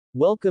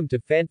Welcome to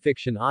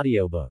Fanfiction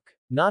Audiobook.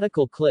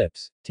 Nautical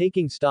Clips,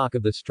 Taking Stock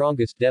of the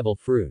Strongest Devil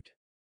Fruit.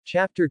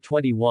 Chapter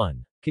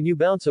 21. Can you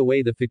bounce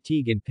away the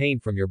fatigue and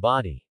pain from your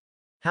body?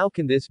 How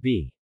can this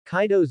be?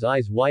 Kaido's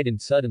eyes widened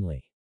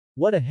suddenly.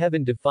 What a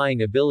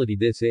heaven-defying ability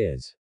this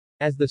is.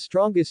 As the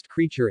strongest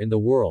creature in the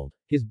world,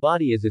 his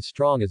body is as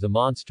strong as a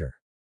monster.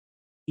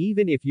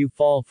 Even if you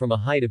fall from a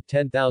height of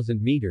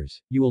 10,000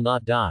 meters, you will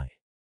not die.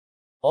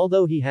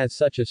 Although he has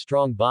such a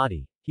strong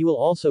body, he will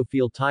also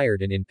feel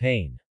tired and in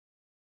pain.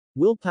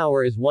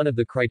 Willpower is one of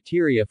the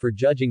criteria for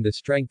judging the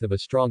strength of a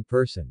strong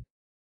person.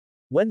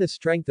 When the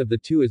strength of the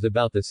two is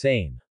about the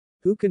same,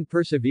 who can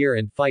persevere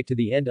and fight to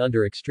the end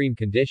under extreme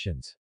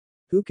conditions?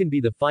 Who can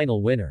be the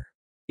final winner?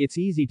 It's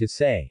easy to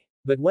say.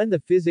 But when the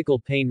physical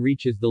pain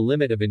reaches the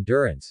limit of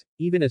endurance,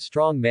 even a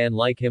strong man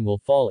like him will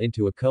fall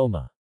into a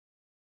coma.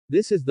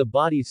 This is the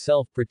body's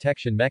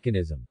self-protection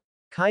mechanism.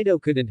 Kaido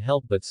couldn't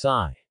help but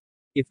sigh.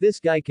 If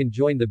this guy can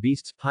join the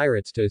beast's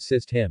pirates to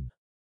assist him,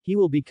 he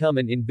will become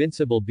an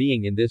invincible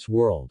being in this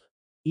world.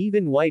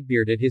 Even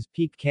Whitebeard at his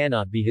peak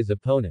cannot be his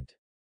opponent.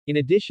 In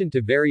addition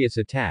to various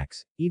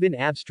attacks, even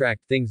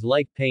abstract things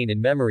like pain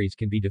and memories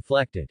can be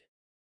deflected.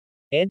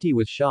 Auntie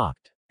was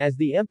shocked. As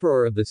the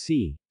Emperor of the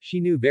Sea,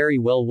 she knew very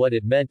well what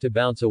it meant to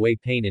bounce away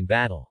pain in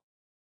battle.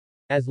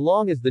 As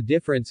long as the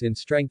difference in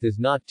strength is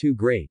not too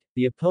great,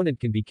 the opponent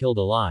can be killed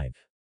alive.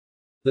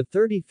 The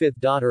 35th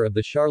daughter of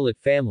the Charlotte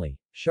family,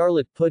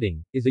 Charlotte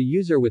Pudding, is a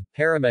user with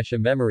Paramesha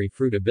memory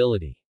fruit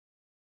ability.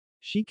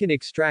 She can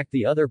extract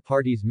the other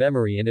party's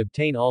memory and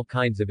obtain all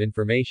kinds of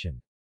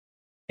information.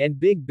 And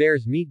Big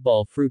Bear's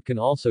meatball fruit can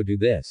also do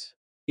this.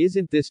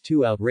 Isn't this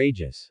too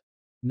outrageous?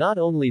 Not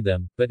only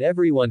them, but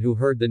everyone who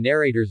heard the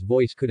narrator's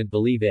voice couldn't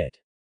believe it.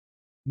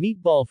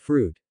 Meatball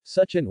fruit,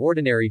 such an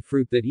ordinary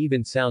fruit that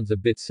even sounds a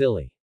bit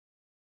silly.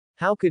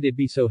 How could it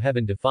be so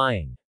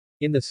heaven-defying?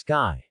 In the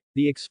sky,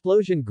 the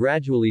explosion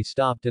gradually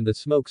stopped and the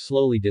smoke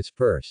slowly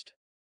dispersed.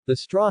 The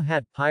Straw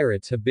Hat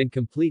Pirates have been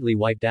completely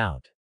wiped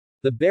out.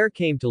 The bear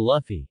came to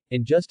Luffy,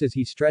 and just as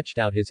he stretched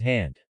out his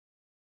hand,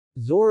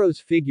 Zoro's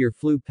figure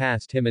flew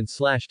past him and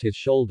slashed his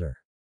shoulder.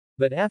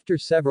 But after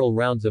several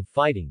rounds of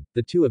fighting,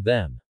 the two of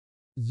them,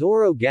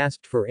 Zoro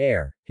gasped for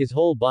air, his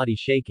whole body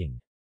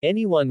shaking.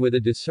 Anyone with a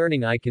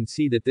discerning eye can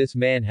see that this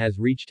man has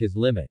reached his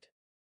limit.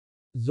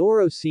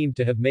 Zoro seemed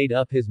to have made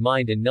up his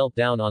mind and knelt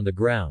down on the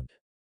ground.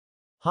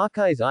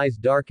 Hawkeye's eyes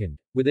darkened,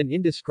 with an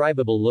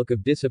indescribable look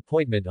of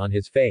disappointment on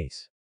his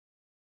face.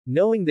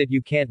 Knowing that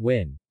you can't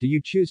win, do you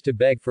choose to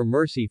beg for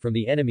mercy from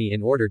the enemy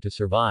in order to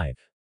survive?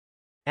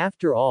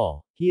 After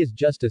all, he is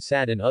just a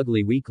sad and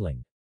ugly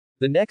weakling.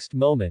 The next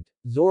moment,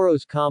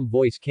 Zoro's calm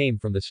voice came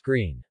from the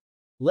screen.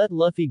 Let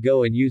Luffy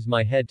go and use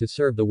my head to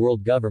serve the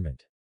world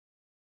government.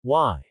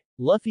 Why?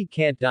 Luffy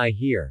can't die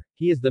here,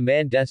 he is the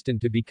man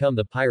destined to become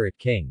the Pirate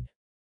King.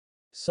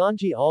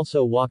 Sanji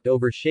also walked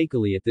over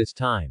shakily at this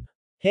time.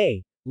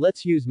 Hey,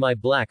 let's use my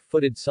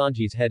black-footed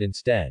Sanji's head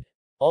instead.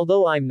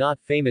 Although I'm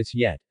not famous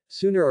yet,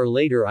 sooner or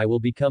later I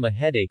will become a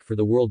headache for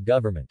the world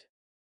government.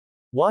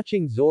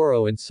 Watching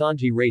Zoro and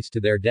Sanji race to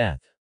their death,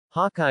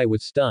 Hawkeye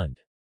was stunned.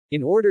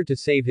 In order to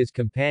save his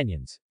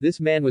companions, this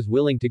man was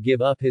willing to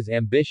give up his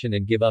ambition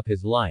and give up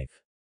his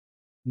life.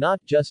 Not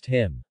just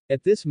him.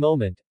 At this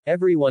moment,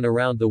 everyone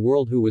around the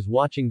world who was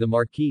watching the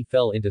marquee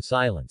fell into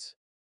silence.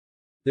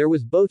 There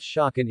was both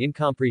shock and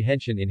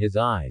incomprehension in his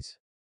eyes.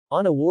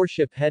 On a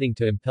warship heading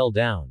to impel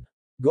down,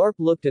 Garp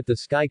looked at the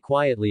sky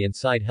quietly and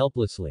sighed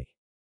helplessly.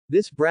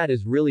 This brat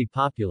is really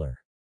popular.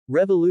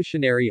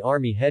 Revolutionary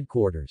Army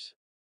Headquarters.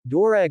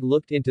 Dorag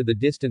looked into the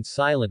distance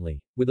silently,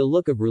 with a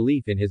look of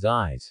relief in his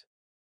eyes.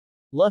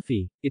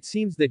 Luffy, it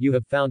seems that you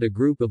have found a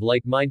group of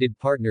like-minded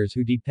partners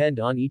who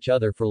depend on each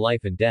other for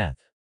life and death.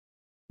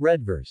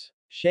 Redverse.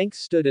 Shanks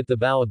stood at the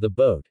bow of the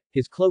boat,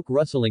 his cloak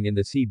rustling in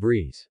the sea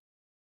breeze.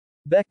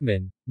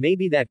 Beckman,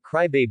 maybe that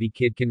crybaby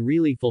kid can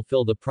really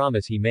fulfill the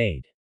promise he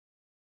made.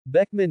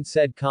 Beckman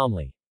said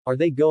calmly. Are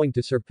they going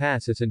to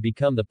surpass us and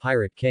become the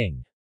Pirate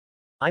King?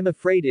 I'm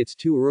afraid it's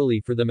too early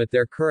for them at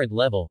their current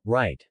level,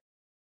 right?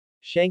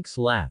 Shanks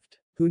laughed.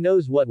 Who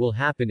knows what will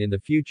happen in the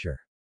future?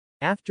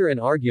 After an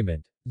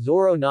argument,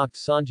 Zoro knocked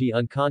Sanji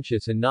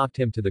unconscious and knocked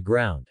him to the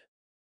ground.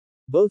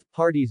 Both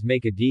parties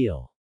make a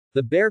deal.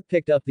 The bear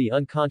picked up the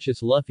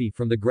unconscious Luffy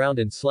from the ground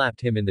and slapped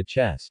him in the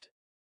chest.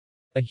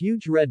 A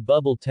huge red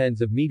bubble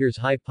tens of meters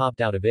high popped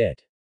out of it.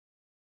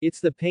 It's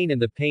the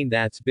pain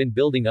that's been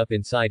building up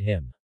inside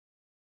him.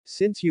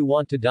 Since you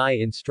want to die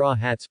in Straw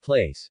Hat's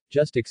place,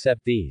 just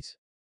accept these.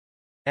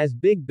 As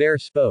Big Bear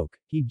spoke,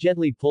 he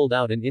gently pulled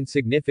out an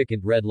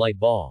insignificant red light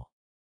ball.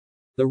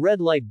 The red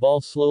light ball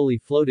slowly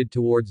floated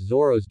towards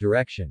Zoro's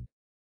direction.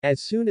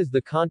 As soon as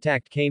the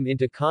contact came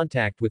into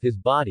contact with his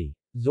body,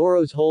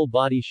 Zoro's whole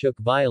body shook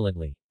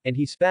violently, and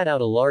he spat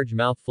out a large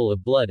mouthful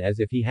of blood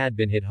as if he had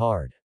been hit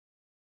hard.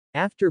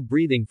 After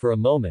breathing for a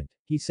moment,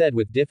 he said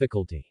with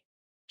difficulty.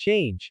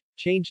 Change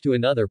to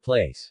another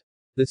place.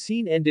 The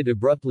scene ended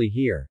abruptly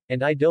here,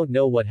 and I don't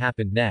know what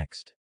happened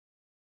next.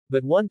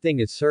 But one thing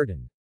is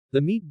certain. The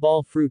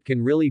meatball fruit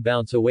can really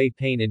bounce away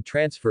pain and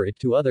transfer it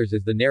to others,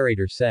 as the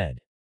narrator said.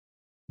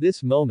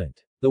 This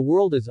moment, The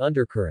world is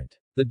undercurrent.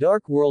 The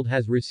dark world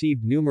has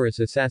received numerous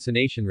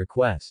assassination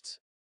requests.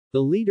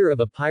 The leader of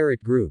a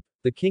pirate group,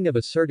 the king of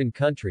a certain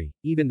country,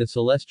 even the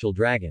celestial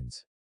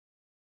dragons.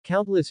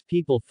 Countless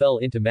people fell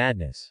into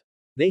madness.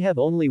 They have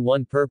only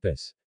one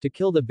purpose, to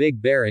kill the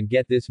big bear and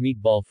get this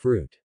meatball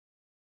fruit.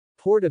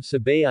 Port of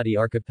Sabayati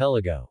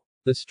Archipelago.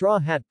 The Straw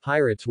Hat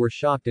Pirates were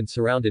shocked and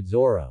surrounded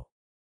Zoro.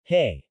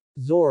 Hey,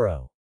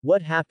 Zoro.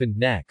 What happened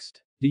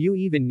next? Do you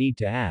even need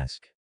to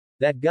ask?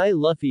 That guy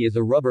Luffy is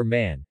a rubber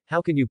man,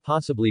 how can you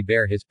possibly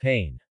bear his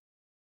pain?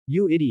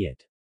 You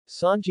idiot.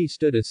 Sanji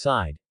stood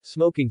aside,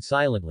 smoking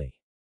silently.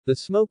 The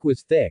smoke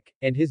was thick,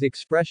 and his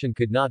expression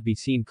could not be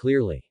seen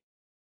clearly.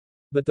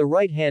 But the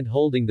right hand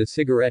holding the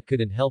cigarette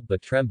couldn't help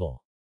but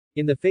tremble.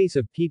 In the face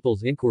of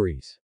people's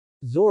inquiries.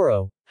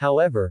 Zoro,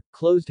 however,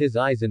 closed his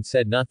eyes and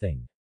said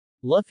nothing.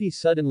 Luffy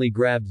suddenly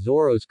grabbed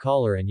Zoro's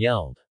collar and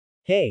yelled.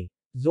 Hey,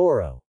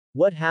 Zoro.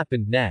 What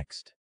happened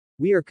next?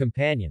 We are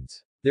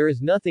companions. There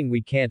is nothing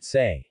we can't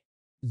say.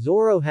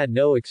 Zoro had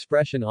no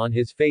expression on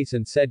his face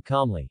and said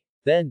calmly.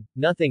 Then,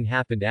 nothing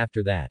happened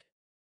after that.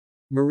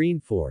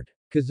 Marineford.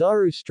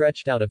 Kizaru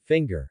stretched out a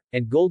finger,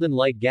 and golden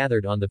light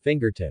gathered on the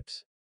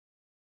fingertips.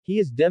 He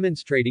is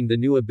demonstrating the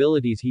new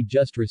abilities he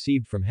just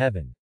received from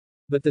heaven.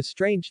 But the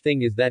strange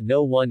thing is that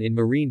no one in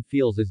Marine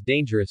feels as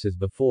dangerous as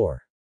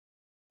before.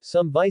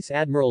 Some vice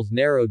admirals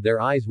narrowed their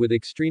eyes with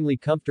extremely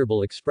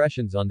comfortable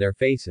expressions on their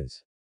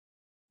faces.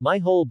 My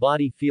whole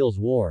body feels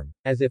warm,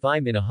 as if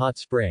I'm in a hot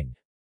spring.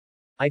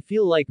 I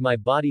feel like my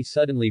body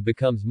suddenly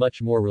becomes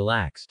much more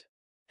relaxed.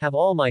 Have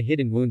all my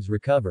hidden wounds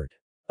recovered?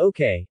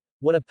 Okay,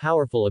 what a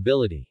powerful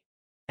ability.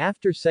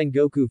 After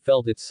Sengoku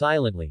felt it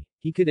silently,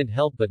 he couldn't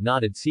help but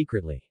nodded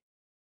secretly.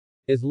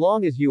 As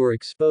long as you are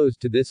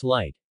exposed to this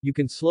light, you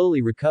can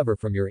slowly recover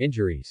from your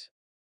injuries.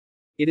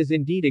 It is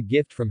indeed a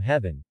gift from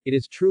heaven, it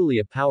is truly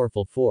a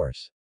powerful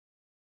force.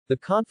 The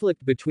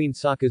conflict between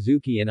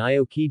Sakazuki and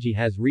Aokiji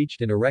has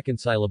reached an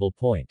irreconcilable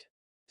point.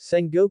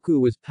 Sengoku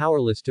was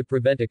powerless to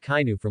prevent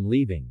Akainu from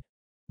leaving.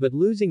 But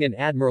losing an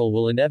admiral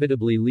will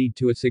inevitably lead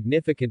to a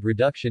significant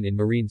reduction in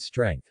marine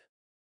strength.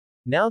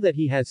 Now that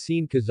he has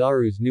seen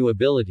Kizaru's new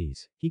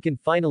abilities, he can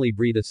finally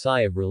breathe a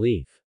sigh of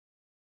relief.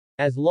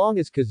 As long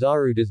as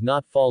Kizaru does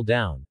not fall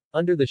down,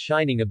 under the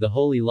shining of the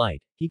holy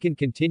light, he can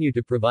continue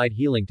to provide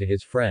healing to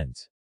his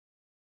friends.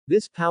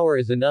 This power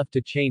is enough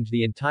to change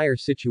the entire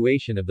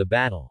situation of the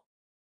battle.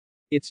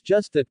 It's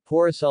just that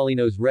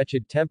Porosalino's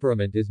wretched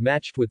temperament is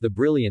matched with the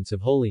brilliance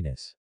of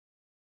holiness.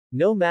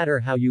 No matter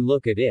how you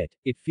look at it,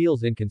 it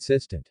feels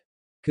inconsistent.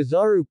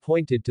 Kizaru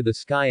pointed to the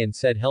sky and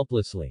said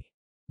helplessly.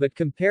 But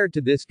compared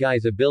to this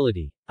guy's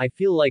ability, I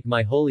feel like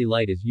my holy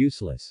light is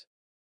useless.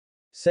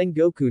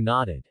 Sengoku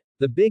nodded.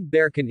 The big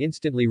bear can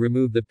instantly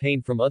remove the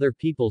pain from other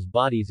people's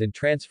bodies and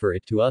transfer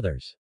it to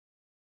others.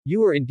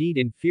 You are indeed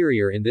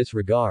inferior in this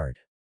regard.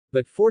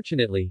 But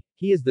fortunately,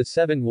 he is the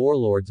 7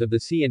 warlords of the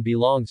sea and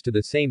belongs to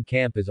the same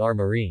camp as our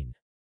marine.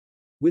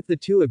 With the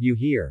two of you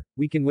here,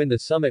 we can win the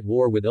summit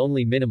war with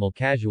only minimal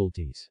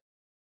casualties.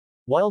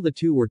 While the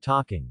two were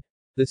talking,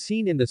 the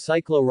scene in the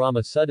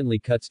cyclorama suddenly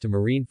cuts to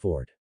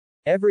Marineford.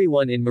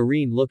 Everyone in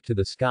Marine looked to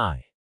the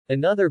sky.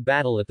 Another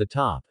battle at the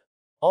top.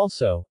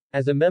 Also,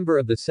 as a member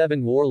of the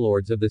 7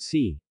 warlords of the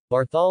sea,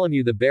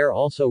 Bartholomew the Bear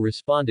also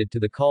responded to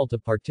the call to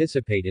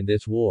participate in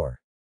this war.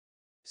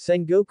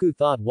 Sengoku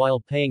thought while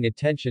paying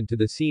attention to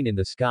the scene in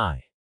the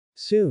sky.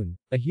 Soon,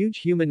 a huge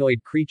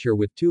humanoid creature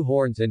with 2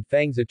 horns and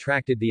fangs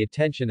attracted the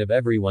attention of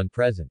everyone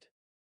present.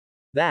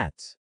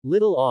 That's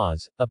Little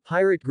Oz, a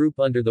pirate group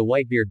under the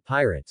Whitebeard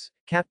Pirates,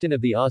 captain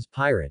of the Oz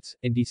Pirates,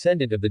 and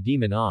descendant of the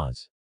demon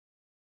Oz.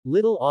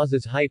 Little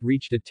Oz's height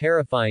reached a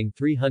terrifying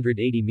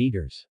 380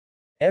 meters.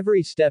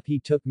 Every step he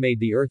took made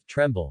the earth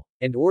tremble,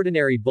 and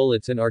ordinary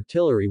bullets and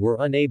artillery were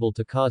unable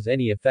to cause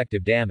any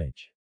effective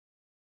damage.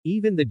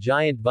 Even the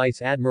giant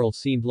vice admiral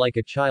seemed like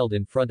a child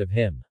in front of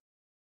him.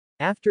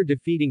 After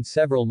defeating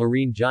several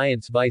marine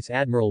giants, vice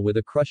admiral with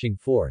a crushing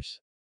force,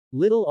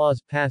 Little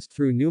Oz passed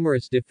through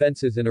numerous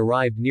defenses and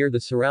arrived near the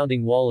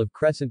surrounding wall of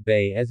Crescent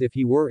Bay as if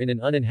he were in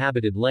an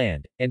uninhabited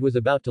land, and was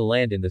about to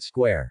land in the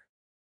square.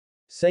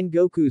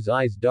 Sengoku's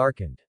eyes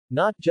darkened.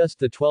 Not just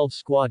the 12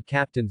 squad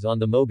captains on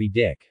the Moby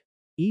Dick.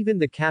 Even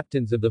the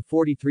captains of the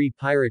 43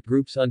 pirate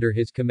groups under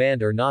his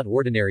command are not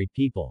ordinary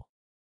people.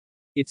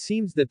 It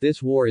seems that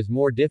this war is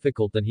more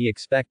difficult than he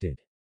expected.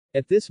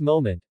 At this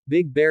moment,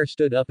 Big Bear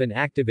stood up and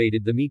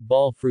activated the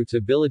meatball fruit's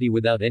ability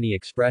without any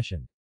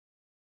expression.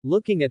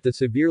 Looking at the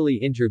severely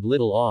injured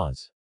Little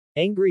Oz,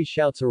 angry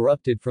shouts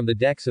erupted from the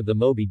decks of the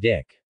Moby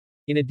Dick.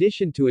 In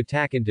addition to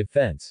attack and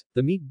defense,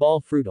 the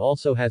meatball fruit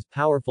also has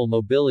powerful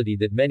mobility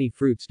that many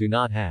fruits do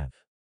not have.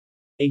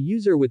 A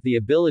user with the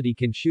ability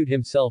can shoot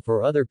himself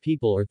or other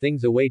people or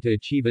things away to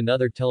achieve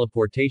another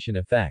teleportation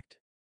effect.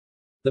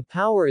 The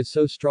power is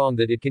so strong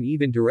that it can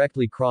even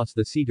directly cross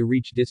the sea to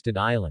reach distant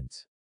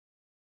islands.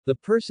 The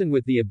person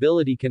with the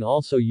ability can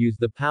also use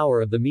the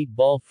power of the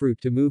meatball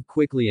fruit to move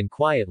quickly and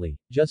quietly,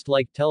 just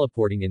like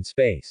teleporting in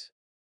space.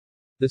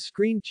 The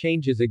screen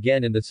changes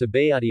again and the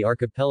Sabayati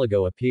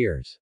archipelago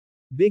appears.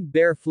 Big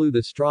Bear flew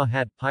the Straw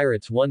Hat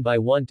Pirates one by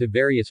one to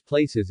various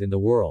places in the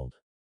world.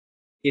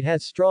 It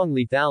has strong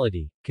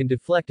lethality, can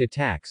deflect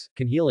attacks,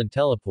 can heal and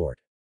teleport.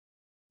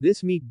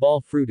 This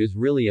meatball fruit is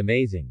really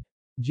amazing.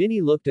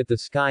 Ginny looked at the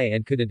sky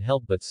and couldn't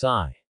help but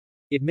sigh.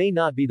 It may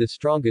not be the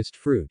strongest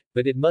fruit,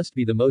 but it must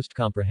be the most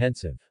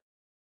comprehensive.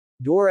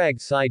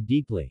 Dorag sighed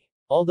deeply.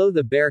 Although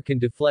the bear can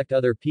deflect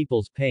other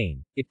people's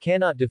pain, it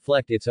cannot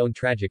deflect its own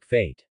tragic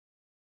fate.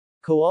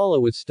 Koala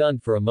was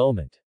stunned for a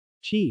moment.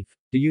 Chief,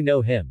 do you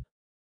know him?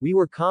 We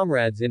were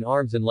comrades in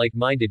arms and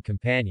like-minded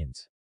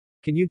companions.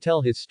 Can you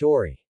tell his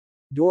story?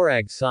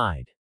 Dorag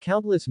sighed.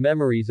 Countless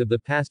memories of the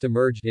past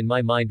emerged in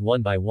my mind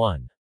one by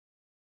one.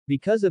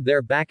 Because of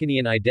their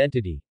Baconian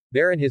identity,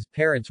 Bear and his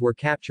parents were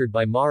captured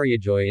by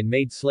Mariajoy and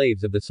made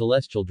slaves of the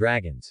celestial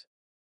dragons.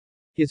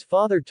 His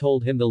father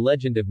told him the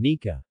legend of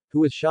Nika, who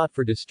was shot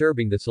for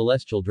disturbing the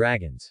celestial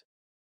dragons.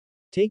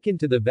 Taken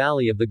to the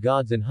Valley of the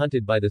Gods and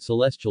hunted by the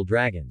celestial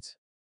dragons.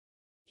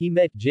 He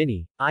met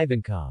Ginny,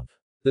 Ivankov.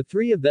 The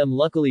three of them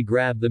luckily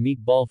grabbed the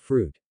meatball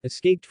fruit,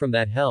 escaped from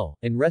that hell,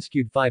 and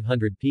rescued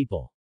 500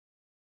 people.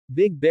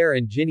 Big Bear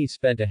and Ginny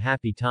spent a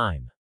happy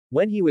time.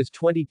 When he was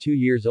 22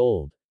 years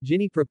old,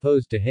 Ginny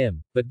proposed to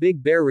him, but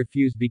Big Bear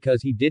refused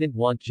because he didn't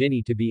want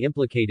Ginny to be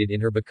implicated in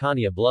her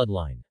Bacania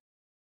bloodline.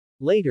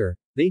 Later,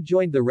 they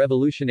joined the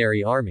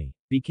Revolutionary Army,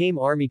 became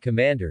army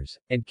commanders,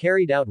 and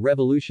carried out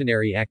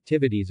revolutionary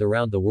activities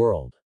around the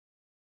world.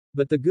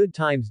 But the good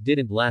times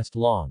didn't last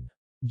long.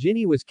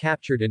 Ginny was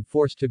captured and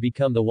forced to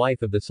become the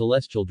wife of the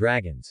celestial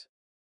dragons.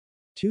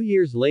 2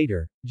 years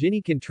later, Ginny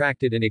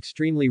contracted an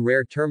extremely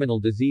rare terminal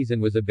disease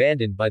and was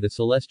abandoned by the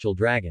celestial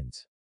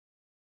dragons.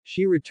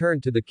 She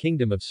returned to the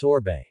kingdom of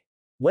Sorbet.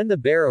 When the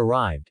bear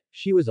arrived,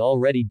 she was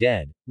already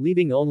dead,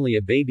 leaving only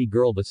a baby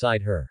girl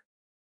beside her.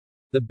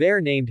 The bear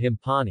named him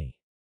Pani.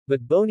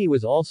 But Bonnie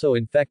was also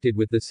infected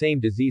with the same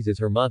disease as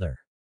her mother.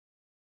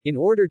 In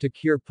order to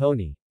cure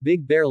Pony,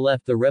 Big Bear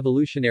left the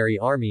Revolutionary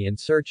Army and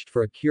searched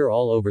for a cure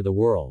all over the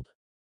world.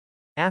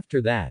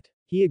 After that,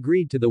 he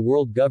agreed to the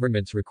world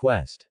government's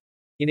request.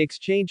 In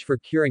exchange for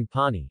curing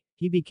Pani,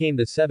 he became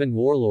the 7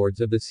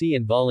 warlords of the sea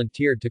and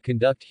volunteered to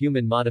conduct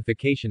human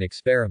modification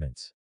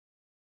experiments.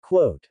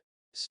 Quote.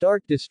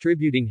 Start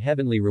distributing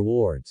heavenly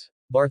rewards.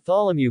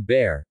 Bartholomew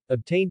Bear,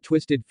 obtained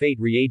Twisted Fate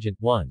reagent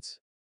once.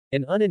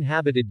 An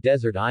uninhabited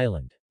desert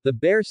island. The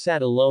bear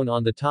sat alone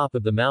on the top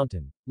of the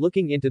mountain,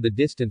 looking into the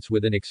distance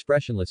with an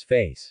expressionless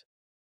face.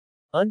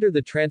 Under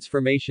the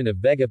transformation of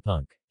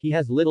Vegapunk, he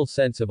has little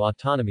sense of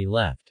autonomy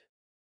left.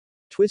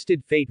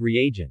 Twisted Fate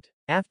reagent.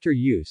 After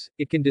use,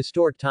 it can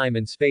distort time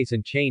and space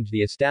and change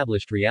the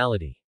established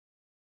reality.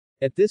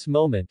 At this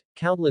moment,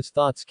 countless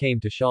thoughts came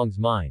to Shang's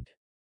mind.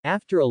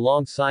 After a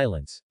long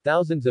silence,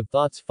 thousands of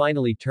thoughts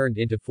finally turned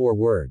into 4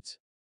 words.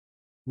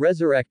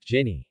 Resurrect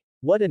Ginny.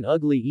 What an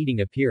ugly eating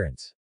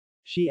appearance.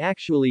 She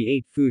actually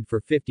ate food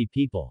for 50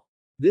 people.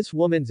 This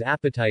woman's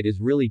appetite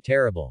is really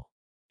terrible.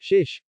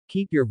 Shish,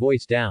 keep your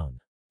voice down.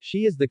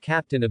 She is the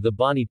captain of the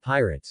Bonnie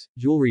Pirates,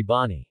 Jewelry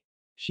Bonnie.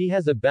 She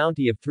has a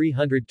bounty of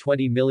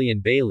 320 million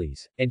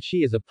Baileys, and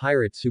she is a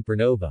pirate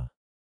supernova.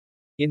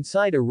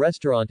 Inside a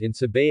restaurant in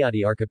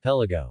Sabayati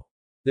Archipelago.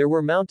 There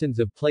were mountains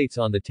of plates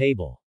on the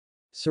table.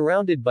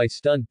 Surrounded by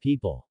stunned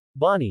people.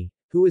 Bonnie,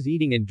 who was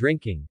eating and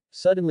drinking,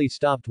 suddenly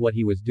stopped what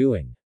he was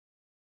doing.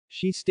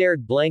 She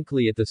stared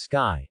blankly at the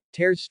sky,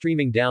 tears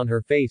streaming down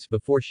her face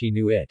before she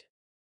knew it.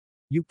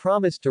 You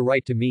promised to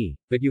write to me,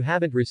 but you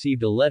haven't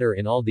received a letter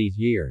in all these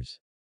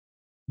years.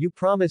 You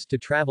promised to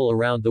travel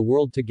around the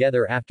world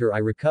together after I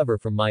recover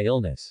from my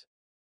illness.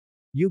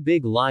 You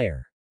big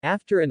liar.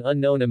 After an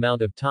unknown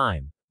amount of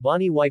time,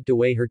 Bonnie wiped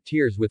away her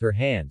tears with her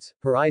hands,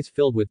 her eyes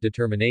filled with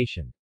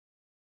determination.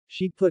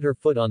 She put her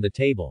foot on the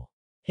table.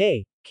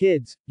 Hey,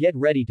 kids, get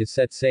ready to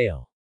set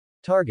sail.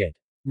 Target.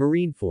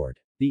 Marineford.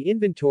 The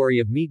inventory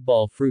of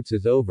meatball fruits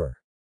is over.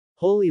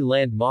 Holy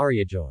Land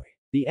Mariajoy.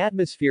 The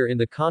atmosphere in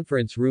the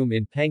conference room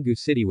in Pangu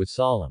City was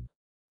solemn.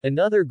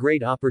 Another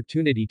great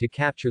opportunity to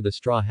capture the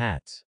Straw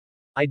Hats.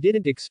 I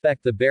didn't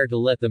expect the bear to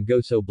let them go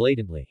so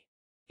blatantly.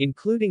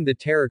 Including the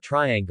Terror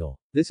Triangle,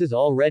 this is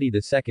already the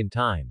 2nd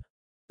time.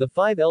 The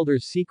 5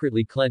 elders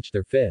secretly clenched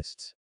their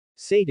fists.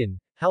 Satan,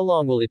 how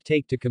long will it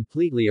take to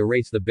completely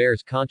erase the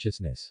bear's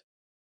consciousness?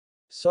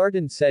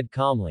 Sardan said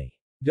calmly.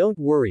 Don't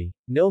worry,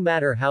 no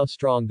matter how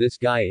strong this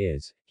guy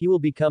is, he will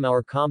become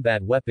our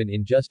combat weapon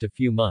in just a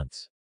few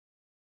months.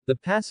 The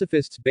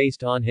pacifists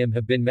based on him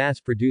have been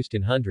mass-produced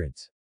in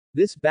hundreds.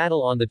 This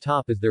battle on the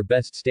top is their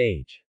best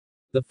stage.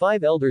 The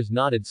 5 elders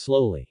nodded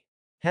slowly.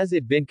 Has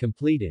it been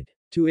completed?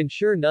 To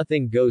ensure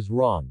nothing goes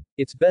wrong,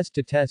 it's best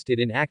to test it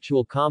in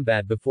actual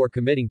combat before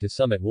committing to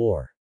summit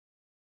war.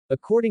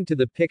 According to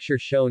the picture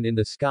shown in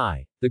the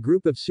sky, the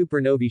group of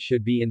supernovae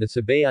should be in the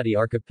Sabayati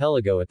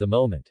archipelago at the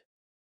moment.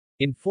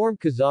 Inform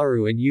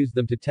Kizaru and use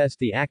them to test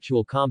the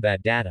actual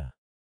combat data.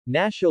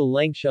 Nasho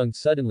Langsheng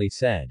suddenly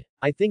said.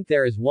 I think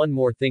there is one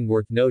more thing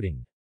worth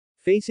noting.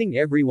 Facing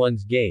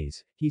everyone's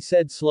gaze, he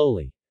said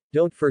slowly.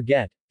 Don't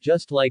forget,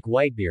 just like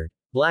Whitebeard,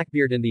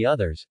 Blackbeard and the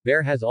others,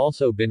 Bear has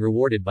also been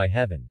rewarded by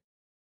heaven.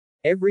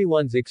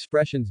 Everyone's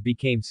expressions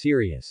became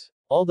serious.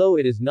 although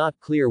it is not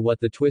clear what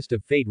the twist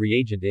of fate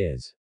reagent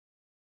is.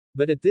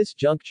 But at this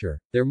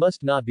juncture, there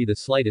must not be the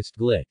slightest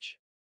glitch.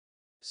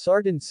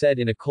 Sardan said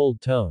in a cold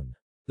tone.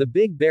 The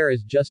big bear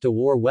is just a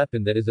war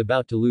weapon that is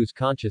about to lose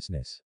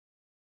consciousness.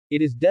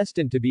 It is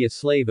destined to be a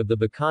slave of the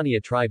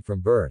Bacania tribe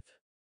from birth.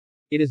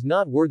 It is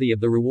not worthy of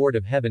the reward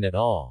of heaven at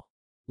all.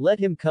 Let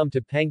him come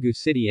to Pangu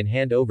City and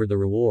hand over the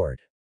reward.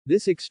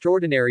 This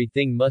extraordinary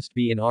thing must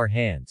be in our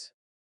hands.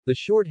 The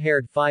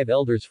short-haired 5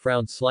 elders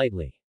frowned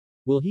slightly.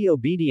 Will he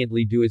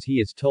obediently do as he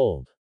is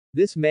told?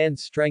 This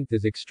man's strength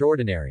is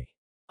extraordinary.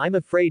 I'm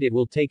afraid it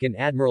will take an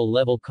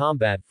admiral-level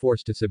combat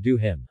force to subdue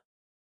him.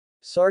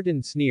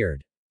 Sardan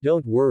sneered.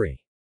 Don't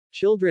worry.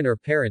 Children are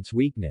parents'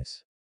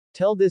 weakness.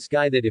 Tell this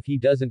guy that if he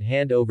doesn't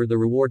hand over the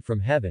reward from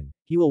heaven,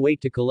 he will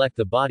wait to collect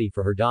the body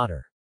for her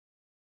daughter.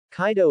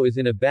 Kaido is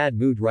in a bad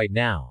mood right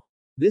now.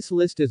 This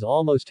list is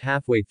almost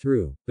halfway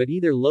through, but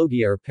either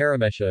Logia or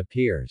Paramesha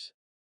appears.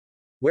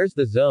 Where's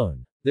the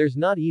zone? There's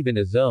not even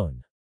a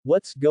zone.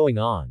 What's going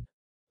on?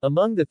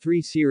 Among the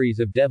 3 series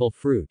of Devil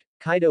Fruit,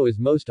 Kaido is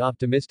most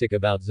optimistic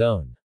about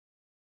zone.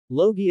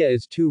 Logia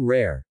is too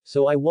rare,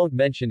 so I won't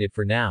mention it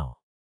for now.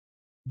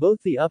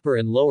 Both the upper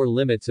and lower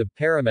limits of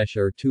Paramesha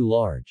are too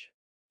large.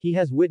 He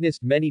has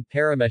witnessed many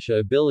Paramesha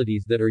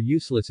abilities that are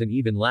useless and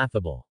even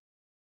laughable.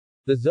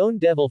 The Zone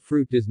Devil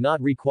Fruit does not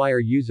require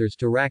users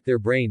to rack their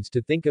brains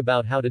to think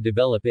about how to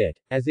develop it,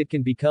 as it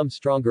can become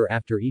stronger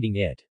after eating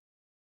it.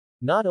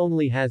 Not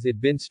only has it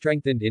been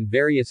strengthened in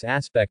various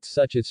aspects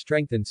such as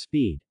strength and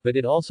speed, but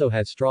it also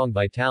has strong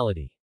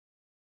vitality.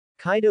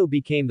 Kaido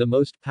became the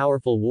most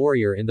powerful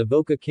warrior in the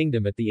Voka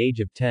Kingdom at the age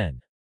of 10.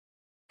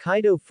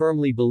 Kaido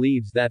firmly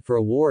believes that for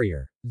a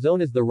warrior,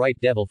 Zone is the right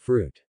devil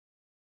fruit.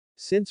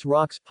 Since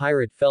Rock's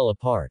pirate fell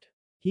apart,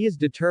 he is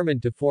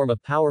determined to form a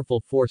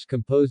powerful force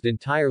composed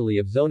entirely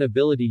of Zone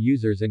ability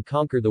users and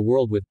conquer the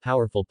world with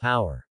powerful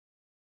power.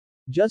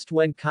 Just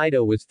when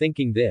Kaido was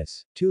thinking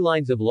this, 2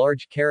 lines of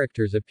large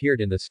characters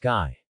appeared in the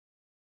sky.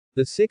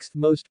 The 6th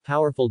most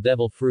powerful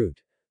devil fruit,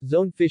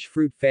 Zone Fish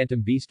Fruit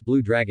Phantom Beast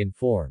Blue Dragon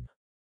Form.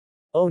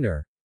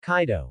 Owner,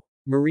 Kaido.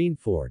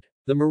 Marineford.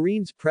 The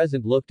Marines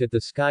present looked at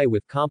the sky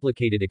with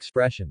complicated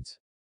expressions.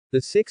 The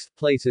 6th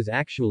place is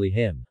actually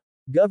him.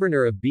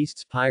 Governor of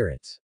Beasts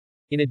Pirates.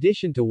 In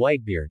addition to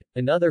Whitebeard,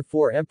 another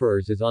 4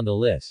 emperors is on the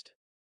list.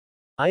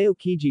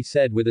 Aokiji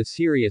said with a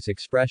serious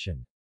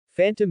expression.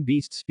 Phantom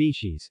beast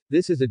species,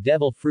 this is a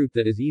devil fruit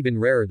that is even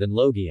rarer than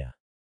Logia.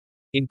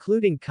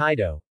 Including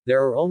Kaido,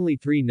 there are only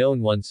 3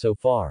 known ones so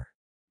far.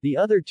 The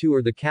other 2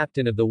 are the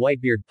captain of the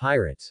Whitebeard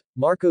Pirates,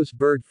 Marcos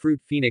Bird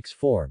Fruit Phoenix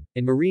form,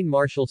 and Marine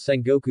Marshal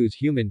Sengoku's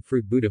Human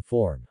Fruit Buddha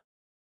form.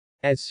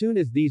 As soon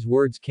as these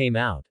words came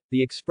out,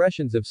 the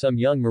expressions of some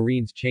young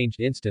Marines changed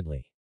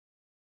instantly.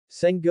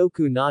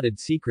 Sengoku nodded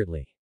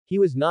secretly. He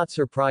was not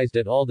surprised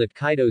at all that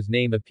Kaido's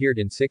name appeared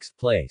in 6th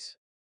place.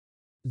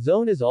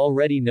 Zone is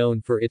already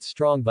known for its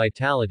strong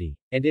vitality,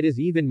 and it is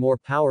even more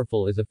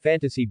powerful as a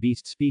fantasy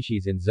beast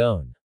species in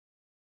Zone.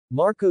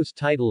 Marco's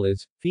title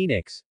is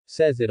Phoenix,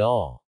 says it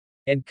all.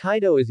 And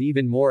Kaido is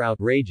even more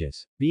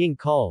outrageous, being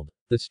called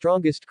the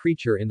strongest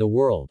creature in the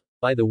world,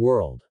 by the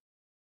world.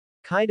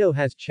 Kaido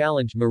has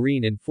challenged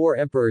Marine and 4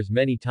 emperors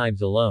many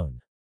times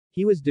alone.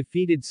 He was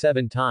defeated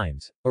 7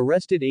 times,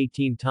 arrested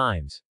 18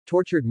 times,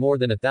 tortured more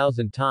than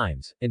 1,000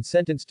 times, and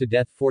sentenced to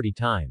death 40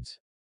 times.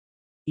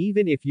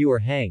 Even if you are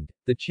hanged,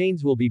 the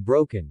chains will be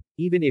broken.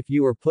 Even if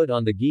you are put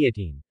on the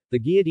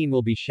guillotine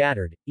will be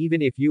shattered.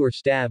 Even if you are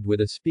stabbed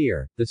with a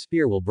spear, the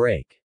spear will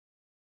break.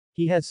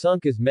 He has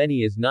sunk as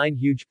many as 9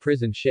 huge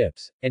prison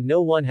ships, and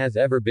no one has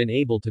ever been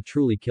able to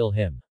truly kill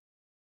him.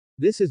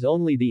 This is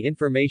only the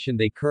information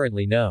they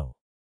currently know.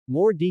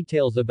 More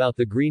details about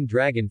the green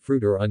dragon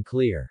fruit are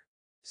unclear.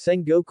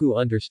 Sengoku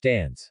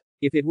understands.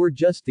 If it were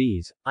just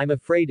these, I'm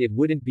afraid it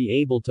wouldn't be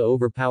able to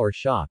overpower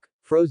Shock,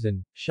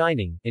 Frozen,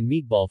 Shining, and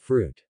Meatball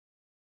Fruit.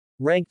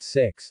 Ranked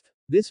 6th.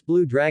 This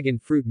blue dragon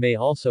fruit may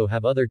also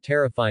have other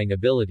terrifying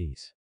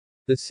abilities.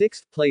 The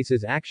 6th place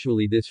is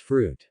actually this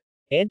fruit.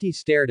 Auntie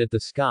stared at the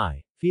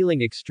sky,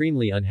 feeling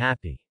extremely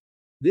unhappy.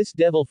 This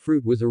devil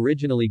fruit was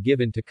originally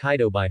given to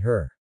Kaido by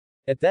her.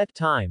 At that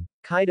time,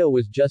 Kaido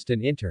was just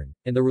an intern,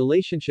 and the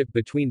relationship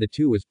between the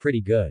 2 was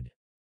pretty good.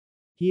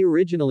 He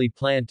originally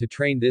planned to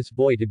train this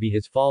boy to be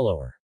his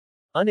follower.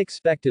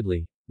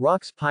 Unexpectedly,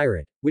 Rock's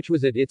pirate, which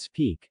was at its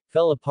peak,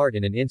 fell apart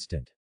in an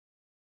instant.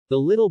 The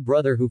little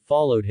brother who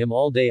followed him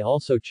all day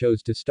also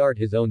chose to start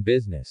his own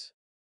business.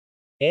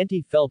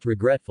 Auntie felt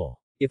regretful.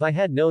 If I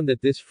had known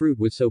that this fruit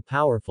was so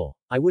powerful,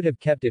 I would have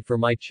kept it for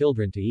my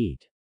children to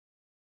eat.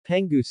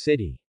 Pangu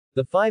City.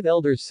 The 5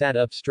 elders sat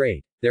up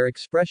straight, their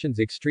expressions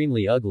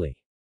extremely ugly.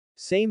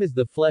 Same as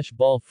the flesh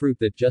ball fruit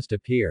that just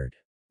appeared.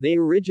 They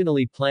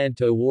originally planned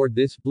to award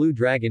this blue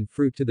dragon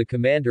fruit to the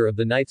commander of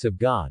the Knights of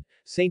God,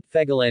 Saint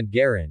Fegaland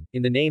Garin,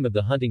 in the name of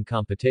the hunting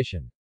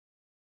competition.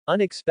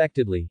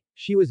 Unexpectedly,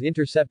 she was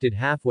intercepted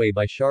halfway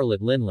by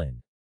Charlotte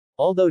Linlin.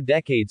 Although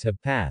decades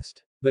have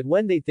passed. But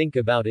when they think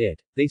about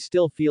it, they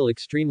still feel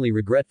extremely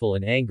regretful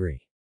and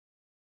angry.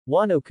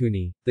 Wano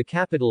Kuni, the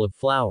capital of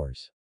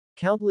flowers.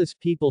 Countless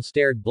people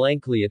stared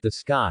blankly at the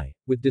sky,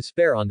 with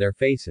despair on their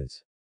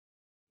faces.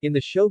 In the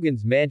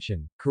shogun's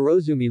mansion,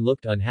 Kurozumi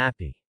looked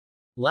unhappy.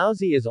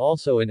 Lousy is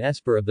also an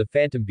esper of the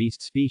phantom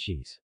beast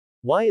species.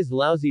 Why is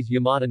Lousy's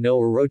Yamata no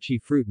Orochi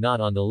fruit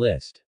not on the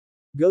list?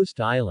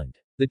 Ghost Island.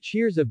 The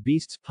cheers of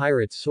beasts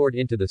pirates soared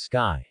into the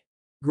sky.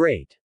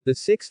 Great. The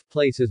sixth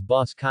place is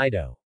Boss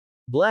Kaido.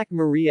 Black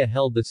Maria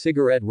held the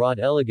cigarette rod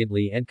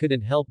elegantly and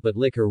couldn't help but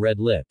lick her red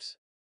lips.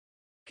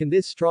 Can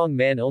this strong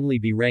man only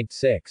be ranked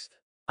sixth?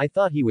 I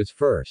thought he was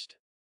first.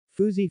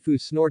 Fuzifu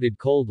snorted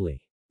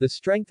coldly. The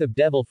strength of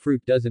devil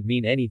fruit doesn't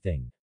mean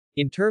anything.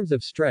 In terms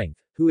of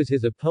strength, who is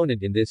his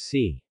opponent in this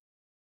sea?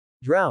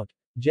 Drought.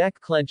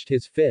 Jack clenched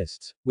his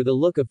fists, with a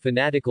look of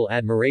fanatical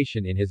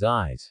admiration in his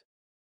eyes.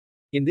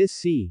 In this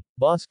sea,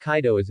 Boss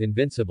Kaido is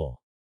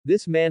invincible.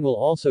 This man will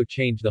also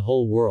change the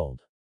whole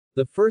world.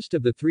 The first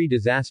of the three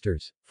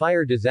disasters,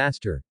 fire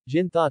disaster,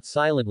 Jin thought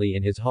silently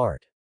in his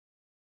heart.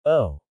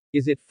 Oh.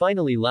 Is it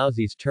finally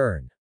Lousy's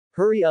turn?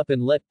 Hurry up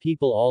and let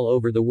people all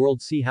over the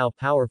world see how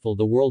powerful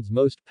the world's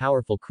most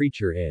powerful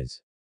creature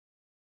is.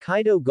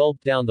 Kaido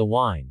gulped down the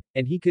wine,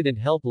 and he couldn't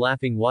help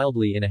laughing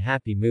wildly in a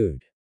happy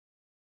mood.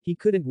 He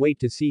couldn't wait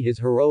to see his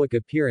heroic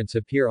appearance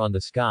appear on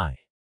the sky.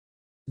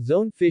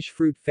 Zone Fish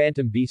Fruit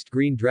Phantom Beast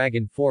Green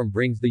Dragon form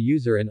brings the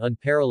user an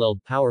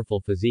unparalleled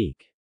powerful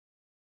physique.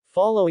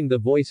 Following the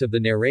voice of the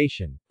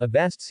narration, a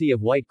vast sea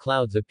of white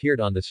clouds appeared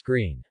on the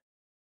screen.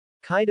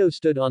 Kaido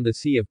stood on the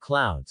sea of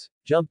clouds,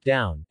 jumped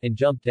down, and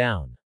jumped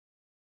down.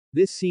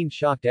 This scene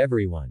shocked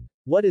everyone.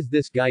 What is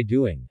this guy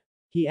doing?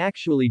 He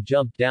actually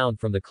jumped down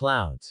from the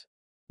clouds.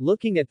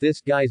 Looking at this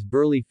guy's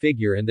burly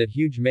figure and that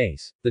huge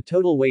mace, the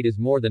total weight is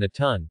more than a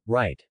ton,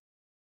 right?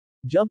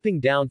 Jumping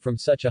down from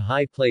such a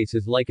high place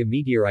is like a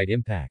meteorite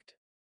impact.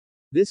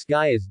 This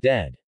guy is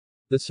dead.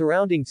 The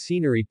surrounding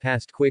scenery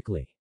passed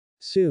quickly.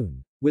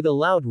 Soon. With a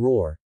loud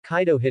roar,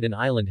 Kaido hit an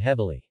island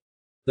heavily.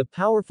 The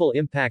powerful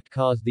impact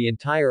caused the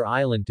entire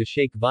island to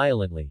shake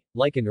violently,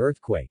 like an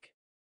earthquake.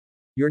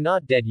 You're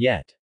not dead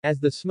yet. As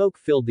the smoke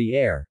filled the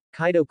air,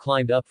 Kaido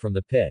climbed up from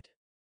the pit.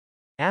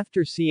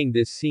 After seeing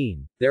this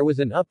scene, there was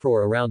an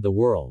uproar around the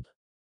world.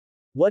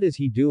 What is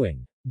he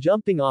doing?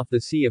 Jumping off the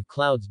sea of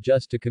clouds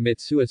just to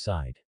commit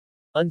suicide.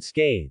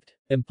 Unscathed.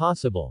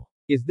 Impossible.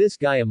 Is this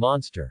guy a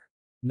monster?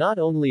 Not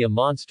only a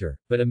monster,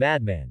 but a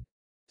madman.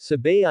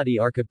 Sabayati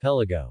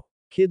Archipelago.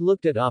 Kid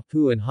looked at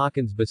Apu and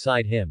Hawkins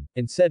beside him,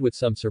 and said with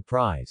some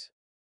surprise.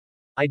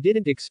 I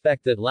didn't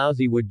expect that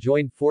Lousy would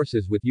join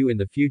forces with you in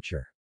the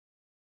future.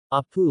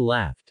 Apu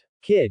laughed.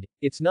 Kid,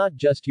 it's not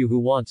just you who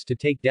wants to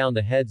take down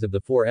the heads of the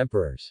four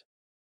emperors.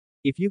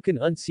 If you can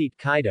unseat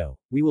Kaido,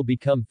 we will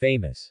become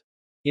famous.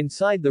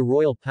 Inside the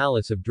royal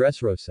palace of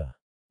Dressrosa.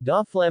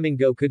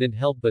 Doflamingo couldn't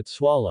help but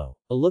swallow,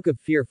 a look of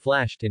fear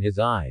flashed in his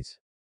eyes.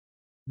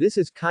 This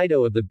is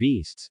Kaido of the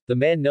Beasts, the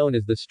man known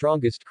as the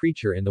strongest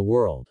creature in the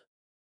world.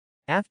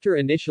 After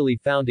initially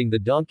founding the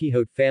Don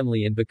Quixote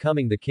family and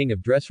becoming the king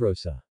of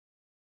Dressrosa.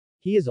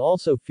 He is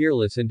also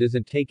fearless and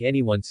doesn't take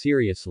anyone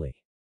seriously.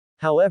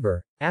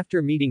 However,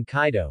 after meeting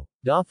Kaido,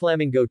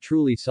 Doflamingo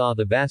truly saw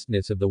the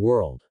vastness of the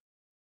world.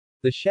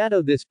 The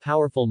shadow this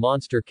powerful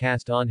monster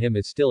cast on him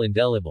is still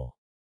indelible.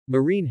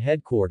 Marine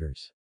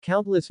headquarters.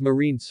 Countless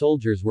marine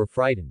soldiers were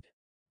frightened.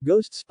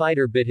 Ghost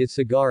Spider bit his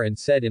cigar and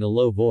said in a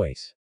low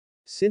voice.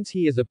 Since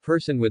he is a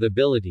person with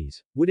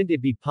abilities, wouldn't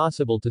it be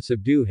possible to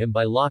subdue him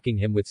by locking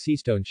him with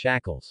seastone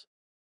shackles?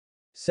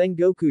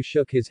 Sengoku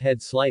shook his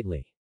head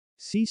slightly.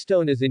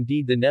 Seastone is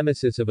indeed the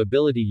nemesis of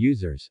ability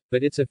users,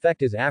 but its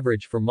effect is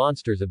average for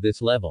monsters of this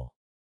level.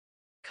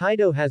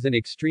 Kaido has an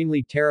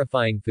extremely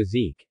terrifying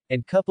physique,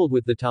 and coupled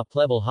with the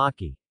top-level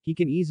haki, he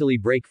can easily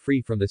break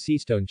free from the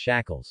seastone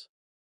shackles.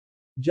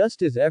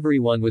 Just as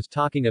everyone was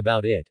talking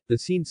about it, the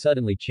scene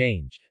suddenly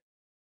changed.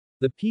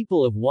 The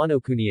people of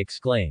Wano-kuni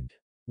exclaimed.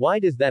 Why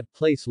does that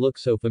place look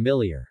so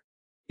familiar?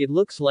 It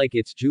looks like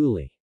it's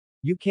Julie.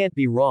 You can't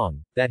be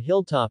wrong, that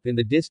hilltop in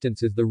the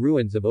distance is the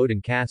ruins of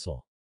Odin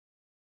Castle.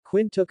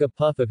 Quinn took a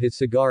puff of his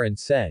cigar and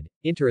said,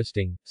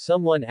 interesting,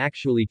 someone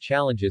actually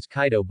challenges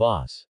Kaido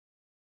boss.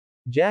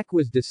 Jack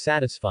was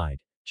dissatisfied,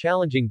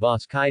 challenging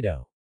boss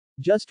Kaido.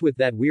 Just with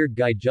that weird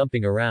guy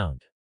jumping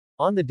around.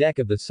 On the deck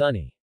of the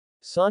Sunny.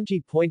 Sanji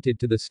pointed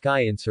to the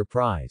sky in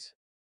surprise.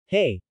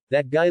 Hey,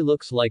 that guy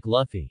looks like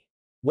Luffy.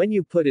 When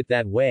you put it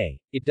that way,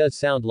 it does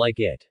sound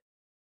like it.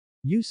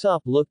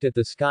 Usopp looked at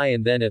the sky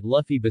and then at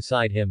Luffy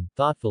beside him,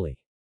 thoughtfully.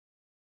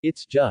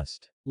 It's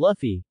just.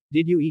 Luffy,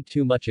 did you eat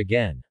too much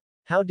again?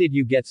 How did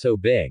you get so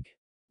big?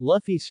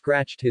 Luffy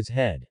scratched his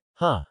head.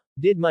 Huh.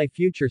 Did my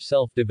future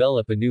self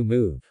develop a new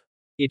move?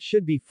 It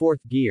should be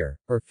fourth gear,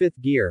 or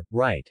fifth gear,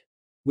 right?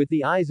 With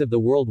the eyes of the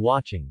world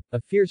watching, a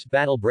fierce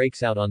battle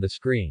breaks out on the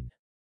screen.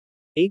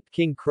 Ape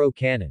King Crow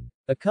Cannon.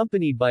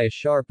 Accompanied by a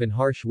sharp and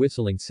harsh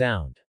whistling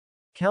sound.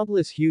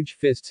 Countless huge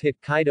fists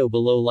hit Kaido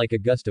below like a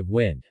gust of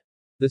wind.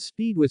 The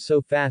speed was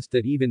so fast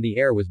that even the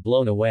air was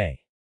blown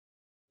away.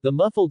 The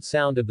muffled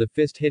sound of the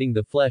fist hitting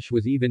the flesh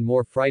was even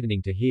more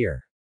frightening to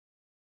hear.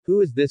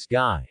 Who is this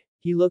guy?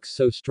 He looks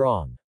so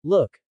strong.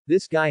 Look,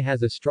 this guy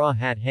has a straw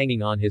hat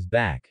hanging on his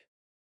back.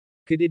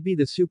 Could it be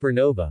the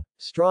supernova,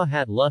 Straw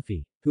Hat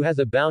Luffy, who has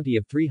a bounty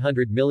of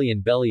 300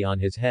 million belly on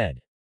his head?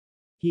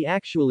 He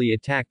actually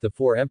attacked the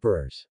four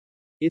emperors.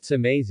 It's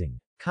amazing.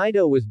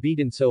 Kaido was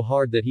beaten so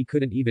hard that he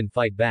couldn't even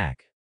fight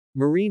back.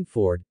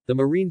 Marineford, the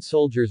marine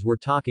soldiers were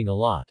talking a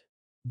lot.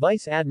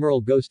 Vice Admiral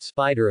Ghost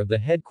Spider of the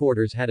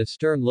headquarters had a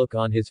stern look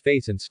on his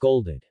face and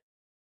scolded.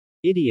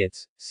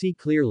 Idiots, see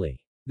clearly.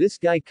 This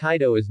guy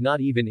Kaido is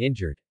not even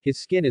injured, his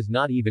skin is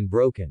not even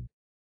broken.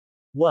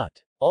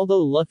 What?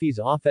 Although Luffy's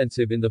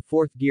offensive in the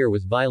fourth gear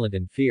was violent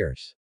and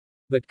fierce.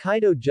 But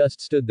Kaido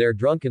just stood there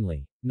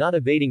drunkenly, not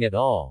evading at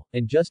all,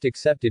 and just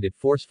accepted it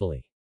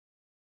forcefully.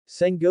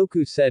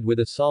 Sengoku said with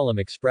a solemn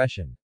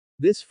expression.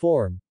 This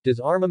form, does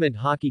armament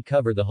haki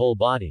cover the whole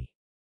body?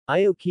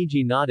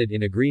 Aokiji nodded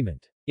in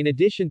agreement. In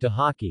addition to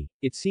haki,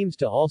 it seems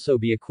to also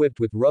be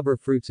equipped with rubber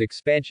fruit's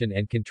expansion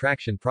and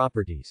contraction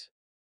properties.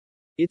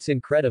 It's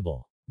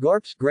incredible.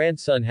 Garp's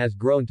grandson has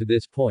grown to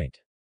this point.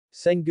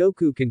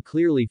 Sengoku can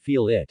clearly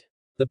feel it.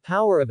 The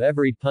power of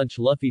every punch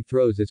Luffy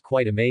throws is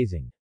quite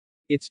amazing.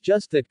 It's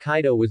just that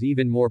Kaido was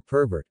even more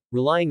pervert,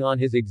 relying on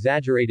his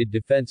exaggerated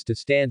defense to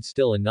stand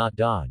still and not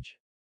dodge.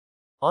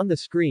 On the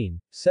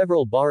screen,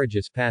 several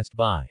barrages passed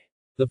by.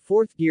 The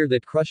fourth gear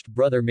that crushed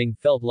Brother Ming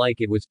felt like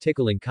it was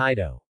tickling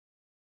Kaido.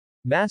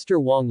 Master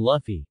Wong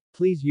Luffy,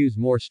 please use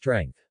more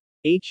strength.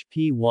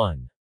 HP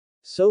 1.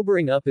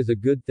 Sobering up is a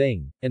good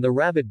thing, and the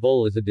rabbit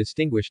bowl is a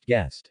distinguished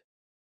guest.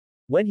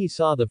 When he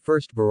saw the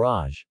first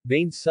barrage,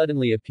 veins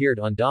suddenly appeared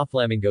on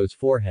Doflamingo's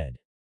forehead.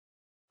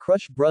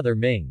 Crush Brother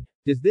Ming.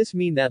 Does this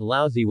mean that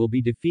Lousy will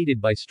be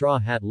defeated by Straw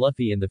Hat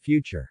Luffy in the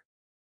future?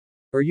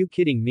 Are you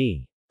kidding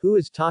me? Who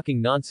is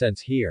talking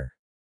nonsense here?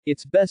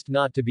 It's best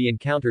not to be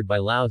encountered by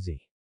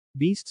Lousy.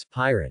 Beasts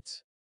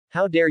pirates.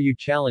 How dare you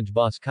challenge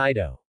Boss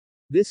Kaido?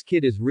 This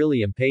kid is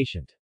really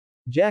impatient.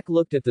 Jack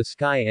looked at the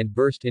sky and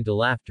burst into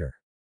laughter.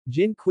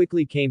 Jin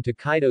quickly came to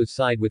Kaido's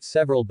side with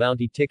several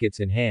bounty tickets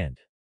in hand.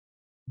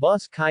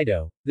 Boss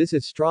Kaido, this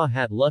is Straw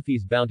Hat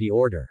Luffy's bounty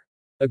order.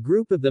 A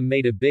group of them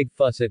made a big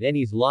fuss at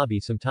Eni's lobby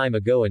some time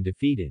ago and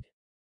defeated.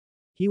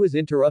 He was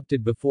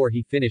interrupted before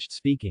he finished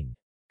speaking.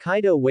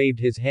 Kaido waved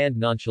his hand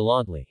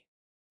nonchalantly.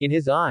 In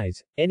his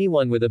eyes,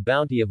 anyone with a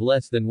bounty of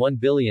less than 1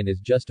 billion is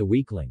just a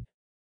weakling.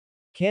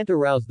 Can't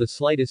arouse the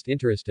slightest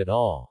interest at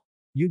all.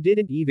 You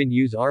didn't even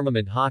use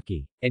armament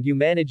haki, and you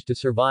managed to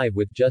survive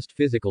with just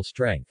physical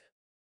strength.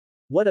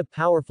 What a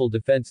powerful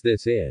defense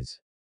this is.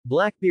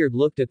 Blackbeard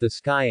looked at the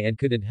sky and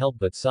couldn't help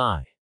but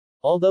sigh.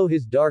 Although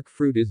his dark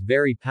fruit is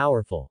very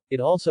powerful, it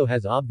also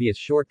has obvious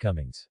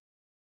shortcomings.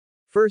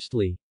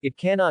 Firstly, it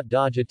cannot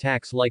dodge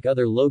attacks like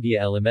other Logia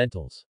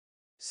elementals.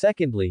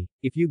 Secondly,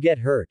 if you get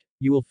hurt,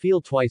 you will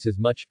feel twice as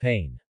much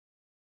pain.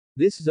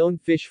 This zone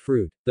fish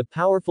fruit, the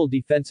powerful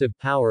defensive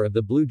power of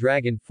the blue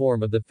dragon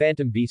form of the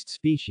phantom beast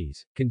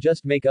species, can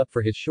just make up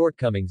for his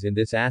shortcomings in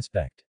this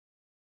aspect.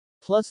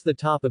 Plus the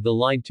top of the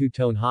line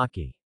two-tone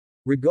haki.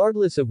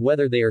 Regardless of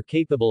whether they are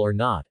capable or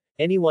not,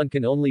 anyone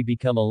can only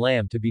become a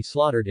lamb to be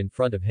slaughtered in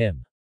front of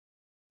him.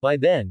 By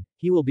then,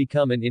 he will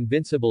become an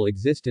invincible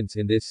existence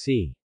in this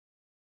sea.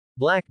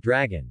 Black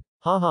Dragon.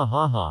 Ha ha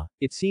ha ha,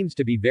 it seems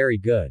to be very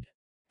good.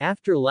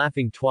 After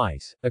laughing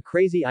twice, a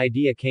crazy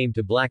idea came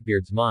to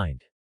Blackbeard's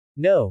mind.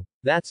 No,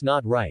 that's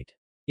not right.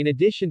 In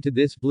addition to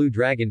this blue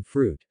dragon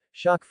fruit,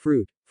 shock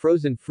fruit,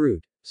 frozen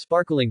fruit,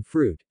 sparkling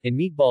fruit, and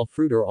meatball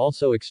fruit are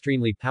also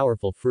extremely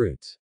powerful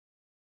fruits.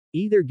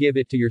 Either give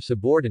it to your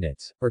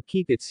subordinates, or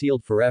keep it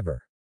sealed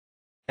forever.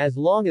 As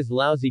long as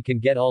Lousy can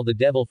get all the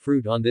devil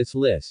fruit on this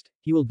list,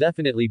 he will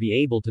definitely be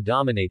able to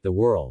dominate the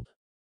world.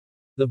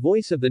 The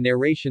voice of the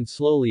narration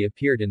slowly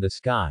appeared in the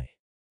sky.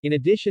 In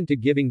addition to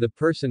giving the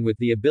person with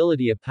the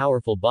ability a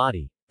powerful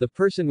body, the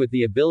person with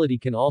the ability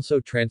can also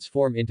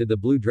transform into the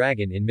blue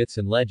dragon in myths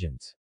and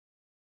legends.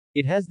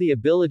 It has the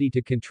ability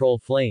to control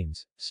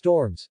flames,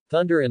 storms,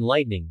 thunder and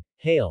lightning,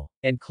 hail,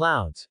 and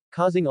clouds,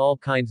 causing all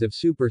kinds of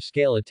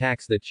super-scale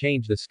attacks that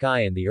change the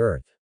sky and the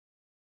earth.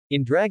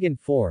 In dragon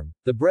form,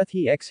 the breath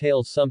he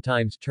exhales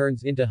sometimes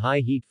turns into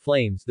high-heat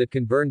flames that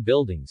can burn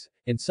buildings,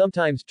 and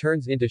sometimes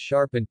turns into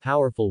sharp and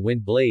powerful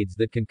wind blades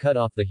that can cut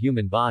off the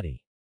human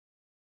body.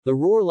 The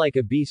roar like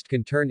a beast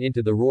can turn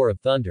into the roar of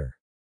thunder.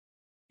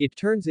 It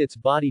turns its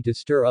body to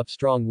stir up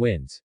strong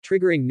winds,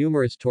 triggering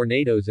numerous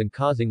tornadoes and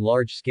causing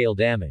large-scale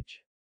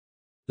damage.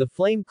 The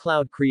flame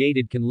cloud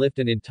created can lift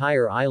an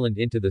entire island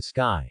into the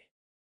sky.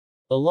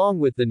 Along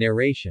with the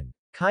narration,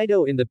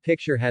 Kaido in the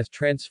picture has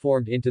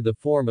transformed into the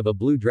form of a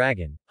blue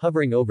dragon,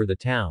 hovering over the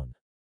town.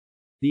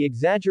 The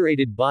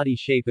exaggerated body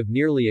shape of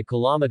nearly a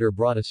kilometer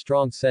brought a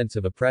strong sense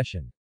of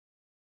oppression.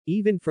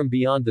 Even from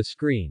beyond the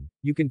screen,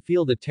 you can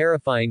feel the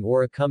terrifying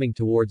aura coming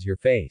towards your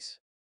face.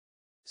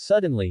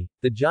 Suddenly,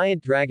 the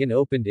giant dragon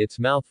opened its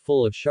mouth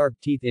full of sharp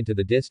teeth into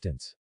the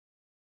distance.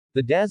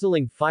 The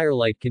dazzling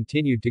firelight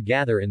continued to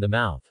gather in the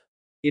mouth.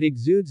 It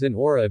exudes an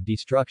aura of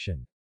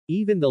destruction.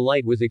 Even the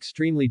light was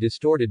extremely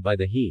distorted by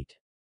the heat.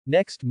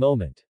 Next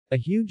moment, a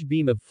huge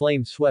beam of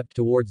flame swept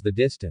towards the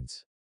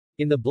distance.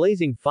 In the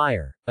blazing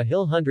fire, a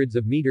hill hundreds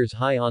of meters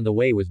high on the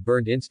way was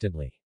burned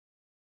instantly.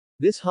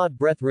 This hot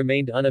breath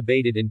remained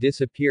unabated and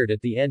disappeared at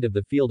the end of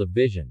the field of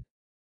vision.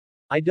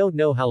 I don't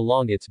know how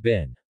long it's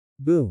been.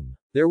 Boom.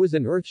 There was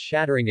an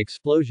earth-shattering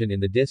explosion in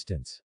the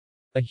distance.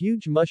 A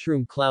huge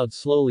mushroom cloud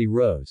slowly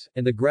rose,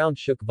 and the ground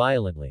shook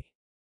violently.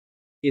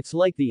 It's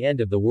like the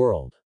end of the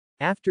world.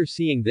 After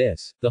seeing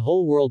this, the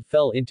whole world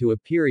fell into a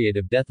period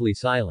of deathly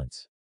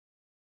silence.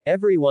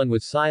 Everyone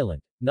was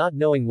silent, not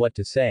knowing what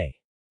to say.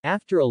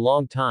 After a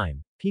long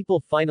time,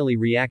 people finally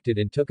reacted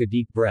and took a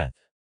deep breath.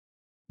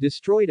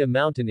 Destroyed a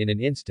mountain in an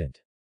instant.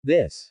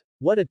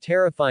 What a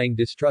terrifying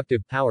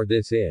destructive power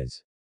this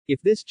is.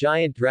 If this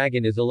giant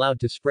dragon is allowed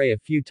to spray a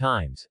few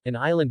times, an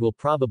island will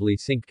probably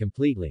sink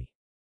completely.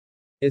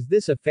 Is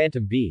this a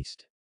phantom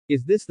beast?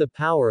 Is this the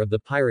power of the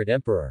pirate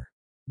emperor?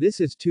 This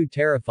is too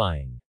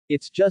terrifying.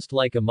 It's just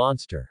like a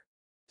monster.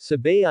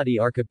 Sabayati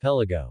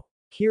Archipelago.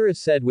 Kira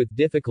said with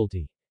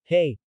difficulty.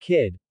 Hey,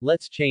 kid,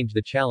 let's change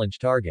the challenge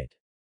target.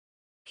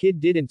 Kid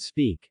didn't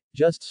speak,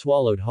 just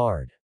swallowed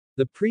hard.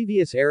 The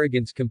previous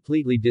arrogance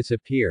completely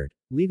disappeared,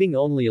 leaving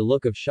only a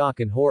look of shock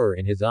and horror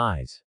in his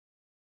eyes.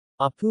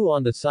 Apu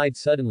on the side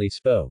suddenly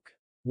spoke.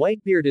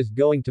 Whitebeard is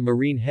going to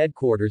Marine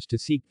headquarters to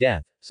seek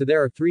death, so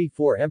there are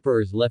 3-4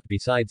 emperors left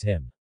besides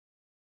him.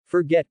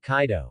 Forget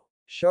Kaido.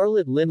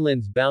 Charlotte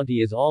Linlin's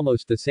bounty is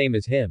almost the same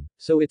as him,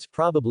 so it's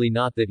probably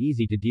not that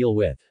easy to deal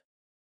with.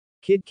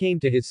 Kid came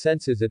to his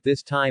senses at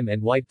this time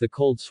and wiped the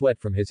cold sweat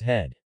from his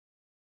head.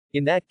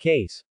 In that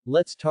case,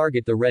 let's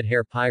target the Red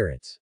Hair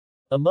pirates.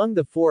 Among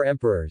the 4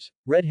 emperors,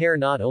 Red Hair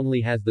not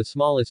only has the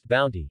smallest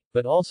bounty,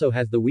 but also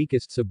has the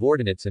weakest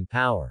subordinates and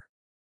power.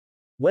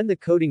 When the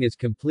coding is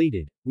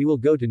completed, we will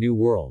go to New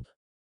World.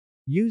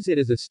 Use it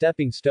as a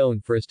stepping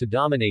stone for us to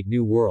dominate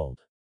New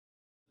World.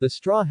 The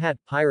Straw Hat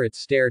pirates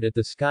stared at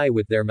the sky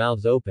with their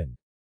mouths open.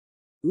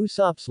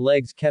 Usopp's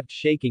legs kept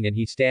shaking and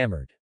he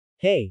stammered.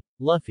 Hey,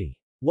 Luffy.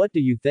 What do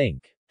you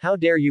think? How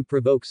dare you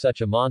provoke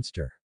such a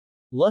monster?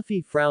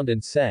 Luffy frowned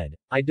and said,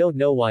 I don't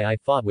know why I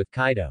fought with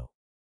Kaido.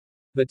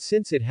 But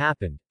since it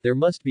happened, there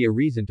must be a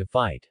reason to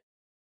fight.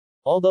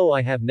 Although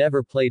I have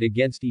never played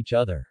against each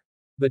other.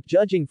 But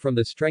judging from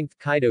the strength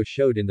Kaido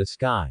showed in the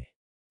sky.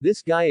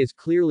 This guy is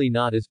clearly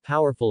not as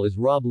powerful as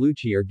Rob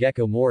Lucci or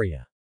Gecko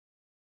Moria.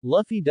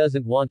 Luffy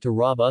doesn't want to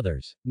rob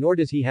others, nor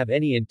does he have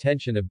any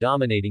intention of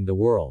dominating the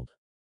world.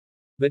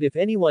 But if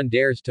anyone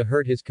dares to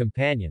hurt his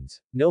companions,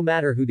 no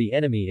matter who the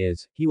enemy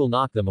is, he will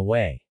knock them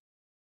away.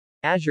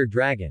 Azure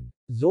Dragon.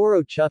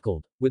 Zoro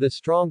chuckled, with a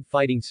strong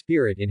fighting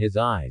spirit in his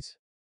eyes.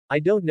 I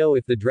don't know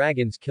if the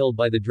dragons killed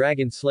by the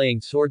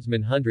dragon-slaying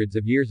swordsman hundreds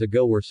of years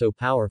ago were so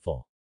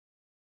powerful.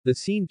 The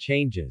scene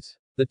changes.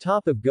 The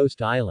top of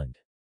Ghost Island.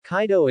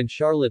 Kaido and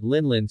Charlotte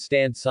Linlin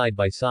stand side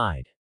by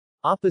side.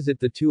 Opposite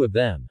the two of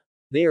them.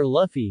 They are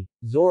Luffy,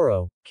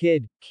 Zoro,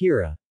 Kid,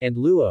 Kira, and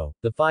Luo,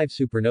 the 5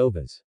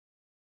 supernovas.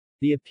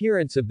 The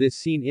appearance of this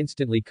scene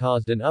instantly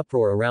caused an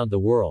uproar around the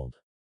world.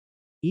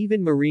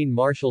 Even Marine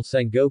Marshal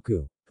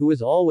Sengoku, who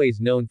is always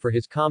known for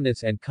his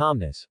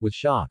calmness, was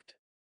shocked.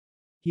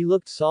 He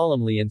looked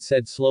solemnly and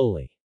said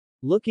slowly.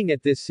 Looking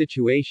at this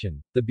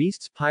situation, the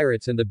Beasts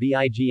Pirates and the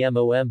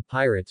BIGMOM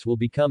Pirates will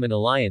become an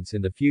alliance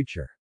in the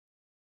future.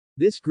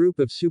 This group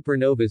of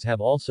supernovas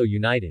have also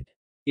united.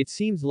 It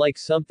seems like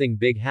something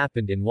big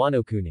happened in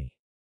Wano Kuni.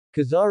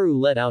 Kizaru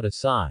let out a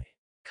sigh.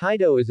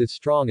 Kaido is as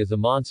strong as a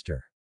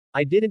monster.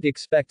 I didn't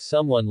expect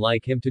someone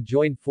like him to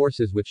join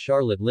forces with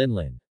Charlotte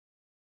Linlin.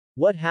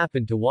 What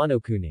happened to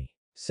Wano Kuni?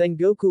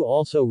 Sengoku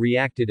also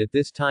reacted at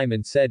this time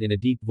and said in a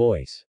deep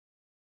voice.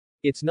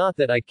 It's not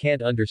that I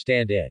can't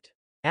understand it.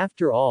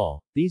 After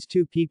all, these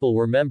 2 people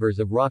were members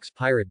of Rock's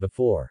Pirate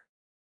before.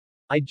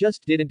 I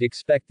just didn't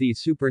expect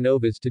these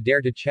supernovas to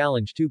dare to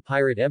challenge 2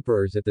 pirate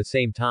emperors at the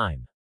same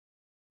time.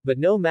 But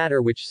no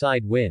matter which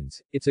side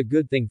wins, it's a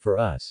good thing for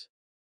us.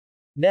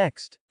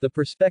 Next, the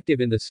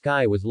perspective in the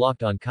sky was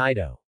locked on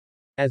Kaido.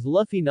 As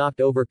Luffy knocked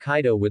over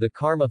Kaido with a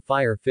Karma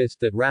Fire Fist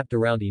that wrapped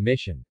around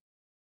Emission.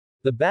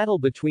 The battle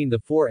between the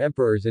 4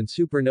 emperors and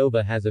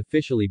Supernova has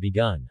officially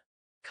begun.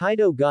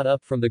 Kaido got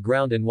up from the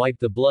ground and wiped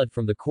the blood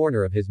from the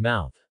corner of his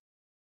mouth.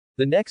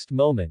 The next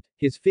moment,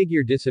 his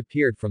figure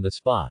disappeared from the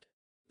spot.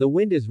 The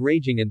wind is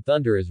raging and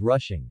thunder is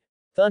rushing.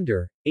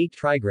 Thunder, 8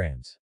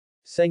 trigrams.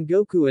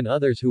 Sengoku and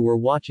others who were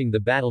watching the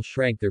battle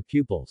shrank their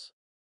pupils.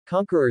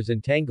 Conqueror's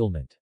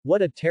entanglement.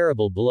 What a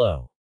terrible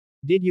blow.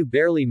 Did you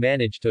barely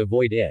manage to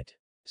avoid it?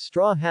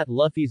 Straw Hat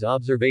Luffy's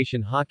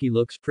observation hockey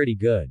looks pretty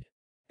good.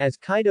 As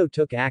Kaido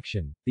took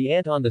action, the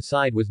ant on the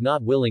side was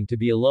not willing to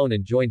be alone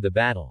and joined the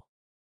battle.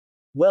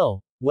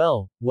 Well.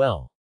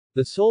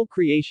 The soul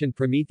creation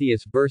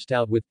Prometheus burst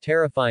out with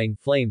terrifying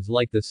flames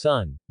like the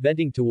sun,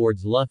 bending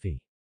towards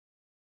Luffy.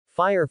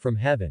 Fire from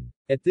heaven.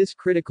 At this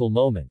critical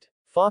moment,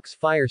 Fox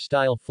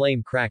Fire-style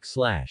flame crack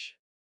slash.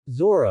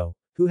 Zoro,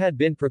 who had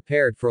been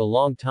prepared for a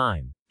long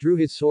time, drew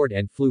his sword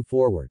and flew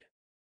forward.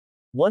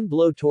 One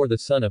blow tore the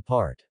sun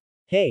apart.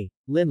 Hey,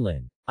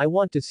 Linlin. I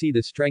want to see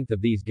the strength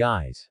of these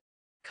guys.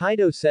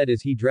 Kaido said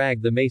as he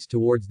dragged the mace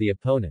towards the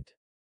opponent.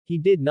 He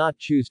did not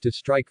choose to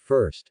strike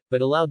first,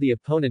 but allowed the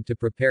opponent to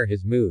prepare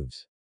his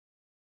moves.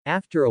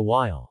 After a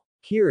while,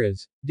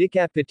 Kira's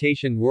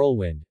decapitation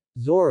whirlwind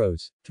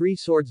Zoro's, three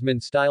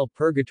swordsman-style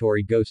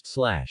purgatory ghost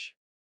slash.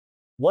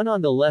 One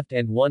on the left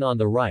and one on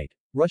the right,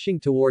 rushing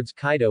towards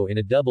Kaido in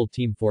a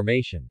double-team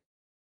formation.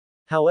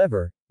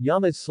 However,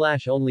 Yama's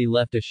slash only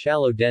left a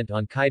shallow dent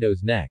on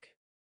Kaido's neck.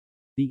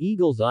 The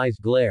eagle's eyes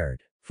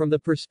glared. From the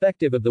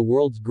perspective of the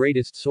world's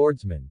greatest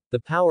swordsman, the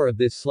power of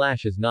this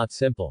slash is not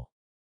simple.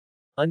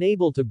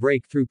 Unable to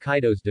break through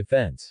Kaido's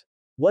defense.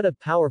 What a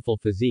powerful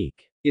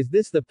physique. Is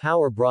this the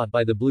power brought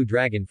by the blue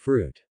dragon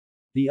fruit?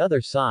 The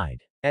other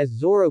side. As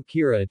Zoro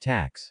Kira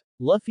attacks,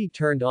 Luffy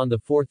turned on the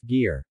fourth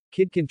gear,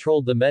 Kid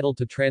controlled the metal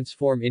to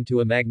transform into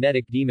a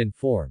magnetic demon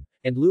form,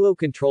 and Luo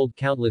controlled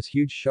countless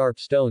huge sharp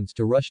stones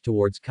to rush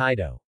towards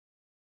Kaido.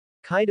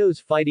 Kaido's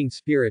fighting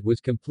spirit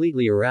was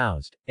completely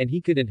aroused, and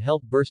he couldn't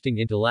help bursting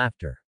into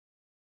laughter.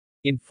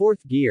 In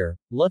fourth gear,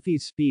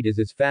 Luffy's speed is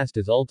as fast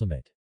as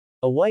ultimate.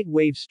 A white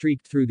wave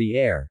streaked through the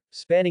air,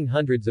 spanning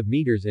hundreds of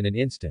meters in an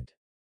instant.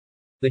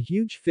 The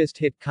huge fist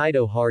hit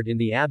Kaido hard in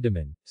the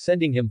abdomen,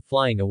 sending him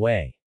flying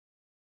away.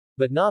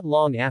 But not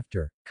long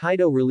after,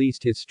 Kaido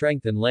released his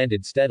strength and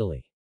landed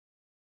steadily.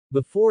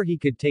 Before he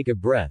could take a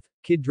breath,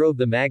 Kid drove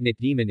the magnet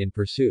demon in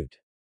pursuit.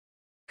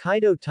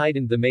 Kaido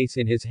tightened the mace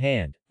in his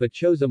hand, but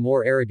chose a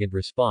more arrogant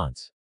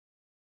response.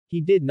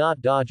 He did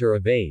not dodge or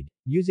evade,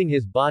 using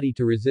his body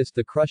to resist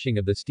the crushing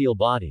of the steel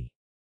body.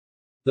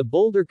 The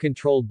boulder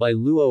controlled by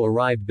Luo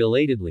arrived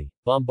belatedly,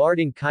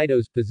 bombarding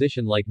Kaido's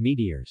position like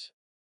meteors.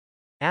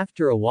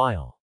 After a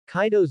while,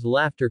 Kaido's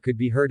laughter could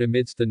be heard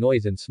amidst the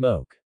noise and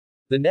smoke.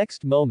 The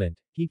next moment,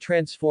 he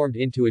transformed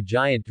into a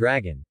giant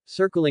dragon,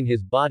 circling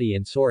his body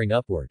and soaring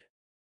upward.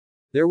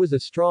 There was a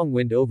strong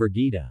wind over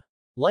Gita.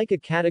 Like a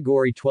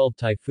Category 12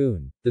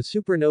 typhoon, the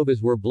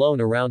supernovas were blown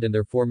around and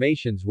their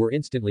formations were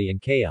instantly in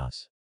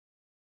chaos.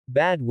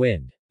 Bad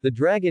wind. The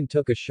dragon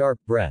took a sharp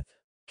breath.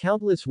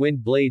 Countless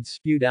wind blades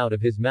spewed out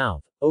of his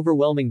mouth,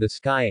 overwhelming the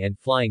sky and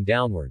flying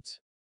downwards.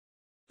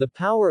 The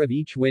power of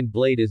each wind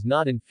blade is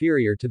not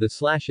inferior to the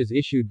slashes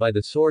issued by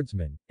the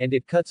swordsman, and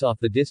it cuts off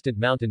the distant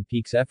mountain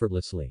peaks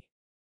effortlessly.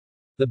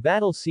 The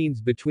battle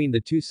scenes between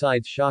the two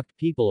sides shocked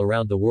people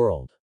around the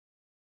world.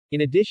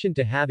 In addition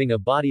to having a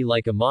body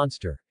like a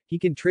monster, he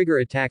can trigger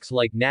attacks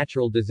like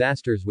natural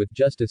disasters with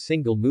just a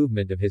single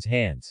movement of his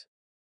hands.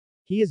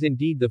 He is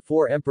indeed the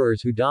four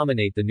emperors who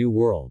dominate the new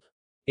world.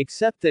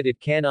 Except that it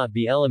cannot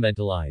be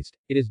elementalized,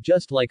 it is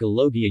just like a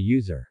Logia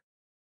user.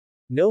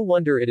 No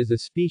wonder it is a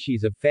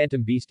species of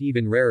phantom beast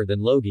even rarer than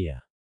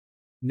Logia.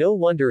 No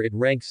wonder it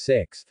ranks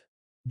 6th.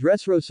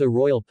 Dressrosa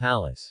Royal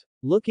Palace.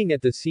 Looking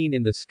at the scene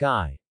in the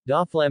sky,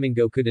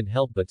 Doflamingo couldn't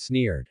help but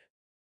sneered.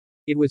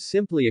 It was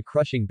simply a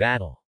crushing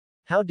battle.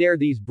 How dare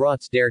these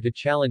brats dare to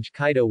challenge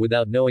Kaido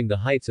without knowing the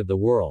heights of the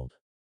world?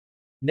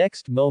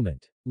 Next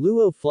moment,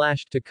 Luo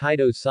flashed to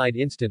Kaido's side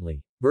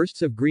instantly,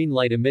 bursts of green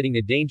light emitting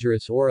a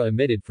dangerous aura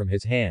emitted from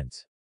his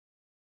hands.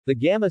 The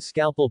Gamma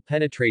Scalpel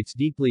penetrates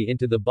deeply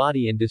into the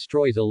body and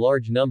destroys a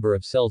large number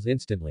of cells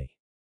instantly.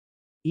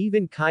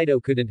 Even Kaido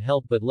couldn't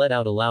help but let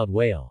out a loud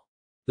wail.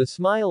 The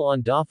smile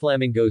on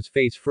Doflamingo's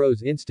face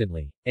froze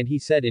instantly, and he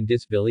said in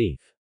disbelief.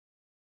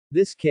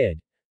 This kid.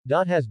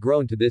 Has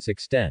grown to this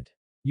extent.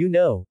 You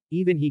know,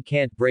 even he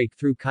can't break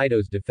through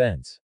Kaido's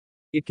defense.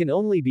 It can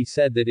only be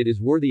said that it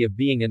is worthy of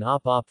being an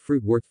op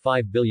fruit worth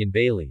 5 billion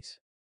Baileys.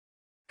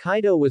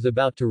 Kaido was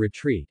about to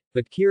retreat,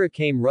 but Kira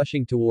came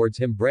rushing towards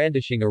him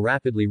brandishing a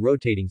rapidly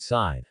rotating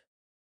scythe.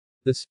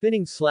 The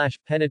spinning slash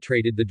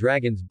penetrated the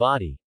dragon's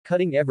body,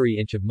 cutting every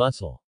inch of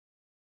muscle.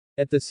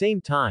 At the same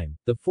time,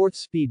 the fourth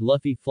speed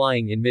Luffy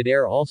flying in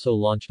midair also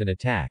launched an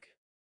attack.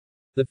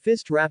 The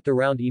fist wrapped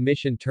around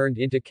emission turned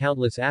into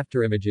countless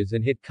afterimages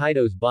and hit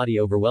Kaido's body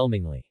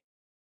overwhelmingly.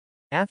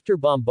 After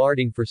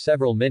bombarding for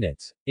several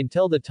minutes,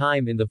 until the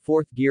time in the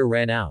fourth gear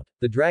ran out,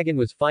 the dragon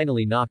was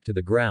finally knocked to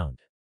the ground.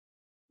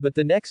 But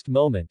the next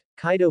moment,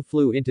 Kaido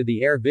flew into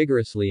the air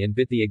vigorously and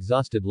bit the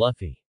exhausted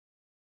Luffy.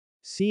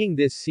 Seeing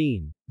this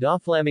scene,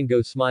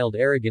 Doflamingo smiled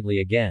arrogantly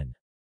again.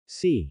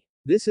 See.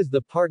 This is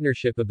the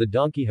partnership of the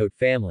Don Quixote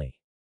family.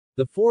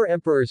 The four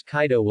emperors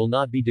Kaido will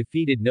not be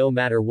defeated no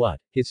matter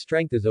what, his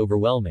strength is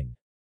overwhelming.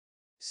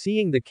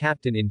 Seeing the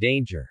captain in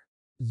danger,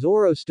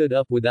 Zoro stood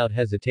up without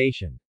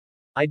hesitation.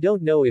 I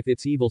don't know if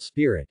it's evil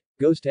spirit,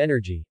 ghost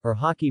energy, or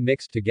haki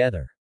mixed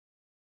together.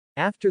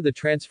 After the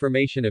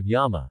transformation of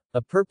Yama,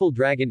 a purple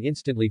dragon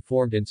instantly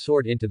formed and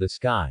soared into the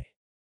sky.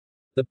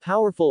 The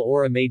powerful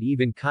aura made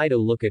even Kaido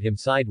look at him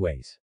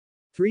sideways.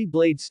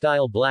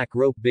 3-blade-style black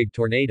rope big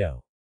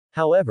tornado.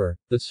 However,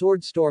 the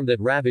sword storm that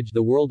ravaged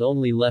the world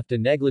only left a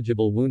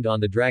negligible wound on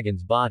the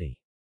dragon's body.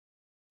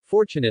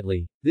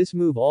 Fortunately, this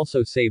move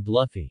also saved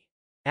Luffy.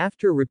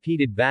 After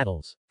repeated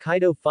battles,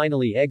 Kaido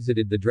finally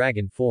exited the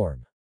dragon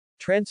form.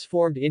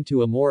 Transformed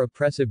into a more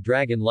oppressive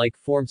dragon-like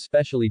form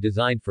specially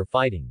designed for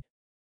fighting.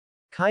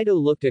 Kaido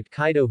looked at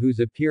Kaido whose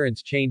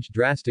appearance changed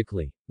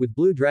drastically, with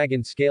blue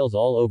dragon scales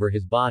all over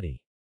his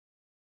body.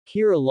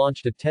 Kira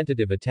launched a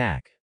tentative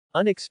attack.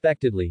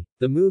 Unexpectedly,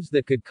 the moves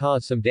that could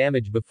cause some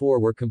damage before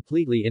were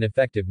completely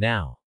ineffective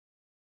now.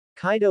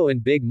 Kaido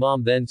and Big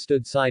Mom then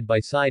stood side by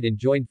side and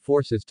joined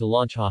forces to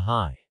launch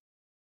Ha-Hai.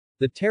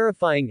 The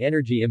terrifying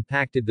energy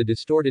impacted the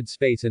distorted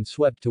space and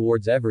swept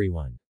towards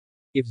everyone.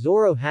 If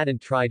Zoro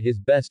hadn't tried his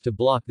best to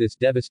block this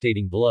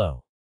devastating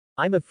blow,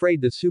 I'm afraid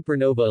the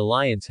Supernova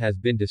Alliance has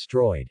been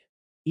destroyed.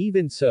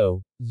 Even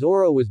so,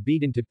 Zoro was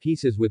beaten to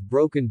pieces with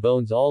broken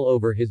bones all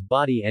over his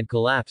body and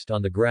collapsed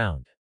on the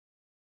ground.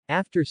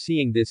 After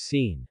seeing this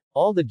scene,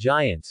 all the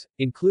giants,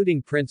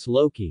 including Prince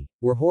Loki,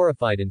 were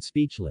horrified and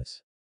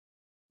speechless.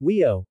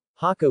 Wio,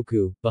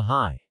 Hakoku,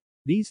 Bahai.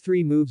 These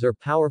three moves are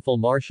powerful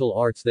martial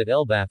arts that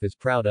Elbaf is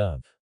proud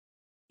of.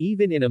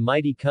 Even in a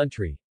mighty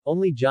country,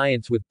 only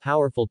giants with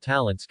powerful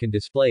talents can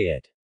display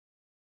it.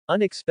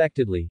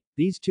 Unexpectedly,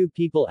 these two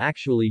people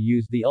actually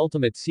used the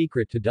ultimate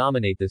secret to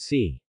dominate the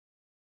sea.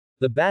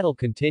 The battle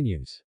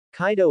continues.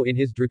 Kaido in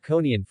his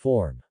draconian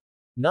form.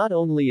 Not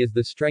only is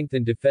the strength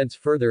and defense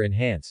further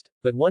enhanced,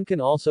 but one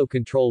can also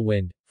control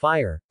wind,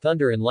 fire,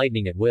 thunder and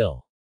lightning at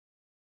will.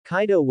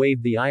 Kaido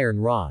waved the iron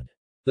rod.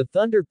 The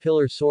thunder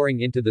pillar soaring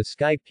into the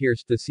sky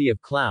pierced the sea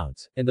of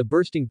clouds, and the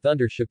bursting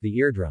thunder shook the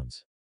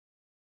eardrums.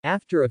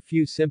 After a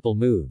few simple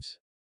moves,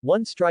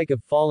 one strike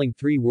of falling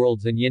three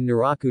worlds and Yin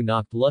Naraku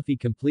knocked Luffy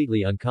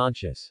completely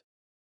unconscious.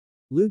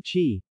 Lu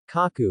Chi,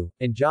 Kaku,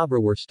 and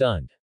Jabra were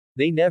stunned.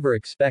 They never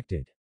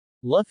expected.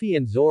 Luffy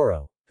and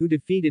Zoro, who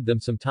defeated them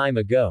some time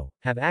ago,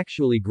 have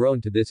actually grown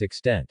to this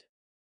extent.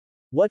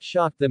 What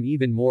shocked them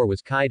even more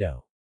was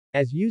Kaido.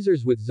 As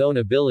users with zone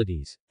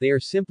abilities, they are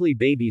simply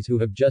babies who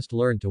have just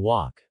learned to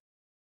walk.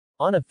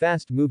 On a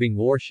fast-moving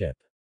warship,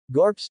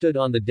 Garp stood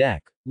on the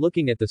deck,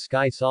 looking at the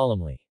sky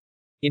solemnly.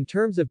 In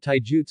terms of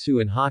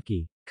taijutsu and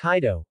haki,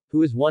 Kaido,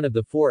 who is one of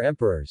the four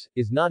emperors,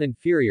 is not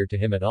inferior to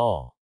him at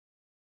all.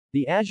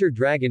 The Azure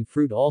Dragon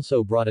Fruit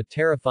also brought a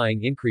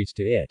terrifying increase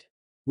to it.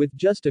 With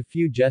just a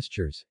few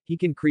gestures, he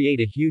can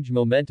create a huge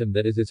momentum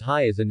that is as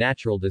high as a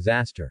natural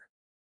disaster.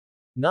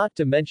 Not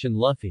to mention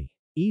Luffy.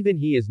 Even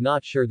he is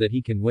not sure that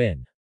he can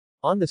win.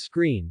 On the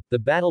screen, the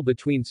battle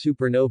between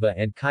Supernova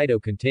and Kaido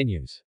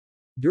continues.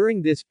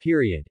 During this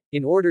period,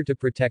 in order to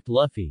protect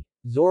Luffy,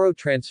 Zoro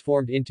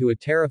transformed into a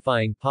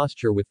terrifying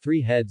posture with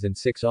 3 heads and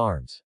 6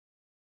 arms.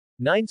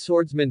 9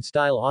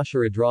 swordsman-style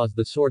Ashura draws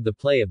the sword, the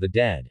play of the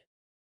dead.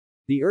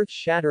 The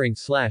earth-shattering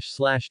slash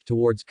slashed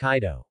towards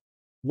Kaido.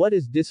 What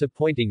is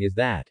disappointing is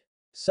that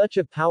such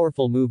a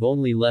powerful move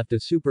only left a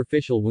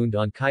superficial wound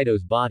on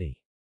Kaido's body.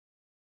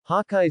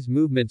 Hawkeye's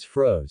movements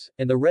froze,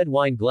 and the red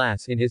wine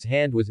glass in his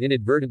hand was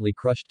inadvertently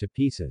crushed to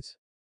pieces.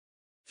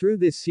 Through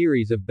this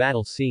series of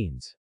battle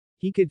scenes,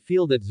 he could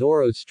feel that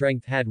Zoro's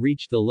strength had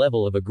reached the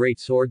level of a great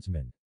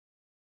swordsman.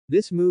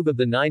 This move of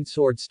the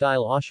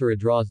 9-sword-style Ashura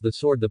draws the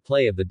sword, the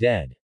play of the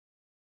dead.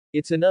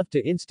 It's enough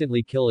to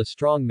instantly kill a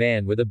strong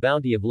man with a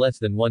bounty of less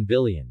than 1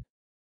 billion.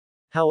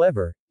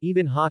 However,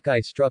 even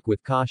Hawkeye struck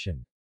with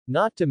caution.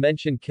 Not to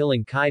mention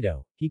killing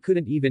Kaido, he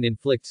couldn't even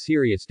inflict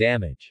serious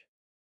damage.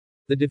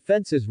 The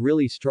defense is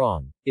really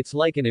strong, it's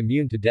like an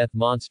immune-to-death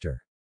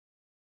monster.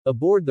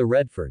 Aboard the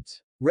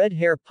Redfords,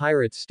 red-hair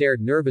pirates stared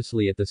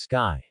nervously at the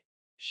sky.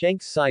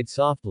 Shanks sighed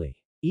softly.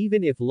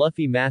 Even if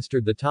Luffy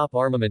mastered the top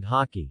armament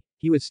haki,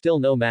 he was still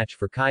no match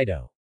for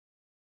Kaido.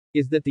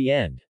 Is that the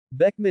end?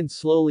 Beckman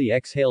slowly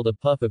exhaled a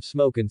puff of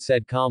smoke and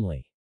said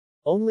calmly.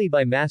 Only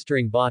by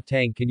mastering Ba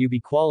Tang can you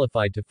be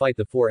qualified to fight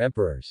the 4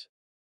 emperors.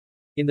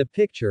 In the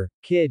picture,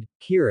 Kid,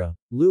 Kira,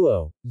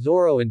 Luo,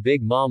 Zoro and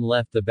Big Mom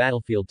left the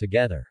battlefield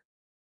together.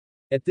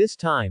 At this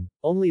time,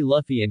 only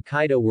Luffy and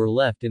Kaido were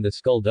left in the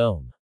Skull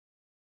Dome.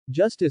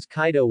 Just as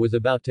Kaido was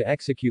about to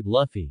execute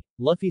Luffy,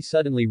 Luffy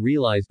suddenly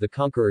realized the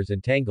Conqueror's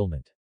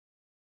entanglement.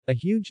 A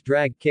huge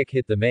drag kick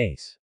hit the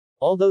mace.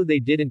 Although they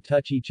didn't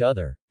touch each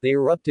other, they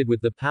erupted with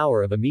the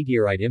power of a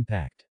meteorite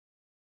impact.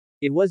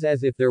 It was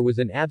as if there was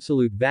an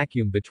absolute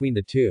vacuum between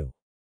the two.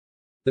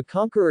 The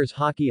Conqueror's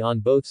haki on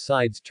both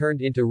sides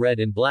turned into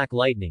red and black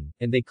lightning,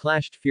 and they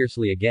clashed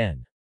fiercely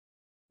again.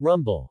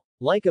 Rumble.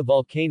 Like a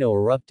volcano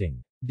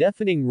erupting.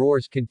 Deafening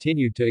roars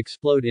continued to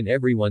explode in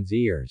everyone's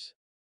ears.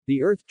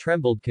 The earth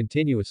trembled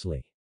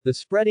continuously. The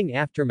spreading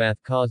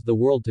aftermath caused the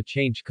world to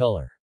change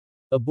color.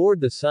 Aboard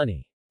the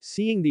Sunny.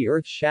 Seeing the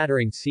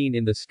earth-shattering scene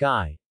in the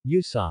sky,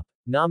 Usopp,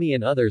 Nami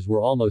and others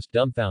were almost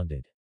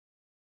dumbfounded.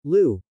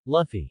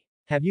 Luffy.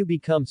 Have you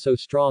become so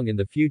strong in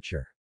the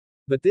future?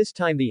 But this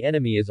time the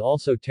enemy is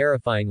also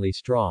terrifyingly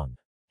strong.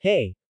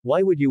 Hey,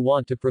 why would you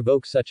want to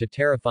provoke such a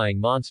terrifying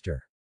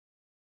monster?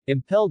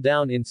 Impelled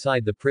down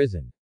inside the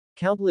prison.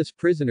 Countless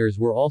prisoners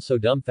were also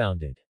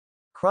dumbfounded.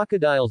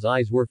 Crocodile's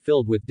eyes were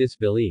filled with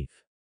disbelief.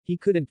 He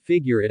couldn't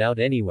figure it out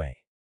anyway.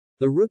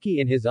 The rookie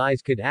in his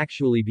eyes could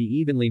actually be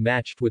evenly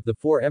matched with the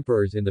 4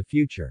 emperors in the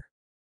future.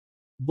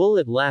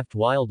 Bullet laughed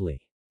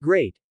wildly.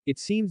 Great, it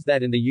seems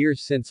that in the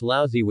years since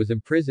Laozi was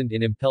imprisoned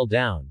in Impel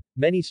Down,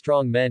 many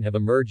strong men have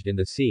emerged in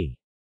the sea.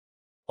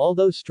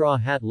 Although Straw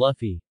Hat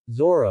Luffy,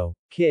 Zoro,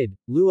 Kid,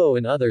 Luo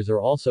and others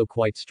are also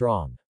quite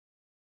strong.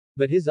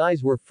 But his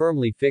eyes were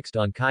firmly fixed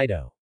on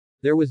Kaido.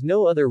 There was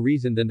no other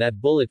reason than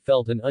that Bullet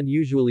felt an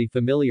unusually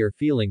familiar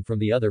feeling from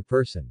the other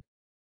person.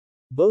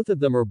 Both of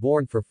them are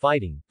born for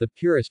fighting, the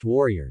purest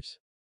warriors.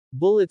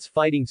 Bullet's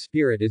fighting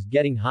spirit is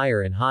getting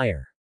higher and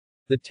higher.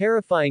 The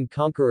terrifying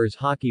Conqueror's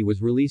Haki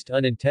was released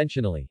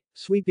unintentionally,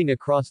 sweeping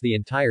across the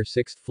entire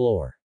 6th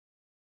floor.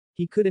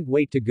 He couldn't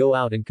wait to go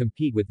out and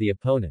compete with the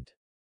opponent.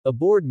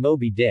 Aboard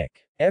Moby Dick,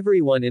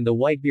 everyone in the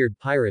Whitebeard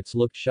Pirates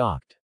looked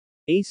shocked.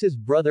 Ace's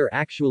brother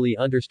actually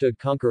understood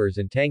Conqueror's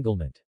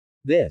entanglement.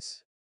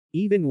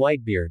 Even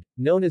Whitebeard,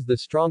 known as the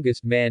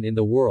strongest man in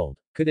the world,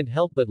 couldn't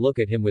help but look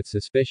at him with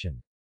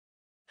suspicion.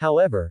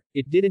 However,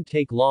 it didn't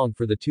take long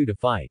for the two to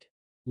fight.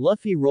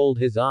 Luffy rolled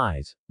his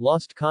eyes,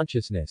 lost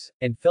consciousness,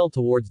 and fell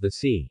towards the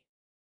sea.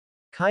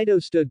 Kaido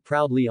stood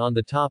proudly on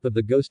the top of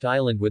the Ghost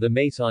Island with a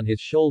mace on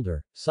his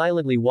shoulder,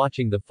 silently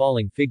watching the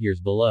falling figures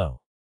below.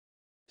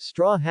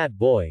 Straw Hat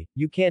Boy,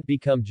 you can't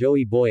become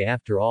Joey Boy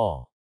after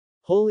all.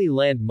 Holy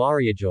Land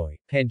Mariajoy,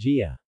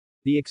 Pangea.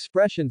 The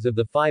expressions of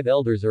the 5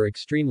 elders are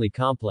extremely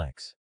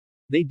complex.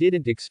 They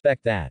didn't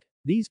expect that.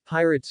 These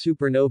pirate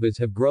supernovas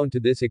have grown to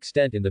this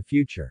extent in the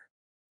future.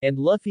 And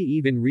Luffy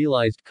even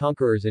realized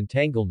Conqueror's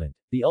entanglement,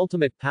 the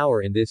ultimate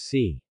power in this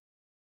sea.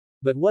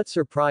 But what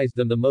surprised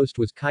them the most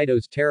was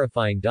Kaido's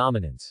terrifying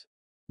dominance.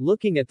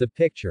 Looking at the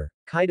picture,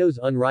 Kaido's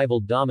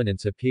unrivaled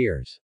dominance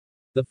appears.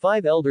 The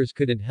 5 elders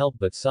couldn't help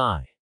but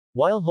sigh.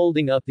 While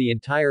holding up the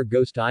entire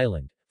Ghost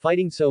Island,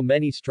 fighting so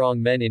many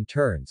strong men in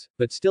turns,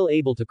 but still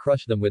able to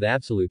crush them with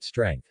absolute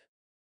strength.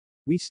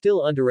 We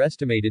still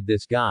underestimated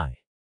this guy.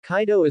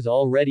 Kaido is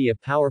already a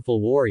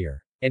powerful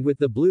warrior, and with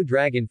the blue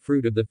dragon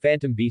fruit of the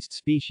phantom beast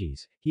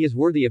species, he is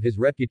worthy of his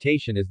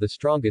reputation as the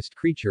strongest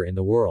creature in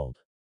the world.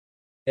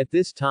 At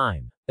this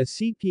time, a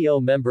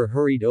CPO member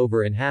hurried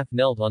over and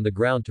half-knelt on the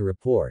ground to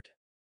report.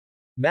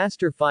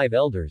 Master 5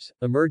 Elders,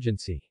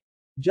 emergency.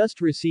 Just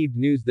received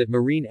news that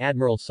Marine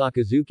Admiral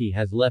Sakazuki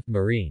has left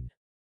Marine.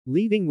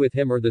 Leaving with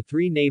him are the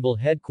 3 Naval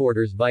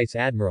Headquarters Vice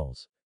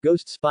Admirals,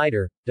 Ghost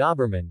Spider,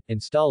 Doberman,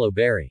 and Stallo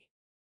Berry.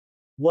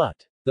 What?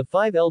 The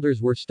 5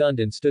 elders were stunned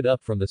and stood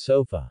up from the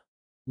sofa.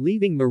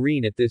 Leaving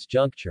Marine at this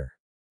juncture.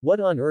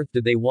 What on earth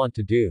did they want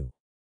to do?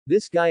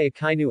 This guy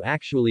Akainu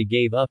actually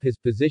gave up his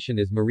position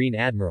as Marine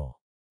Admiral.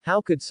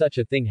 How could such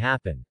a thing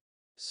happen?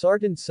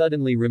 Sartan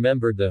suddenly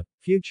remembered the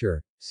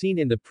future seen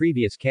in the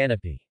previous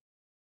canopy.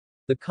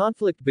 The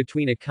conflict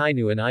between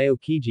Akainu and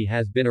Aokiji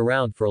has been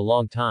around for a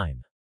long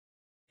time.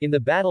 In the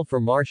battle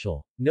for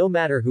Marshall, no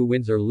matter who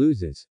wins or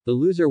loses, the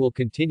loser will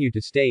continue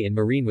to stay in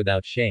Marine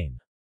without shame.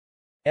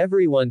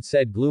 Everyone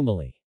said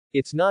gloomily.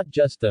 It's not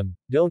just them,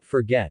 don't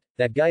forget,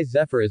 that guy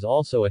Zephyr is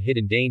also a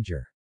hidden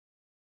danger.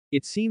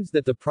 It seems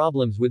that the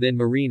problems within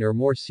Marine are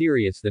more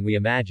serious than we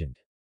imagined.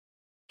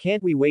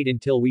 Can't we wait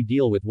until we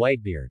deal with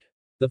Whitebeard?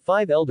 The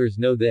 5 elders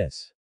know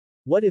this.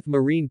 What if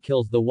Marine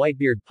kills the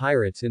Whitebeard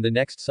pirates in the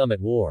next summit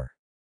war?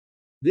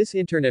 This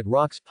Internet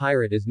Rocks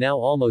pirate is now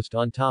almost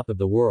on top of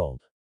the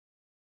world.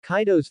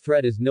 Kaido's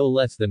threat is no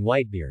less than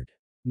Whitebeard.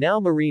 Now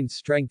Marine's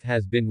strength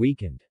has been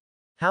weakened.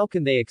 How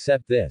can they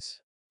accept this?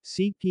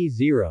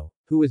 CP0,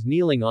 who was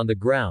kneeling on the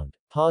ground,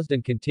 paused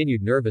and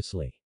continued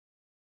nervously.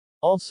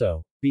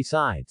 Also,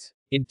 besides,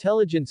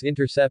 intelligence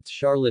intercepts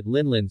Charlotte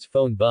Linlin's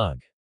phone bug.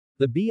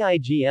 The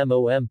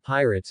BIGMOM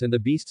pirates and the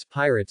Beasts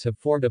pirates have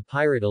formed a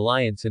pirate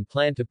alliance and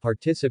plan to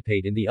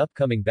participate in the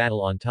upcoming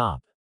battle on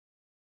top.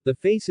 The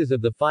faces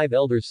of the 5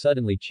 elders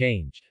suddenly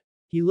changed.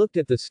 He looked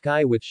at the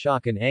sky with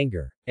shock and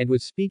anger, and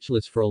was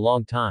speechless for a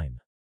long time.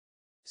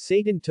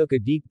 Satan took a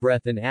deep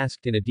breath and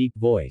asked in a deep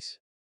voice.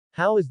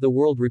 How is the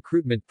world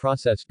recruitment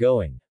process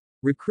going?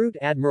 Recruit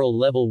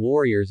Admiral-level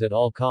warriors at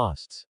all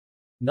costs.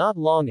 Not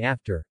long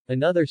after,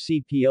 another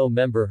CPO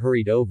member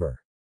hurried over.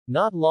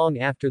 Not long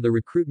after the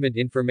recruitment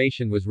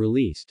information was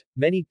released,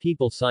 many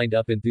people signed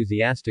up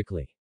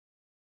enthusiastically.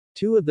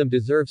 2 of them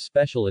deserve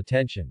special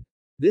attention.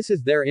 This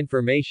is their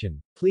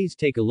information, please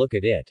take a look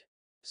at it.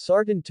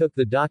 Sartan took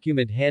the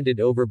document handed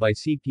over by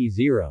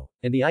CP0,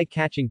 and the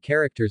eye-catching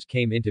characters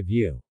came into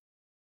view.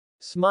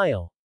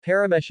 Smile.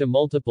 Paramesha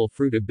multiple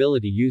fruit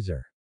ability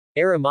user.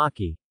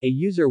 Aramaki, a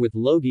user with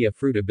Logia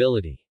fruit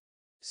ability.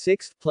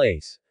 6th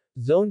place.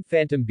 Zone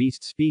Phantom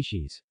Beast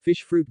species,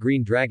 fish fruit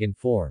green dragon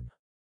form.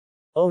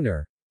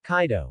 Owner.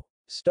 Kaido.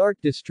 Start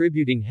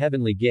distributing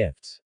heavenly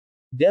gifts.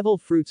 Devil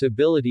fruit's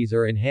abilities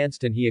are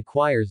enhanced and he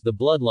acquires the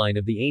bloodline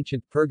of the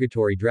ancient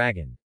purgatory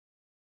dragon.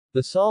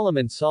 The solemn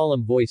and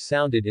solemn voice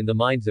sounded in the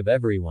minds of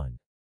everyone.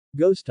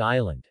 Ghost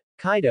Island.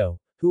 Kaido,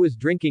 who was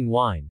drinking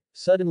wine,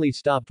 suddenly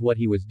stopped what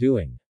he was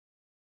doing.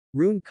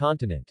 Rune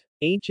Continent.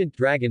 Ancient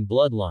dragon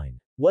bloodline.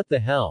 What the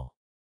hell?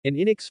 An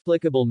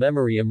inexplicable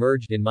memory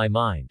emerged in my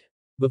mind.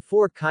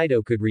 Before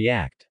Kaido could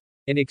react,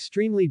 an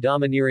extremely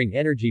domineering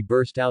energy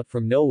burst out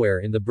from nowhere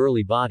in the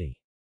burly body.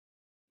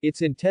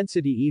 Its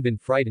intensity even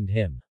frightened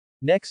him.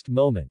 Next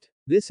moment,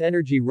 this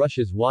energy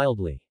rushes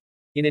wildly.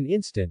 In an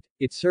instant,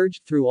 it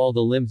surged through all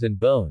the limbs and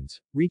bones,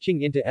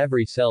 reaching into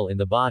every cell in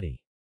the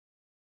body.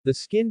 The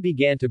skin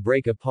began to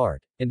break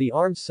apart, and the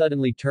arms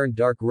suddenly turned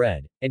dark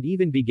red, and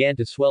even began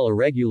to swell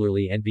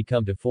irregularly and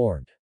become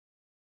deformed.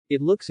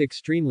 It looks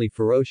extremely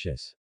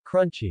ferocious.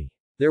 Crunchy.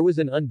 There was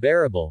an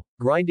unbearable,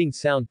 grinding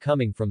sound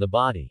coming from the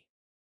body.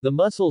 The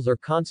muscles are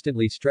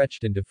constantly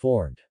stretched and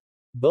deformed.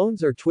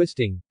 Bones are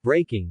twisting,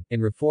 breaking,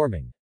 and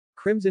reforming.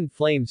 Crimson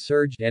flame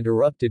surged and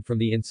erupted from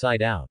the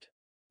inside out.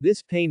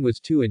 This pain was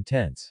too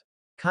intense.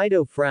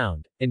 Kaido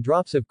frowned, and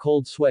drops of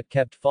cold sweat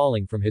kept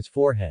falling from his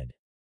forehead.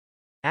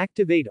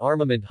 Activate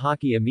armament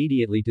haki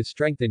immediately to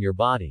strengthen your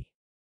body.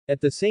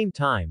 At the same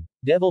time,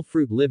 devil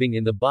fruit living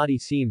in the body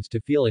seems to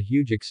feel a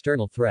huge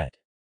external threat.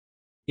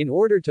 In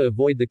order to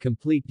avoid the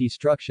complete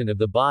destruction of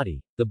the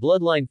body, the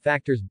bloodline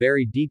factors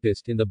buried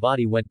deepest in the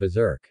body went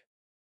berserk.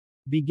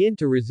 Begin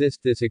to resist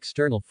this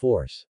external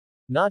force.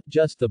 Not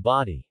just the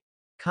body.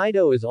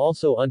 Kaido is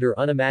also under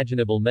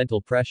unimaginable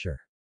mental pressure.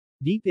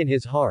 Deep in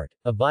his heart,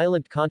 a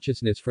violent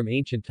consciousness from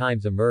ancient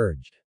times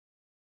emerged.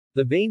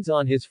 The veins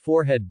on his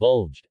forehead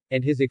bulged,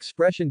 and his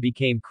expression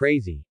became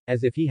crazy,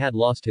 as if he had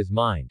lost his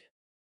mind.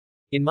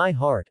 In my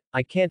heart,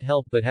 I can't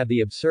help but have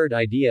the absurd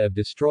idea of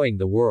destroying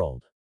the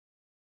world.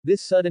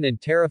 This sudden and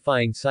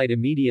terrifying sight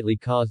immediately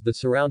caused the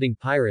surrounding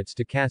pirates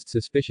to cast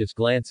suspicious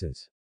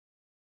glances.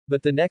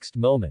 But the next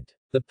moment,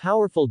 the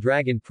powerful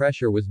dragon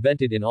pressure was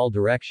vented in all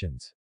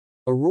directions.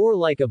 A roar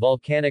like a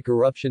volcanic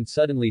eruption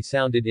suddenly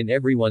sounded in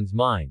everyone's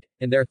mind,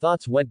 and their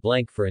thoughts went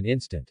blank for an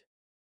instant.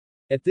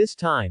 At this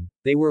time,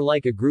 they were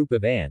like a group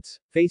of ants,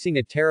 facing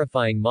a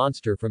terrifying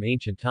monster from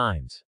ancient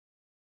times.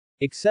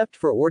 Except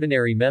for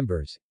ordinary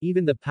members,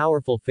 even the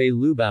powerful Fei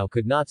Lubao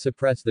could not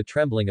suppress the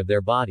trembling of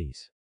their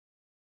bodies.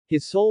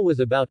 His soul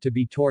was about to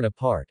be torn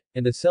apart,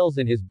 and the cells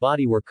in his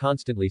body were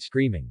constantly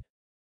screaming.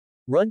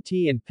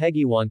 Runti and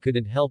Peggywan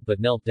couldn't help but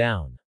knelt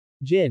down.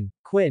 Jin,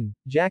 Quinn,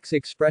 Jack's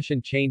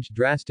expression changed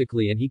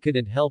drastically and he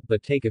couldn't help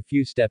but take a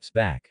few steps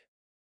back.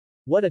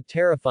 What a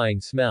terrifying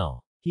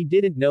smell. He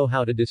didn't know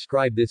how to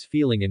describe this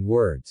feeling in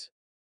words.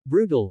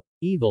 Brutal,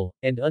 evil,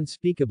 and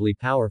unspeakably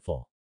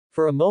powerful.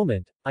 For a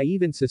moment, I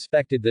even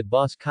suspected that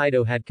Boss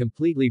Kaido had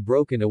completely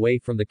broken away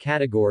from the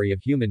category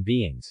of human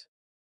beings.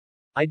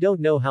 I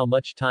don't know how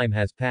much time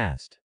has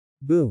passed.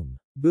 Boom.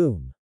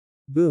 Boom.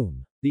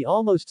 Boom. The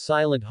almost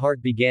silent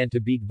heart began to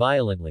beat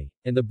violently,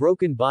 and the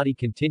broken body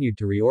continued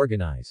to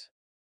reorganize.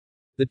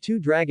 The two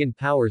dragon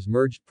powers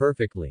merged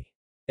perfectly.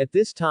 At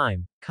this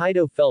time,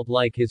 Kaido felt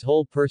like his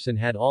whole person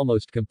had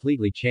almost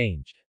completely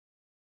changed.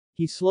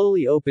 He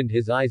slowly opened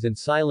his eyes and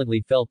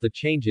silently felt the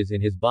changes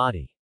in his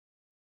body.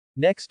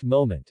 Next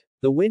moment,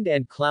 the wind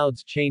and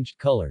clouds changed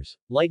colors,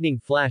 lightning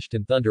flashed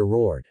and thunder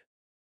roared.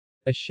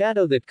 A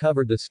shadow that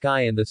covered the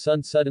sky and the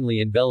sun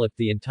suddenly enveloped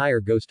the entire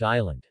Ghost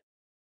Island.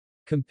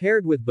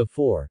 Compared with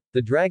before,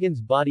 the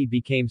dragon's body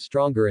became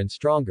stronger and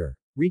stronger,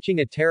 reaching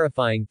a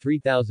terrifying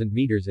 3,000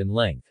 meters in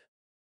length.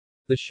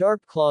 The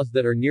sharp claws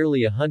that are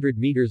nearly 100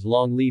 meters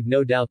long leave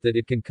no doubt that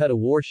it can cut a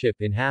warship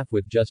in half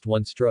with just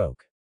one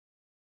stroke.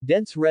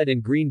 Dense red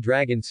and green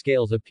dragon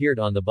scales appeared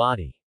on the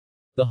body.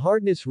 The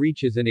hardness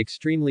reaches an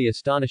extremely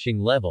astonishing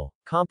level,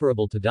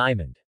 comparable to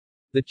diamond.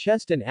 The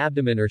chest and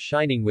abdomen are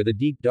shining with a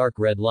deep dark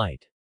red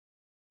light.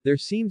 There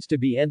seems to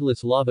be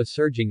endless lava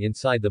surging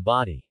inside the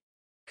body.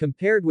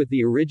 Compared with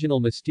the original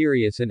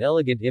mysterious and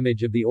elegant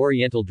image of the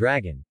Oriental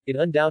dragon, it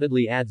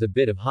undoubtedly adds a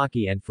bit of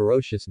haki and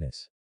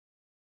ferociousness.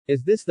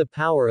 Is this the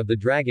power of the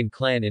dragon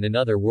clan in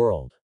another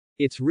world?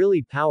 It's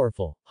really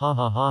powerful, ha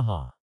ha ha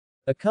ha.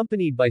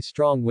 Accompanied by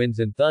strong winds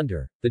and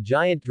thunder, the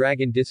giant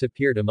dragon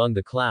disappeared among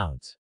the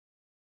clouds.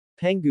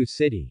 Pengu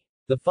City.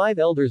 The five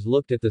elders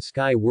looked at the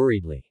sky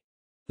worriedly.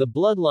 The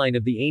bloodline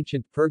of the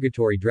ancient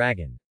purgatory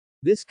dragon.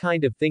 This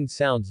kind of thing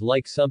sounds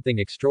like something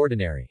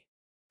extraordinary.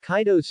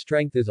 Kaido's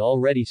strength is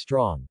already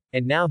strong,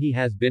 and now he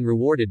has been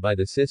rewarded by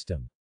the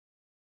system.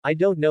 I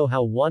don't know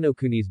how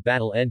Wanokuni's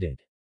battle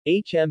ended.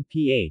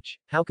 HMPH,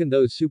 how can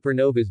those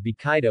supernovas be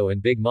Kaido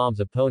and Big Mom's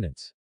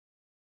opponents?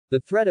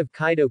 The threat of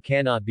Kaido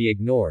cannot be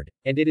ignored,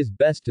 and it is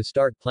best to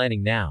start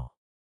planning now.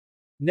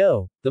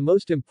 No, the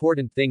most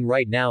important thing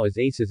right now is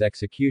Ace's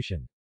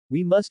execution.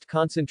 We must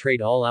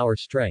concentrate all our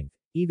strength.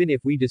 Even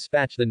if we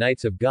dispatch the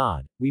Knights of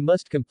God, we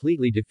must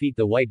completely defeat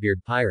the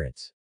Whitebeard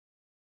pirates.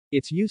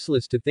 It's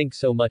useless to think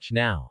so much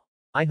now.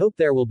 I hope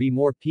there will be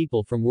more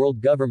people from World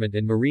Government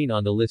and Marine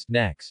on the list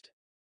next.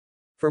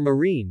 For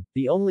Marine,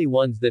 the only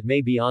ones that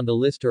may be on the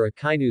list are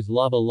Akainu's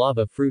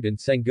lava fruit and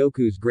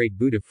Sengoku's great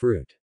Buddha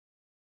fruit.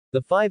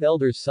 The five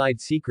elders sighed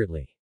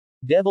secretly.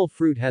 Devil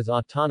fruit has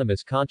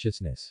autonomous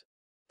consciousness.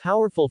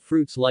 Powerful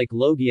fruits like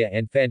Logia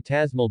and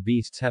phantasmal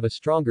beasts have a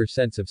stronger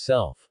sense of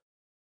self.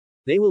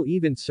 They will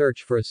even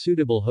search for a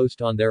suitable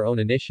host on their own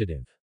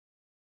initiative.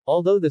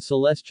 Although the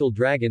celestial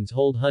dragons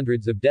hold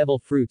hundreds of devil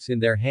fruits in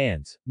their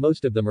hands,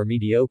 most of them are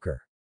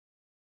mediocre.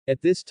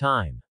 At this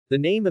time, the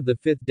name of the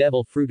fifth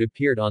devil fruit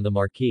appeared on the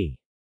marquee.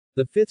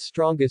 The fifth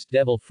strongest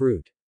devil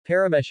fruit.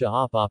 Paramesha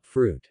Op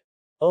fruit.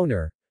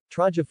 Owner.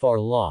 Trajafar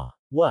Law.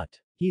 What?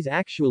 He's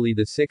actually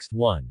the sixth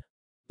one.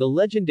 The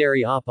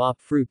legendary Op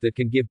fruit that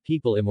can give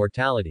people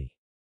immortality.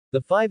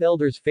 The five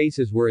elders'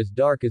 faces were as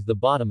dark as the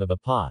bottom of a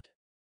pot.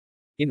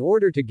 In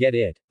order to get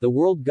it, the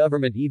world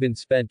government even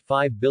spent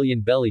 5 billion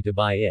belly to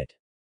buy it.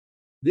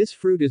 This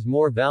fruit is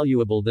more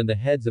valuable than the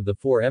heads of the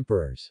four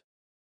emperors.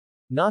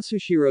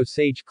 Nasushiro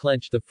Sage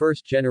clenched the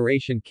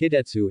first-generation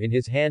Kidetsu in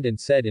his hand and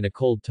said in a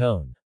cold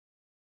tone.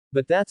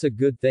 But that's a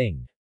good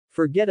thing.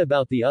 Forget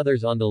about the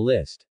others on the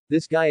list,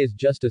 this guy is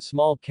just a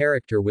small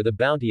character with a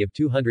bounty of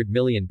 200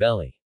 million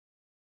belly.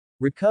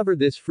 Recover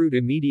this fruit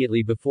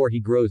immediately before he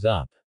grows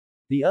up.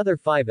 The other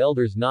 5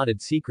 elders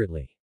nodded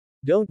secretly.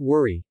 Don't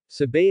worry,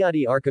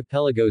 Sabayati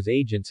Archipelago's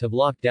agents have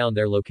locked down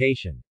their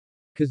location.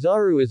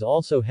 Kizaru is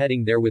also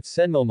heading there with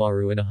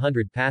Senmomaru and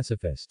 100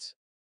 pacifists.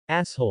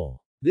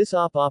 Asshole. This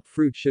op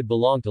fruit should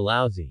belong to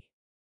Lousy.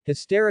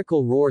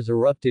 Hysterical roars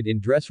erupted in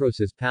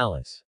Dressrosa's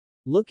palace.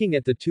 Looking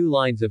at the 2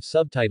 lines of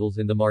subtitles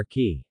in the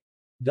marquee,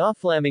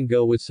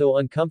 Doflamingo was so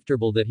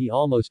uncomfortable that he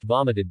almost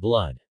vomited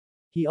blood.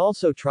 He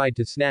also tried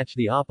to snatch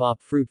the op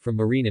fruit from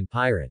marine and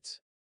pirates.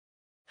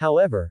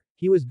 However,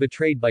 he was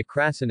betrayed by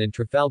Krasen and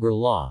Trafalgar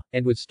Law,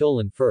 and was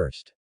stolen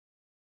first.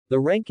 The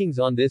rankings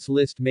on this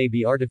list may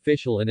be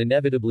artificial and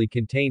inevitably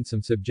contain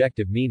some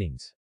subjective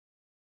meanings.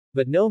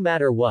 But no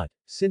matter what,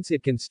 since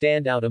it can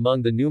stand out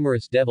among the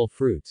numerous devil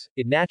fruits,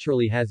 it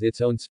naturally has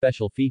its own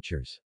special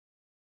features.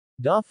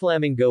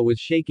 Doflamingo was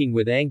shaking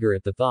with anger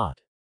at the thought.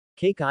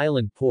 Cake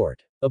Island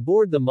Port.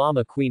 Aboard the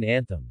Mama Queen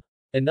Anthem.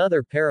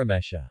 Another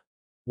Paramesha.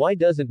 Why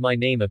doesn't my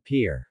name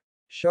appear?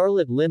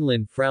 Charlotte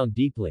Linlin frowned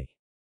deeply.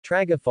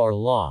 Tragafar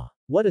Law.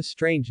 What a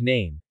strange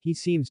name, he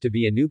seems to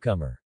be a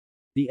newcomer.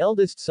 The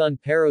eldest son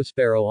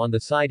Perospero on the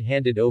side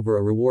handed over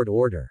a reward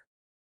order.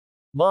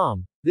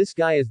 Mom, this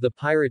guy is the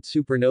pirate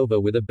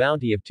supernova with a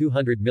bounty of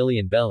 200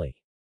 million belly.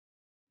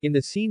 In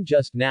the scene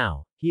just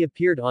now, he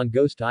appeared on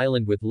Ghost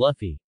Island with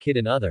Luffy, Kid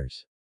and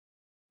others.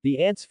 The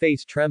aunt's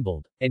face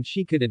trembled, and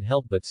she couldn't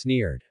help but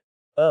sneered.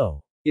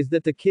 Oh, is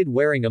that the kid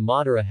wearing a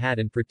Madara hat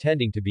and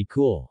pretending to be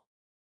cool?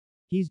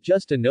 He's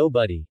just a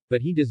nobody,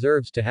 but he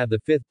deserves to have the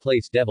 5th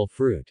place devil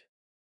fruit.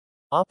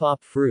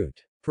 Op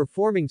fruit.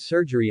 Performing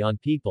surgery on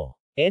people.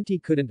 Auntie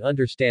couldn't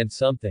understand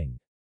something.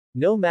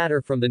 No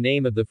matter from the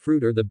name of the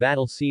fruit or the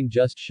battle scene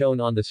just shown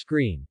on the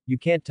screen, you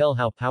can't tell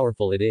how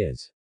powerful it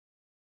is.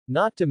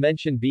 Not to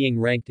mention being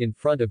ranked in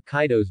front of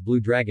Kaido's blue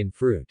dragon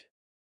fruit.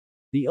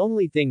 The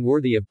only thing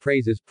worthy of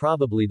praise is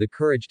probably the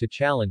courage to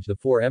challenge the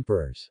 4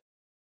 emperors.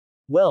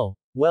 Well.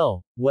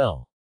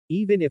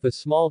 Even if a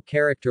small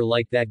character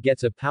like that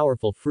gets a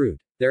powerful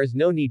fruit, there is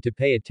no need to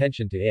pay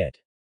attention to it.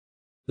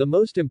 The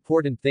most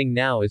important thing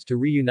now is to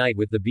reunite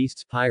with the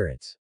Beast's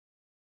pirates.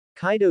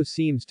 Kaido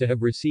seems to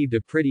have received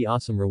a pretty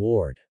awesome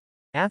reward.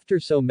 After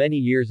so many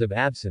years of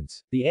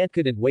absence, the aunt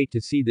couldn't wait to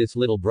see this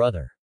little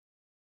brother.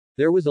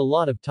 There was a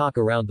lot of talk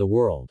around the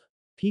world.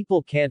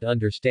 People can't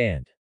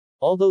understand.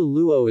 Although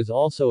Luo is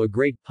also a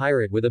great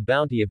pirate with a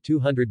bounty of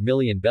 200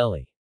 million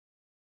belly.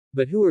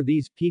 But who are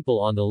these people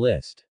on the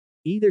list?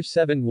 Either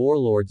 7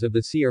 warlords of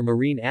the sea or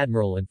marine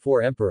admiral and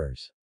 4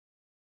 emperors.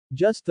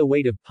 Just the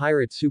weight of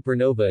pirate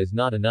supernova is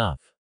not enough.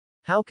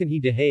 How can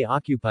he Dehei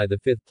occupy the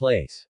 5th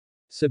place?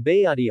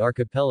 Sabayati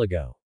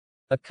Archipelago.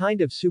 A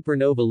kind of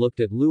supernova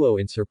looked at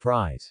Luo in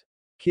surprise.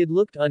 Kid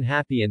looked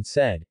unhappy and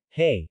said,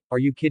 "Hey, are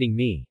you kidding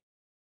me?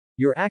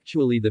 You're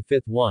actually the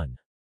 5th one."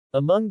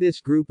 Among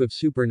this group of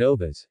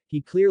supernovas,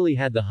 he clearly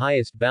had the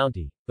highest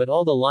bounty, but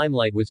all the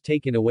limelight was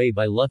taken away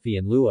by Luffy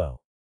and Luo.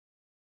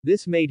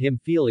 This made him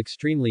feel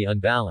extremely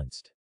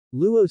unbalanced.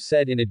 Luo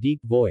said in a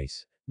deep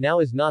voice, "Now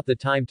is not the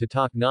time to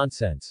talk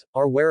nonsense,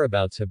 our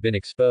whereabouts have been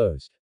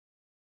exposed.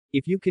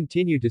 If you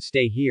continue to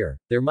stay here,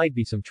 there might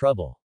be some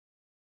trouble."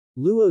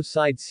 Luo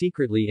sighed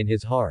secretly in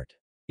his heart.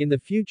 In the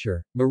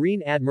future,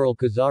 Marine Admiral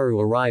Kizaru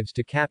arrives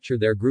to capture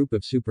their group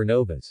of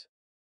supernovas.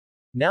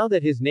 Now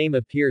that his name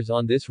appears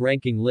on this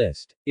ranking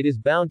list, it is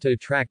bound to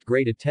attract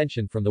great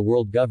attention from the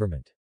world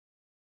government.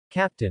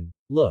 "Captain,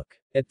 look."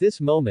 At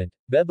this moment,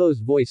 Bebo's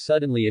voice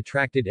suddenly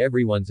attracted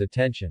everyone's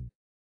attention.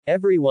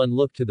 Everyone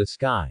looked to the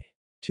sky.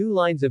 2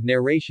 lines of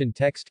narration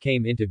text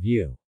came into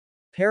view.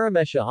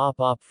 Paramesha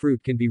op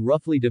fruit can be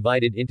roughly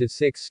divided into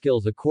 6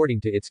 skills according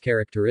to its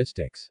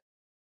characteristics.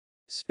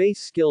 Space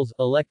skills,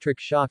 electric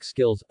shock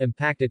skills,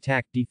 impact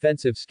attack,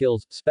 defensive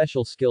skills,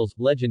 special skills,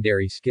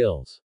 legendary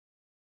skills.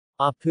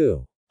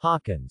 Apu.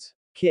 Hawkins.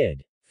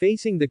 Kid.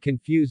 Facing the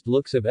confused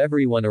looks of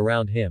everyone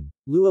around him,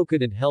 Luo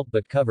couldn't help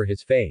but cover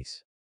his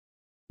face.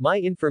 My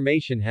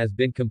information has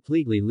been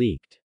completely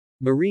leaked.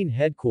 Marine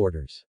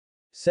headquarters.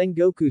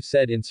 Sengoku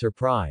said in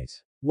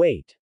surprise.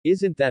 Wait.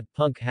 Isn't that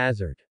Punk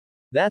Hazard?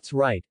 That's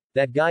right,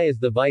 that guy is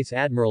the vice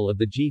admiral of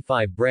the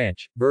G5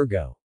 branch,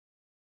 Virgo.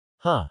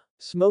 Huh.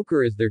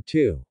 Smoker is there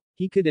too.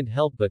 He couldn't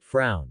help but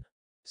frown.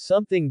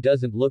 Something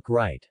doesn't look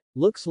right.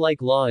 Looks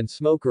like Law and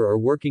Smoker are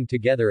working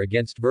together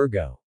against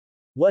Virgo.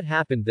 What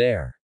happened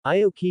there?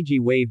 Aokiji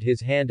waved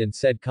his hand and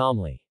said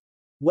calmly.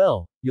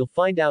 Well, you'll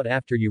find out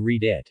after you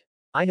read it.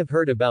 I have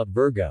heard about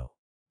Virgo.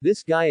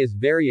 This guy is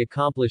very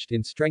accomplished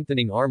in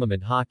strengthening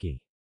armament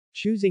hockey.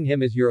 Choosing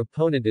him as your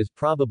opponent is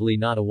probably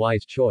not a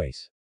wise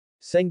choice.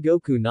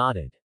 Sengoku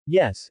nodded.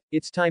 Yes,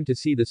 it's time to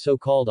see the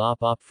so-called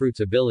op fruit's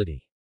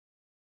ability.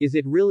 Is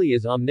it really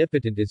as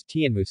omnipotent as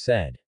Tianmu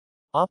said?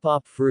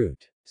 Op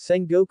fruit.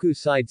 Sengoku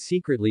sighed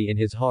secretly in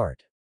his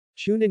heart.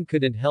 Chunin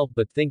couldn't help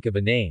but think of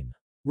a name.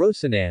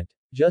 Rosinant,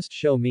 just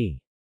show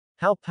me.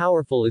 How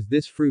powerful is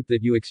this fruit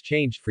that you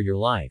exchanged for your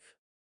life?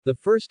 The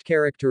first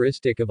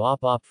characteristic of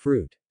op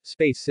fruit,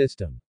 space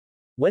system.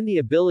 When the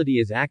ability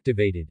is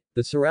activated,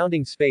 the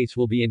surrounding space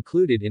will be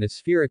included in a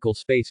spherical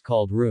space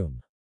called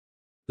room.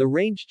 The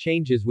range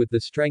changes with the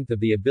strength of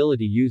the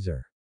ability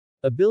user.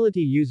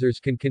 Ability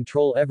users can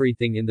control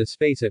everything in the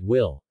space at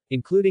will,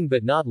 including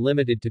but not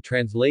limited to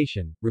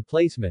translation,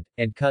 replacement,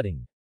 and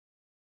cutting.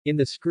 In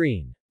the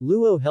screen,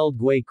 Luo held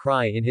Gui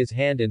Cry in his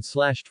hand and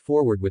slashed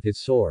forward with his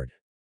sword.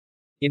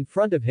 In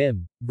front of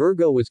him,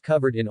 Virgo was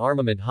covered in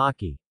armament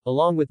hockey,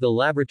 along with the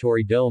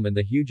laboratory dome and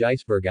the huge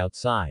iceberg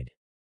outside.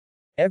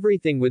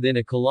 Everything within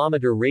a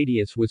kilometer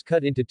radius was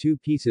cut into 2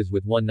 pieces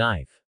with one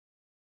knife.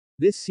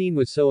 This scene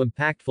was so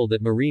impactful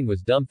that Marine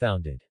was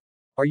dumbfounded.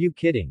 Are you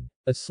kidding?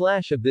 A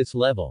slash of this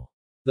level?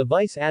 The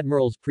vice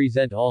admirals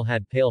present all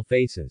had pale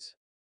faces.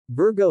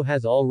 Virgo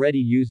has already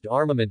used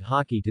armament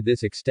hockey to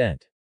this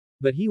extent.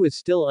 But he was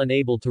still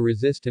unable to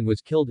resist and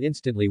was killed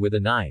instantly with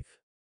a knife.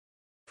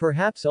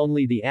 Perhaps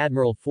only the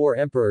Admiral 4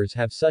 Emperors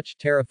have such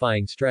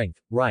terrifying strength,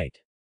 right?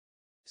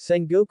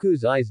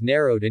 Sengoku's eyes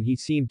narrowed and he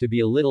seemed to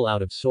be a little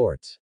out of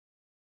sorts.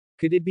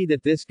 Could it be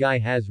that this guy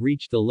has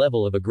reached the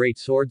level of a great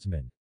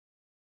swordsman?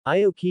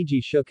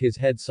 Aokiji shook his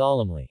head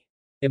solemnly.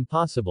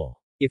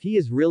 Impossible. If he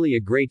is really a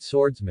great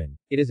swordsman,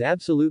 it is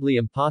absolutely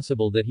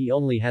impossible that he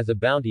only has a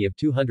bounty of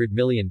 200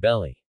 million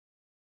belly.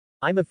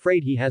 I'm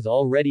afraid he has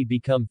already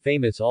become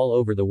famous all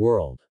over the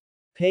world.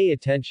 Pay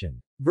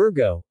attention.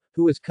 Virgo,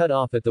 who was cut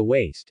off at the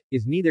waist,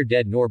 is neither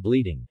dead nor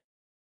bleeding.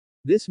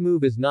 This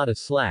move is not a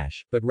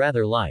slash, but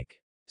rather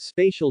like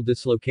spatial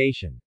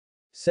dislocation.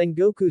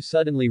 Sengoku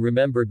suddenly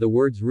remembered the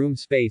words room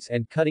space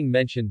and cutting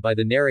mentioned by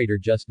the narrator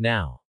just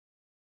now.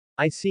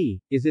 I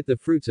see, is it the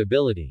fruit's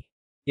ability?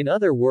 In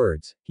other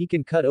words, he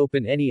can cut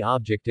open any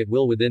object at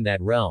will within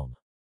that realm.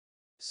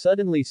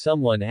 Suddenly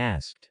someone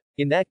asked.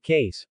 In that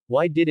case,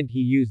 why didn't he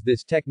use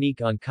this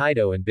technique on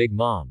Kaido and Big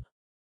Mom?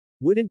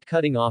 Wouldn't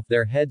cutting off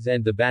their heads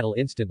end the battle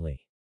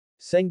instantly?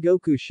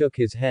 Sengoku shook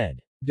his head.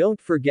 Don't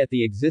forget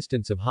the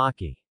existence of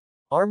Haki.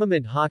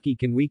 Armament Haki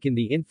can weaken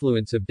the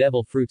influence of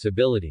Devil Fruit's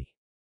ability.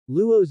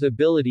 Luo's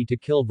ability to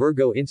kill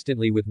Virgo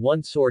instantly with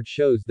one sword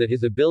shows that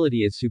his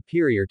ability is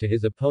superior to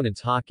his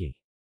opponent's Haki.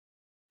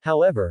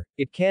 However,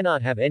 it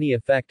cannot have any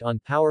effect on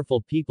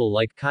powerful people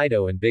like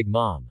Kaido and Big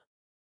Mom.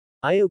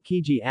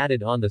 Aokiji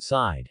added on the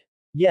side.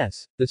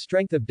 Yes, the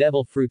strength of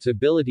Devil Fruit's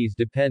abilities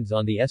depends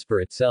on the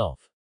Esper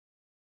itself.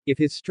 If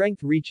his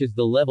strength reaches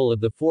the level of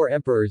the 4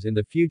 Emperors in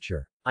the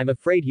future, I'm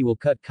afraid he will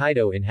cut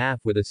Kaido in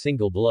half with a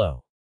single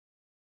blow.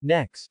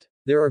 Next,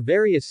 there are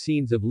various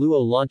scenes of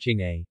Luo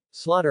launching a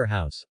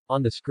slaughterhouse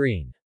on the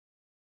screen.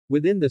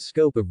 Within the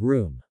scope of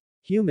room.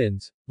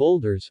 Humans,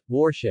 boulders,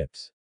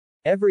 warships.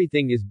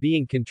 Everything is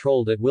being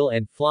controlled at will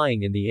and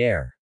flying in the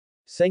air.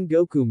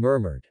 Sengoku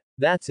murmured.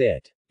 That's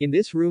it. In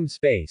this room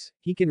space,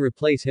 he can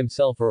replace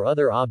himself or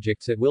other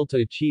objects at will to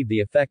achieve the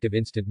effect of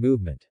instant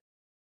movement.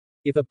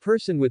 If a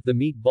person with the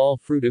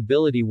meatball fruit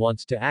ability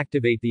wants to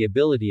activate the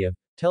ability of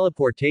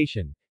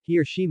teleportation, he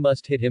or she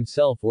must hit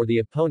himself or the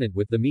opponent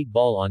with the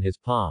meatball on his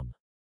palm.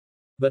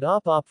 But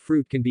op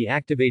fruit can be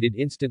activated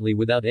instantly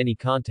without any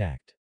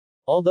contact.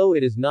 Although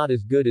it is not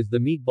as good as the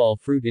meatball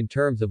fruit in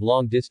terms of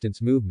long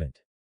distance movement.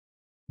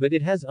 But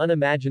it has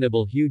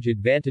unimaginable huge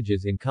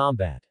advantages in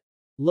combat.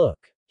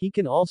 Look. He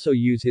can also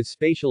use his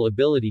spatial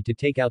ability to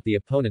take out the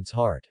opponent's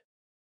heart.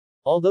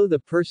 Although the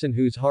person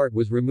whose heart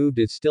was removed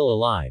is still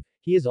alive,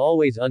 he is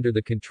always under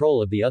the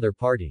control of the other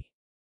party.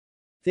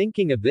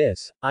 Thinking of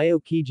this,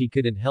 Aokiji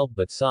couldn't help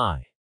but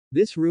sigh.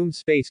 This room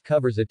space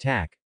covers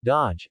attack,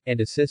 dodge, and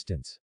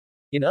assistance.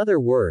 In other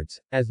words,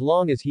 as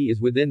long as he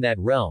is within that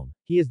realm,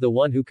 he is the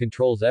one who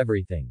controls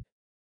everything.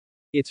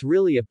 It's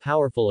really a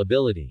powerful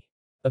ability.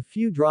 A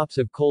few drops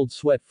of cold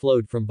sweat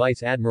flowed from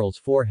Vice Admiral's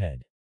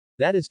forehead.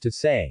 That is to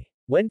say,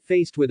 when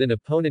faced with an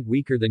opponent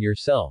weaker than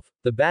yourself,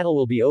 the battle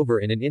will be over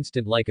in an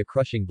instant like a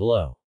crushing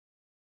blow.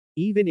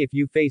 Even if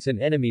you face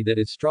an enemy that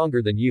is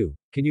stronger than you,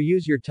 can you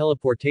use your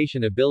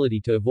teleportation ability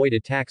to avoid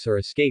attacks or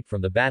escape from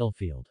the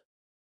battlefield?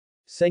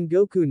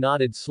 Sengoku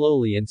nodded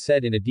slowly and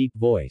said in a deep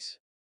voice.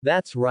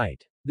 That's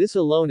right. This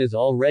alone is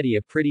already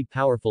a pretty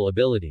powerful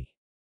ability.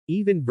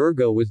 Even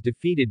Virgo was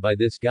defeated by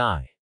this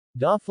guy.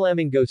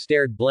 Doflamingo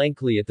stared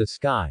blankly at the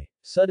sky,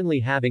 suddenly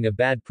having a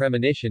bad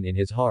premonition in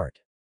his heart.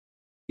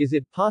 Is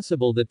it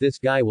possible that this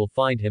guy will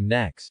find him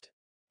next?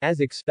 As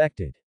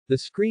expected, the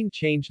screen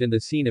changed and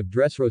the scene of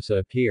Dressrosa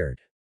appeared.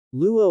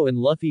 Luo and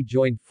Luffy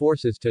joined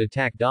forces to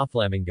attack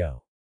Doflamingo.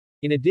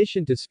 In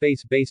addition to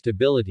space-based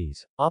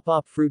abilities,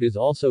 op fruit is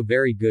also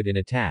very good in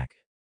attack.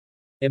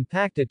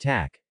 Impact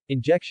attack,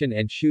 injection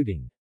and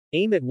shooting.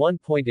 Aim at one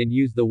point and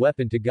use the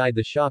weapon to guide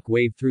the shock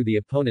wave through the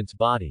opponent's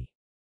body.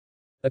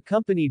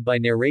 Accompanied by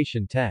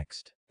narration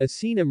text. A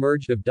scene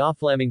emerged of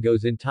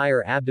Doflamingo's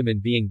entire abdomen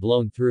being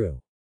blown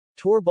through.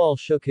 Torbal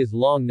shook his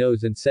long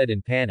nose and said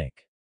in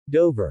panic.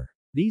 Dover.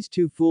 These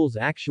two fools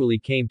actually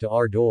came to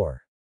our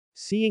door.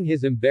 Seeing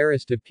his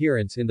embarrassed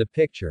appearance in the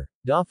picture,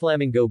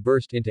 Doflamingo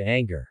burst into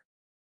anger.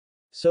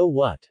 So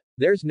what?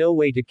 There's no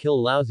way to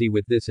kill Lousy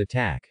with this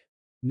attack.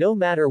 No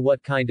matter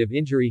what kind of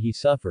injury he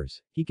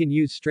suffers, he can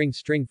use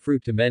string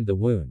fruit to mend the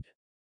wound.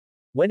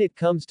 When it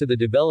comes to the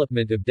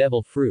development of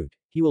devil fruit,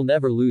 he will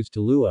never lose to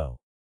Luo.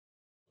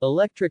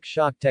 Electric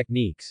shock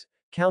techniques.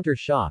 Counter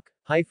shock,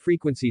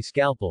 high-frequency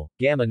scalpel,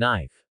 gamma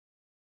knife.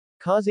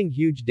 Causing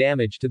huge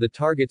damage to the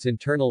target's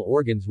internal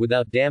organs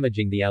without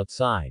damaging the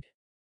outside.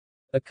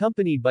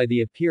 Accompanied by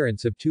the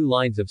appearance of 2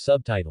 lines of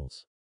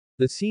subtitles.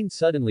 The scene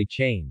suddenly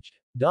changed.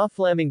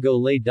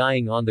 Doflamingo lay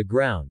dying on the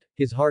ground,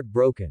 his heart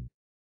broken.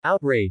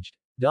 Outraged,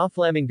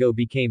 Doflamingo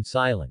became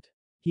silent.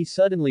 He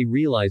suddenly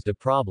realized a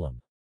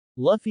problem.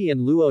 Luffy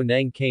and Luo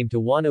Neng came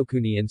to Wano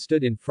Kuni and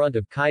stood in front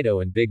of Kaido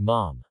and Big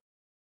Mom.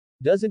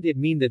 Doesn't it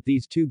mean that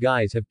these 2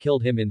 guys have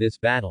killed him in this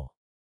battle?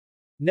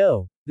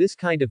 No, this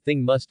kind of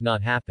thing must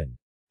not happen.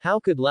 How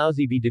could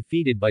Laozi be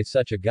defeated by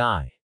such a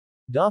guy?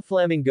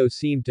 Doflamingo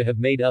seemed to have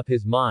made up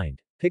his mind,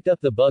 picked up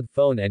the bug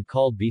phone and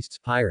called Beast's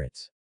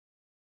pirates.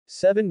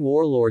 7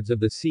 warlords of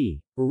the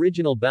sea,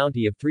 original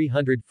bounty of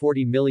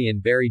 340 million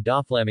Barry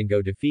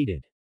Doflamingo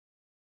defeated.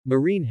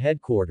 Marine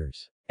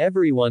headquarters.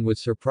 Everyone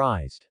was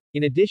surprised.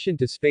 In addition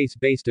to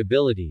space-based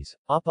abilities,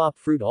 Op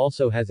Fruit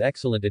also has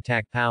excellent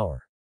attack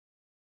power.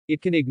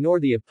 It can ignore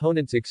the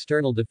opponent's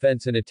external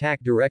defense and attack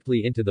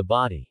directly into the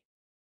body.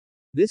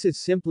 This is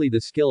simply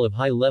the skill of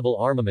high-level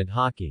armament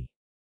hockey.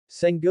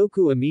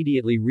 Sengoku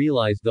immediately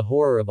realized the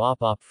horror of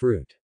Op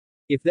Fruit.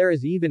 If there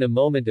is even a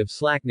moment of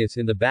slackness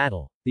in the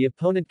battle, the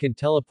opponent can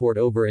teleport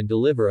over and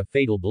deliver a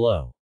fatal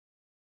blow.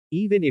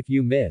 Even if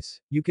you miss,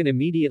 you can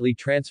immediately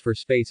transfer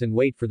space and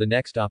wait for the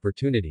next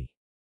opportunity.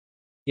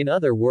 In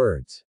other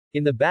words,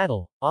 in the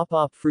battle,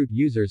 Op Fruit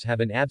users have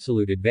an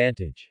absolute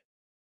advantage.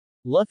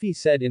 Luffy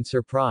said in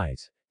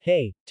surprise,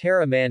 "Hey,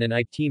 Terra Man and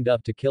I teamed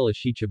up to kill a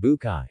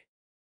Shichibukai."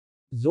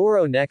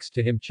 Zoro next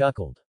to him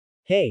chuckled.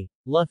 "Hey,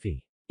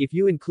 Luffy. If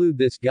you include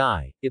this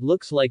guy, it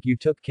looks like you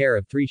took care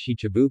of 3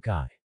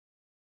 Shichibukai.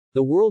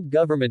 The world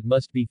government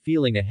must be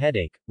feeling a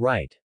headache,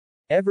 right?"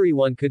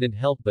 Everyone couldn't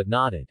help but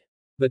nodded.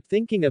 But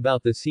thinking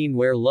about the scene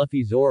where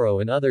Luffy, Zoro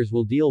and others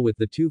will deal with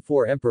the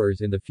 2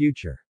 emperors in the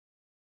future.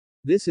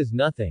 This is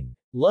nothing.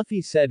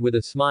 Luffy said with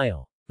a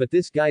smile. But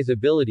this guy's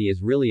ability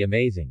is really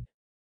amazing.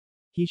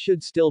 He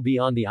should still be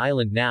on the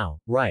island now,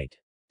 right?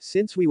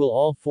 Since we will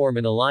all form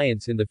an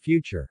alliance in the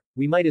future,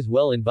 we might as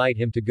well invite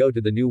him to go to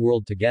the New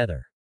World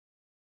together.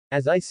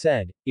 As I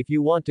said, if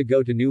you want to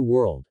go to New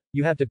World,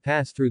 you have to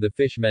pass through the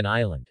Fishmen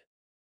Island.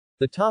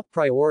 The top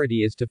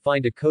priority is to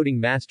find a coding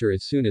master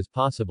as soon as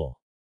possible.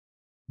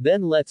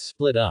 Then let's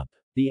split up.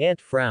 The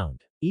ant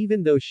frowned.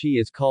 Even though she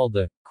is called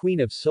the Queen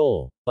of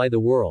Soul by the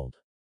world.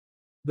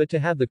 But to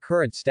have the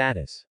current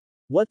status.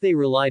 What they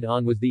relied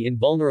on was the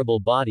invulnerable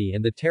body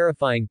and the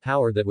terrifying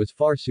power that was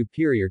far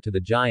superior to the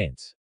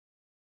giants.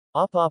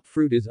 Op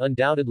Fruit is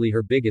undoubtedly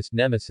her biggest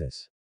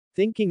nemesis.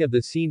 Thinking of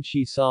the scene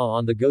she saw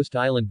on the Ghost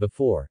Island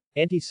before,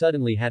 Auntie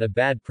suddenly had a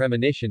bad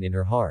premonition in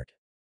her heart.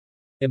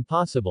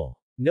 Impossible.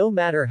 No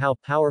matter how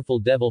powerful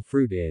Devil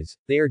Fruit is,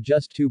 they are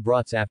just 2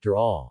 brats after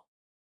all.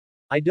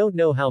 I don't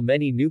know how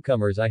many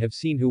newcomers I have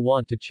seen who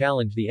want to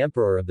challenge the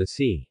Emperor of the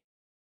Sea.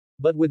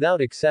 But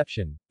without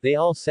exception, they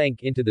all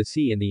sank into the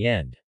sea in the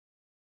end.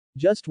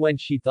 Just when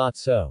she thought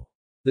so.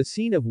 The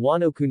scene of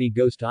Wano Kuni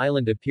Ghost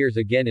Island appears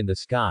again in the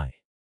sky.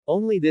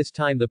 Only this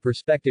time the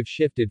perspective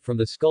shifted from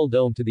the skull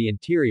dome to the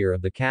interior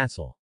of the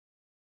castle.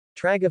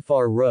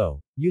 Tragafar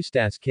Row,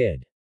 Eustace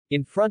Kid.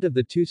 In front of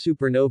the 2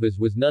 supernovas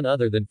was none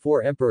other than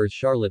 4 emperors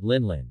Charlotte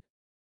Linlin.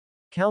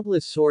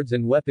 Countless swords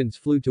and weapons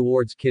flew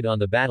towards Kid on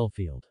the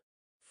battlefield.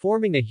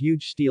 Forming a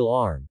huge steel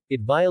arm,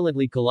 it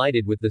violently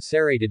collided with the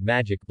serrated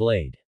magic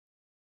blade.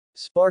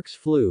 Sparks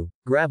flew,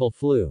 gravel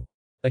flew.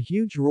 A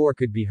huge roar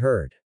could be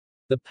heard.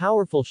 The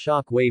powerful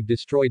shock wave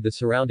destroyed the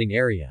surrounding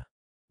area.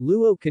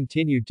 Luo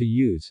continued to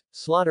use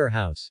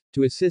Slaughterhouse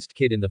to assist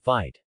Kid in the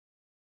fight.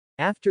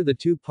 After the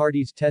 2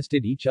 parties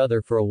tested each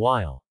other for a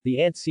while,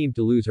 the ant seemed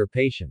to lose her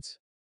patience.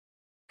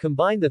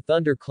 Combine the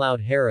Thunder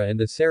Cloud Hera and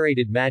the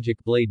serrated magic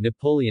blade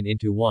Napoleon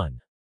into one.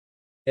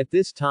 At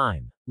this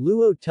time,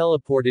 Luo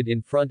teleported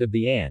in front of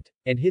the ant,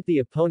 and hit the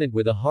opponent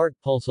with a heart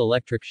pulse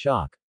electric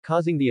shock,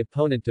 causing the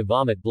opponent to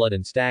vomit blood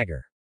and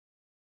stagger.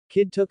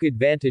 Kid took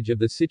advantage of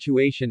the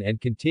situation and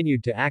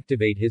continued to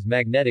activate his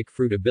magnetic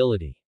fruit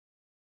ability.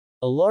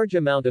 A large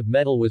amount of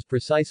metal was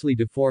precisely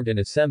deformed and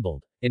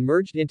assembled, and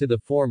merged into the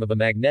form of a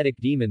magnetic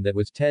demon that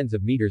was tens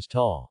of meters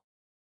tall.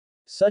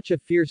 Such a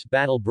fierce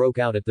battle broke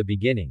out at the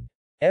beginning.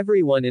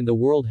 Everyone in the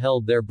world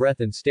held their breath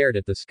and stared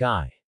at the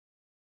sky.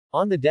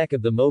 On the deck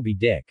of the Moby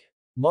Dick,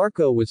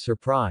 Marco was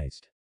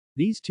surprised.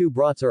 These 2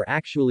 brats are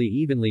actually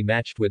evenly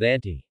matched with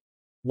Auntie.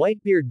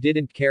 Whitebeard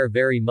didn't care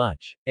very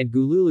much, and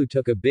Gululu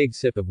took a big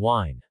sip of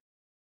wine.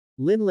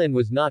 Linlin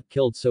was not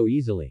killed so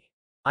easily.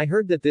 I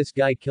heard that this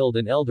guy killed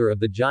an elder of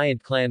the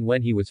giant clan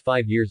when he was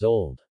 5 years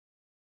old.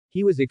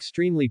 He was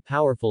extremely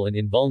powerful and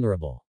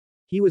invulnerable.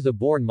 He was a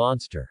born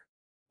monster.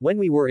 When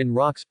we were in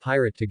Rock's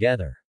Pirate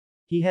together,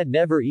 he had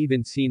never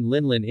even seen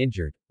Linlin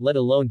injured, let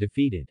alone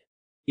defeated.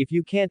 If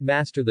you can't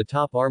master the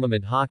top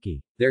armament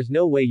hockey, there's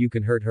no way you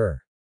can hurt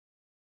her.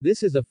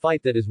 This is a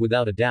fight that is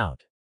without a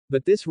doubt.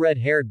 But this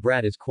red-haired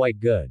brat is quite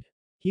good.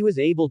 He was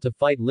able to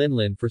fight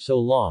Linlin for so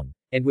long,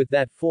 and with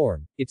that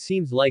form, it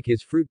seems like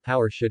his fruit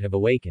power should have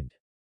awakened.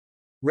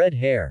 Red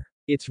hair.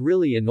 It's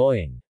really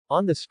annoying.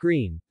 On the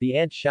screen, the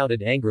ant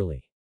shouted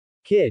angrily.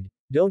 Kid,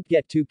 don't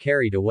get too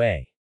carried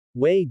away.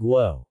 Wei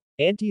Guo.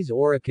 Auntie's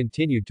aura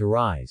continued to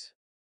rise.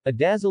 A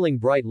dazzling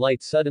bright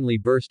light suddenly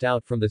burst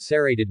out from the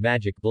serrated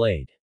magic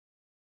blade.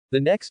 The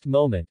next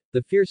moment,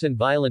 the fierce and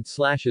violent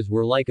slashes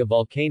were like a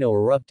volcano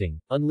erupting,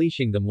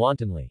 unleashing them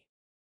wantonly.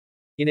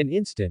 In an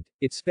instant,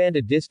 it spanned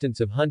a distance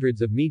of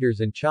hundreds of meters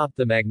and chopped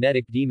the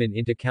magnetic demon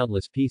into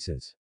countless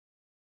pieces.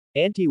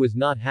 Auntie was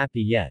not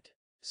happy yet.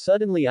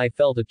 Suddenly I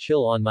felt a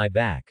chill on my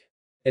back.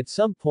 At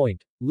some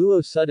point,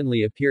 Luo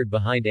suddenly appeared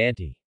behind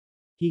Auntie.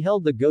 He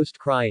held the ghost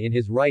cry in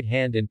his right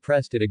hand and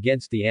pressed it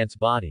against the ant's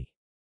body.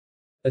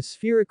 A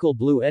spherical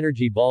blue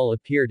energy ball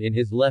appeared in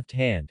his left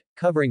hand,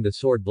 covering the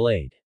sword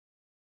blade.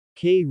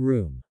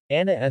 K-Room.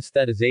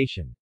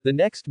 Anestheticization. The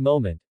next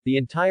moment, the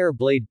entire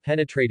blade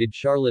penetrated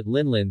Charlotte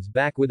Linlin's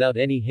back without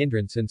any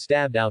hindrance and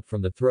stabbed out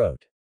from the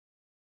throat.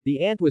 The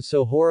ant was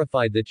so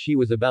horrified that she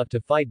was about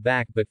to fight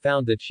back but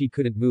found that she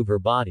couldn't move her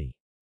body.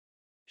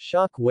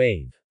 Shock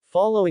wave.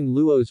 Following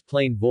Luo's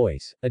plain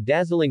voice, a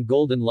dazzling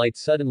golden light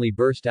suddenly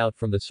burst out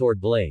from the sword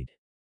blade.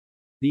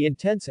 The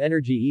intense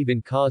energy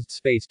even caused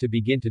space to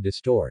begin to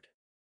distort.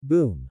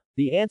 Boom.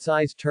 The ant's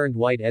eyes turned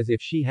white as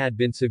if she had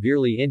been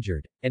severely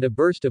injured, and a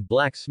burst of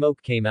black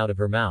smoke came out of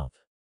her mouth.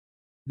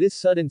 This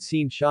sudden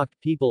scene shocked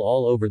people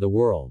all over the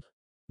world.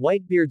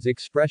 Whitebeard's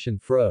expression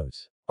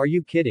froze. Are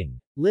you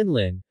kidding?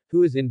 Linlin,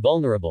 who is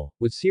invulnerable,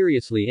 was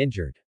seriously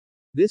injured.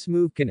 This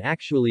move can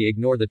actually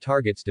ignore the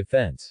target's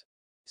defense.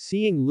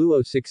 Seeing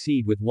Luo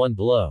succeed with one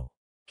blow.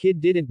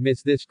 Kid didn't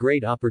miss this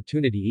great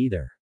opportunity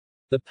either.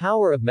 The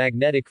power of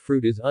magnetic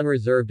fruit is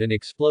unreserved and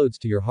explodes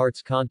to your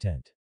heart's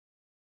content.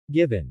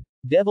 Given.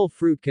 Devil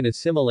fruit can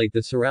assimilate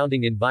the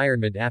surrounding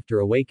environment after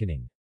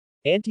awakening.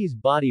 Auntie's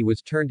body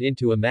was turned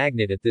into a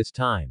magnet at this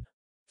time.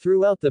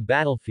 Throughout the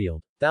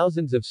battlefield,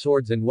 thousands of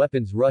swords and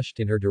weapons rushed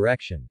in her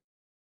direction.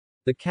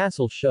 The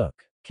castle shook.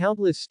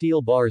 Countless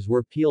steel bars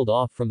were peeled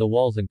off from the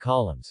walls and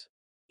columns.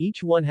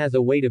 Each one has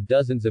a weight of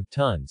dozens of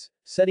tons,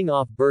 setting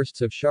off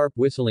bursts of sharp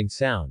whistling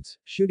sounds,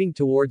 shooting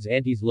towards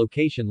Auntie's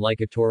location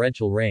like a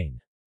torrential rain.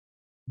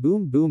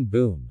 Boom boom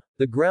boom.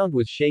 The ground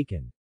was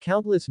shaken.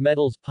 Countless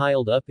metals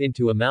piled up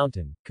into a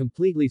mountain,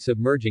 completely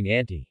submerging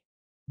Auntie.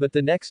 But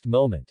the next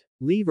moment,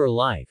 leave her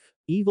life.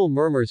 Evil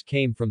murmurs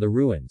came from the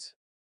ruins.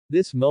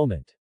 This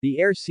moment, the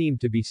air seemed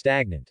to be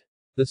stagnant.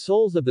 The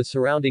souls of the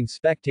surrounding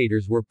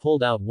spectators were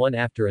pulled out one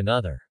after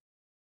another.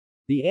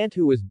 The ant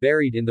who was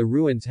buried in the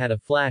ruins had a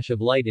flash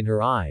of light in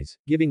her eyes,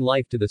 giving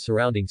life to the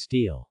surrounding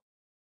steel.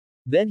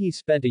 Then he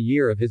spent a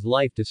year of his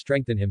life to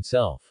strengthen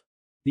himself.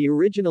 The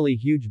originally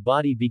huge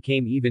body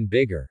became even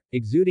bigger,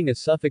 exuding a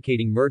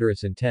suffocating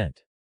murderous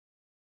intent.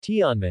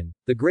 Tianmen,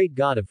 the great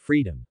god of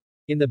freedom.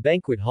 In the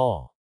banquet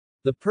hall.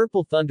 The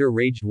purple thunder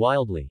raged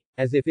wildly,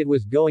 as if it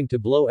was going to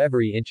blow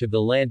every inch of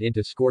the land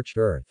into scorched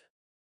earth.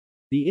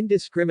 The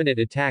indiscriminate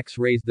attacks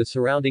razed the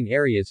surrounding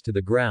areas to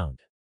the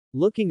ground.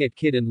 Looking at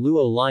Kid and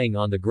Luo lying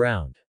on the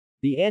ground.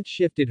 The ant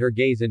shifted her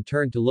gaze and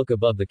turned to look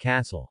above the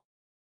castle.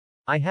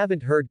 I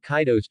haven't heard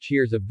Kaido's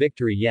cheers of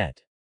victory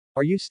yet.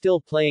 Are you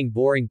still playing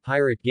boring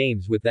pirate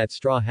games with that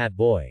straw hat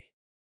boy?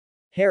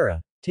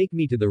 Hera, take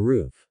me to the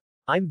roof.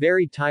 I'm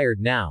very tired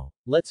now,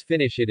 let's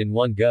finish it in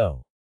one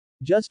go.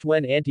 Just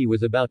when Auntie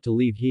was about to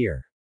leave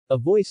here. A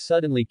voice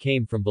suddenly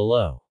came from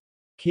below.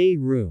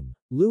 K-Room.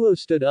 Luo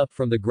stood up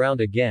from the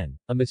ground again,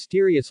 a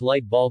mysterious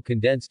light ball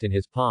condensed in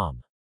his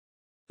palm.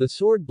 The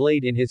sword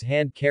blade in his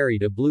hand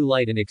carried a blue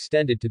light and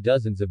extended to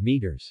dozens of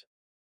meters.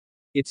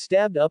 It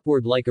stabbed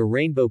upward like a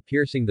rainbow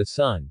piercing the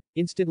sun,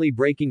 instantly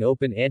breaking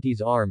open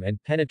Auntie's arm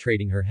and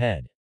penetrating her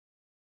head.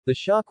 The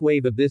shock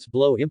wave of this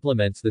blow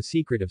implements the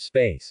secret of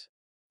space.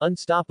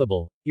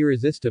 Unstoppable,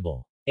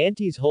 irresistible.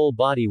 Auntie's whole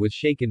body was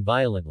shaken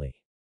violently.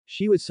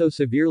 She was so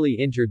severely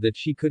injured that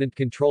she couldn't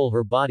control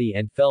her body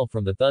and fell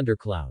from the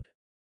thundercloud.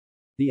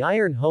 The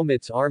Iron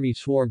Homit's army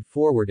swarmed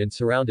forward and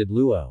surrounded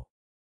Luo.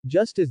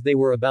 Just as they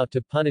were about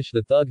to punish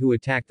the thug who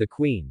attacked the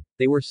queen,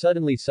 they were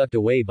suddenly sucked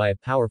away by a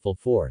powerful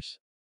force.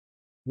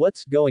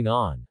 What's going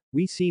on?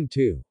 We seem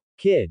to.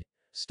 Kid.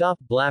 Stop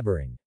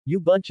blabbering.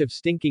 You bunch of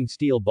stinking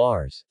steel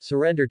bars,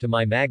 surrender to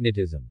my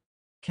magnetism.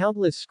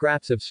 Countless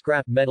scraps of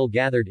scrap metal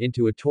gathered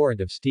into a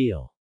torrent of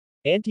steel.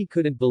 Auntie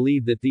couldn't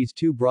believe that these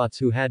two brats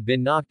who had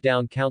been knocked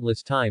down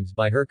countless times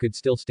by her could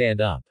still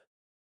stand up.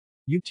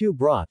 You two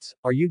brats,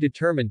 are you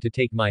determined to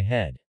take my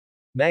head?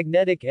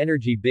 Magnetic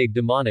energy big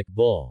demonic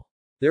bull.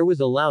 There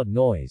was a loud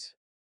noise.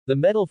 The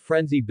metal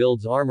frenzy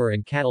builds armor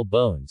and cattle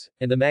bones,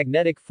 and the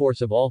magnetic force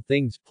of all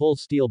things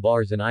pulls steel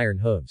bars and iron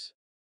hooves.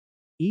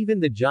 Even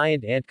the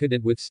giant ant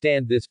couldn't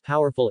withstand this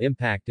powerful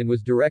impact and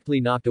was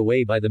directly knocked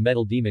away by the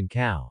metal demon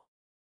cow.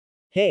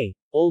 Hey,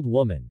 old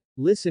woman.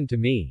 Listen to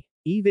me.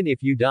 Even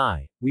if you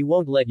die, we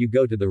won't let you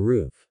go to the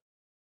roof.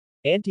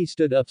 Auntie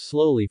stood up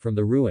slowly from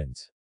the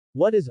ruins.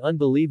 What is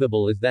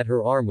unbelievable is that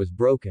her arm was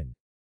broken.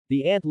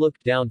 The ant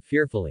looked down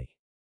fearfully.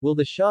 Will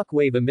the shock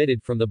wave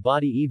emitted from the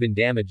body even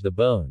damage the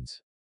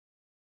bones?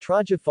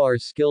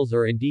 Trajafar's skills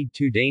are indeed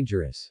too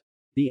dangerous.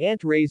 The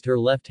ant raised her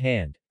left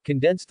hand,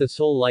 condensed the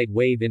soul light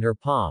wave in her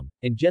palm,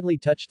 and gently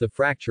touched the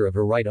fracture of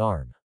her right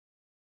arm.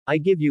 I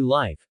give you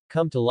life,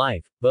 come to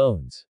life,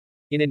 bones.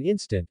 In an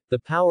instant, the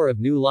power of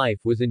new life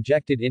was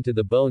injected into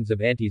the bones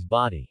of Auntie's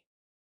body.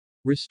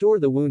 Restore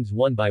the wounds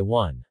one by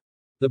one.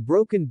 The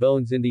broken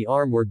bones in the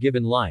arm were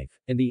given life,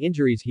 and the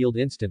injuries healed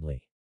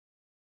instantly.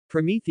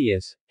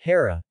 Prometheus,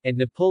 Hera, and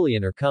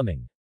Napoleon are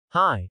coming.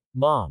 Hi,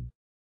 Mom.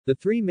 The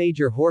three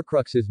major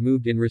Horcruxes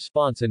moved in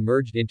response and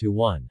merged into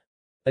one.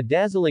 A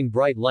dazzling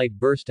bright light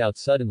burst out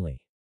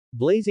suddenly.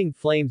 Blazing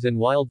flames and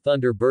wild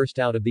thunder burst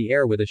out of the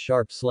air with a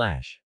sharp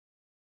slash.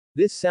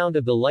 This sound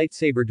of the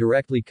lightsaber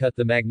directly cut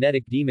the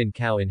magnetic demon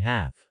cow in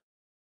half.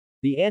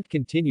 The ant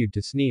continued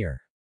to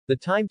sneer. The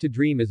time to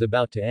dream is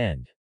about to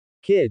end.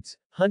 Kids,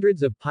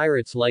 hundreds of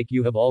pirates like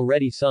you have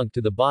already sunk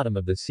to the bottom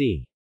of the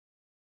sea.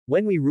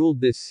 When we ruled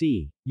this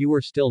sea, you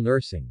were still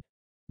nursing.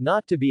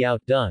 Not to be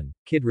outdone,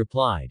 Kid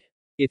replied.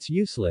 It's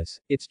useless,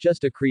 it's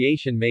just a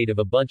creation made of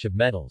a bunch of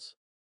metals.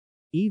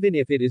 Even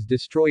if it is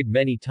destroyed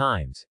many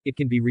times, it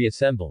can be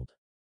reassembled.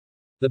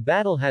 The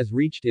battle has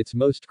reached its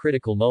most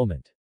critical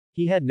moment.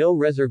 He had no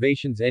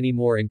reservations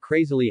anymore and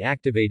crazily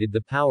activated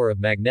the power of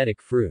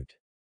magnetic fruit.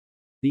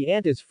 The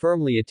ant is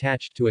firmly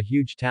attached to a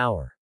huge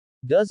tower.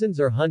 Dozens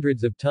or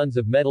hundreds of tons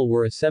of metal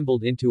were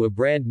assembled into a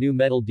brand new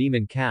metal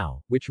demon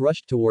cow, which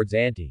rushed towards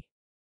Auntie.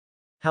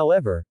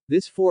 However,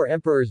 this four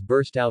emperors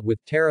burst out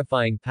with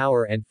terrifying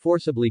power and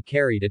forcibly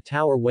carried a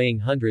tower weighing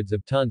hundreds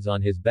of tons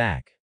on his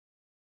back.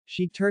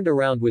 She turned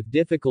around with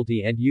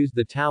difficulty and used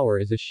the tower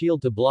as a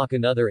shield to block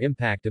another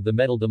impact of the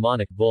metal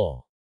demonic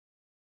bull.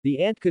 The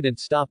ant couldn't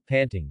stop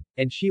panting,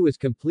 and she was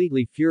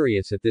completely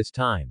furious at this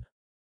time.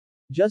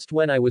 Just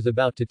when I was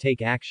about to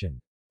take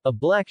action, a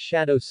black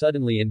shadow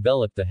suddenly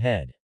enveloped the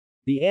head.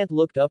 The ant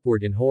looked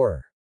upward in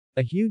horror.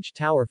 A huge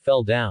tower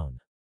fell down.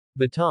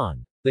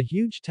 Baton. The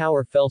huge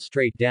tower fell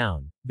straight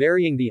down,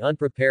 burying the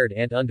unprepared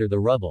ant under the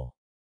rubble.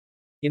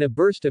 In a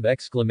burst of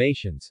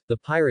exclamations, the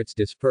pirates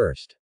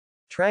dispersed.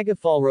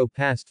 Tragafalro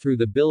passed through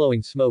the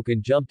billowing smoke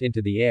and jumped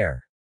into the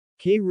air.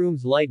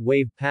 K-Room's light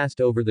wave passed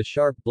over the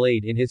sharp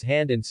blade in his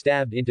hand and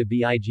stabbed into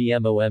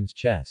Bigmom's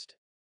chest.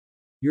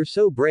 You're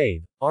so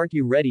brave, aren't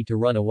you ready to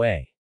run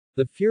away?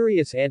 The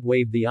furious ant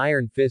waved the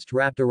iron fist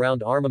wrapped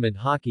around armament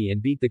hockey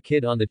and beat the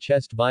kid on the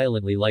chest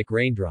violently like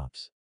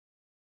raindrops.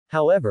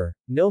 However,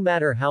 no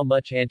matter how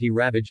much Auntie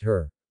ravaged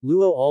her,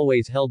 Luo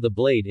always held the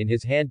blade in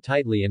his hand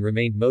tightly and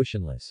remained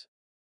motionless.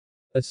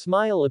 A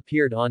smile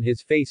appeared on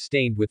his face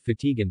stained with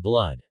fatigue and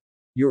blood.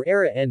 Your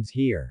era ends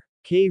here.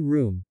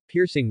 K-Room,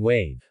 piercing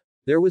wave.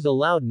 There was a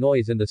loud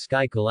noise and the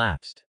sky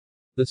collapsed.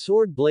 The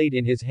sword blade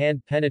in his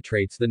hand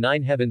penetrates the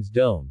nine heavens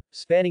dome,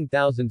 spanning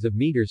thousands of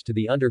meters to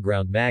the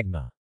underground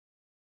magma.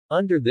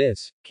 Under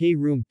this,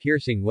 K-Room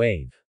piercing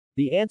wave.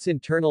 The ant's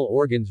internal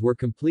organs were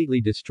completely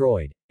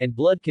destroyed, and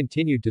blood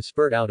continued to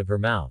spurt out of her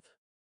mouth.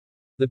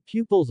 The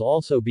pupils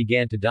also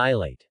began to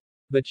dilate.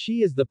 But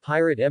she is the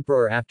pirate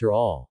emperor after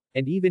all,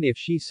 and even if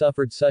she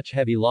suffered such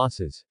heavy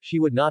losses, she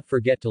would not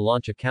forget to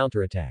launch a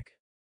counterattack.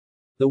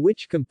 The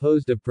witch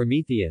composed of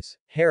Prometheus,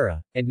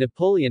 Hera, and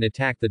Napoleon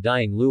attacked the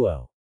dying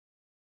Luo.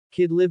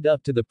 Kid lived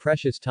up to the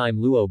precious time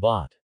Luo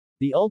bought.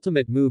 The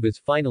ultimate move is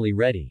finally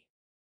ready.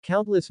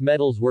 Countless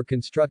metals were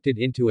constructed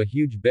into a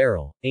huge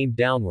barrel, aimed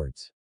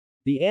downwards.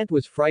 The ant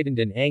was frightened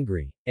and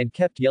angry, and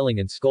kept yelling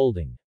and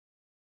scolding.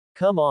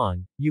 Come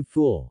on, you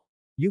fool.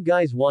 You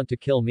guys want to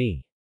kill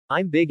me.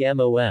 I'm Big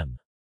Mom.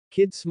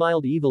 Kid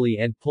smiled evilly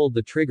and pulled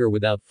the trigger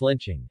without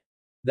flinching.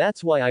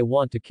 That's why I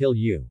want to kill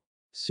you.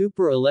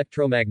 Super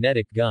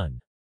electromagnetic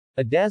gun.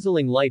 A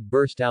dazzling light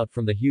burst out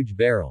from the huge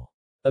barrel.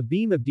 A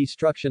beam of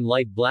destruction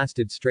light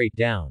blasted straight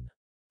down.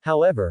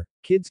 However,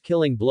 Kid's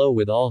killing blow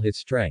with all his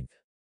strength.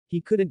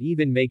 He couldn't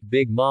even make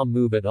Big Mom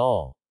move at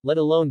all, let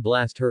alone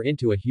blast her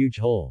into a huge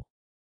hole.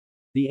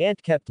 The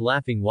ant kept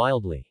laughing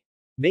wildly.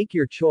 Make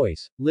your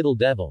choice, little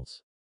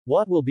devils.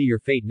 What will be your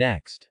fate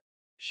next?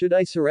 Should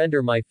I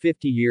surrender my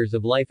 50 years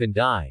of life and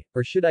die,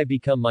 or should I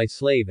become my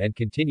slave and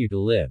continue to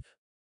live?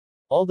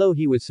 Although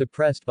he was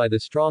suppressed by the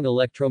strong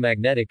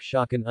electromagnetic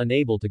shock and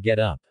unable to get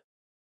up.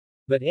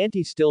 But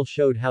Auntie still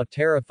showed how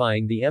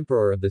terrifying the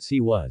Emperor of the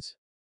Sea was.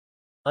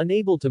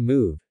 Unable to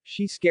move,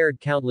 she scared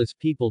countless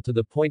people to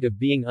the point of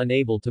being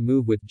unable to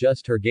move with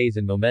just her gaze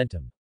and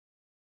momentum.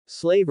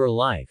 Slave or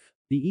life.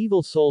 The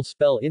evil soul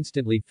spell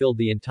instantly filled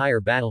the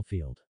entire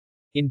battlefield.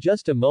 In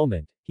just a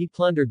moment, he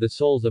plundered the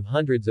souls of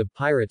hundreds of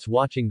pirates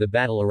watching the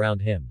battle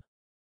around him.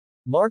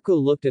 Marco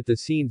looked at the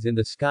scenes in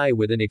the sky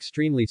with an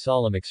extremely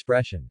solemn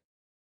expression.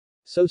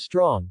 So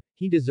strong,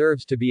 he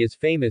deserves to be as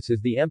famous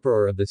as the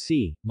Emperor of the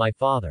Sea, my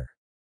father.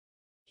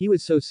 He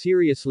was so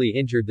seriously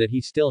injured that he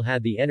still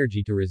had the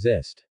energy to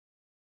resist.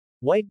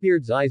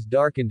 Whitebeard's eyes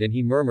darkened and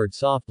he murmured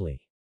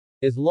softly.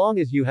 As long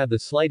as you have the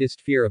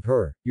slightest fear of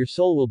her, your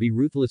soul will be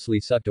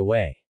ruthlessly sucked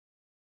away.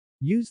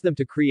 Use them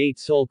to create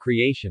soul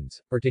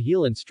creations, or to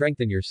heal and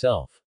strengthen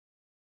yourself.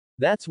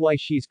 That's why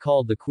she's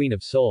called the Queen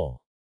of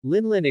Soul.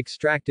 Linlin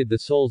extracted the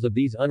souls of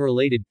these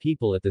unrelated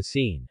people at the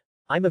scene.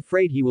 I'm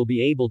afraid he will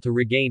be able to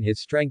regain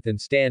his strength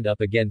and stand up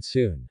again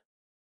soon.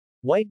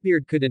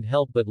 Whitebeard couldn't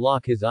help but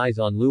lock his eyes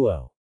on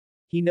Luo.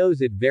 He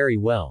knows it very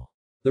well.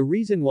 The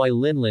reason why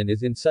Linlin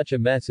is in such a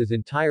mess is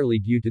entirely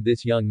due to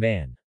this young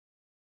man.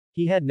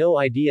 He had no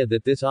idea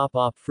that this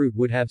op fruit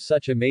would have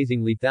such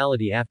amazing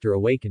lethality after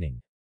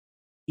awakening.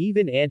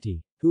 Even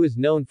Auntie, who is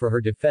known for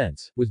her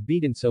defense, was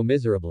beaten so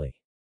miserably.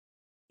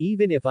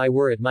 Even if I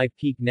were at my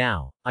peak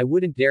now, I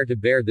wouldn't dare to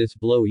bear this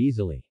blow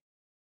easily.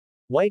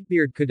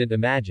 Whitebeard couldn't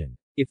imagine.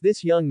 If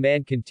this young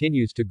man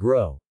continues to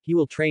grow, he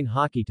will train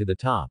hockey to the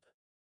top.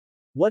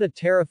 What a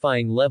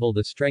terrifying level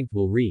the strength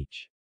will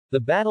reach. The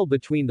battle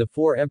between the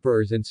four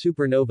emperors and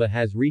Supernova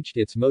has reached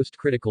its most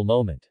critical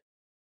moment.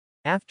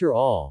 After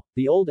all,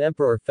 the old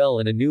emperor fell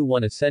and a new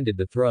one ascended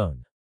the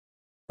throne.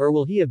 Or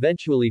will he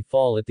eventually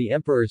fall at the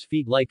emperor's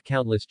feet like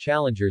countless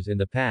challengers in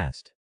the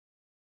past?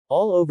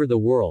 All over the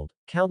world,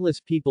 countless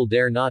people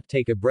dare not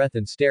take a breath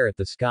and stare at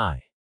the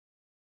sky.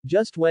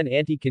 Just when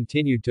Auntie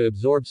continued to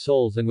absorb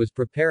souls and was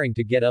preparing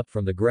to get up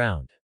from the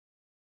ground.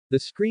 The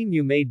scream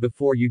you made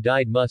before you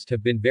died must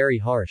have been very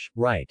harsh,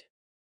 right?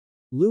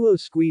 Luo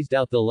squeezed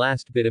out the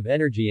last bit of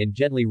energy and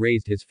gently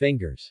raised his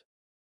fingers.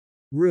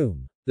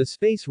 Room. The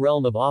space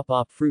realm of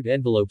op fruit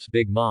envelopes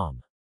Big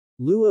Mom.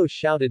 Luo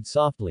shouted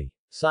softly,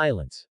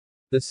 silence.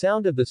 The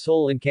sound of the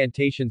soul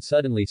incantation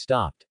suddenly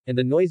stopped, and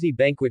the noisy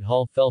banquet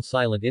hall fell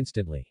silent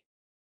instantly.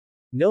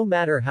 No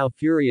matter how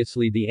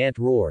furiously the ant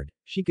roared,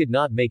 she could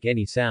not make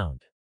any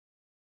sound.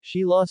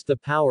 She lost the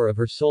power of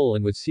her soul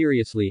and was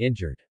seriously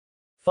injured.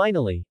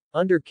 Finally,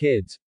 under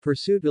Kid's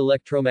pursuit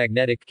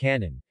electromagnetic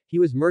cannon, he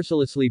was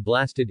mercilessly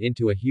blasted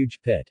into a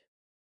huge pit.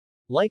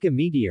 Like a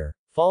meteor,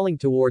 falling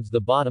towards the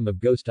bottom of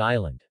Ghost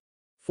Island.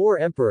 Four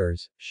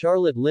emperors,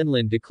 Charlotte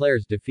Linlin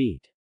declares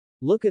defeat.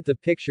 Look at the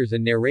pictures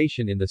and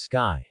narration in the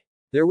sky.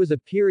 There was a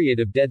period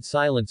of dead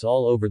silence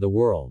all over the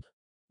world.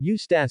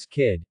 Eustace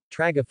Kid,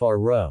 Tragafar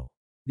Ro.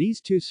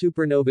 These two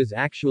supernovas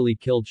actually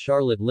killed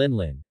Charlotte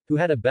Linlin, who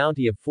had a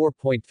bounty of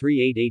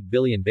 4.388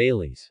 billion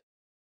Baileys.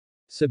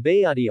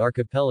 Sabayati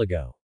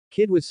Archipelago.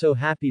 Kid was so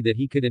happy that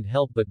he couldn't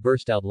help but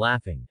burst out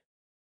laughing.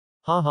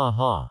 Ha ha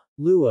ha.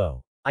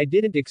 Luo. I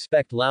didn't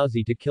expect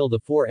Lousy to kill the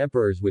four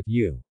emperors with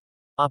you.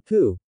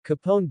 Apu,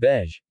 Capone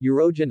Bej,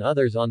 Euroj and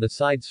others on the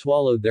side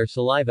swallowed their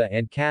saliva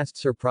and cast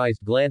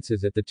surprised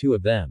glances at the two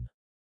of them.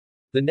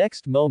 The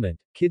next moment,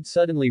 Kid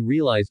suddenly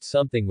realized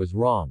something was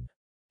wrong.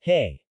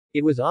 Hey.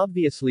 It was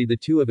obviously the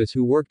two of us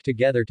who worked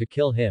together to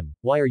kill him,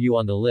 why are you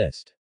on the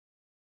list?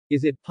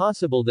 Is it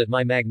possible that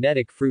my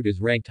magnetic fruit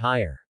is ranked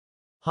higher?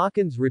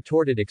 Hawkins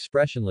retorted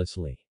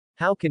expressionlessly.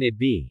 How can it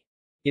be?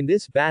 In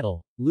this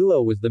battle,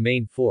 Luo was the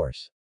main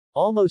force.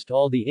 Almost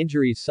all the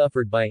injuries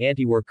suffered by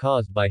Auntie were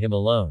caused by him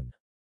alone.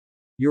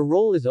 Your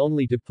role is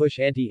only to push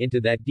Auntie into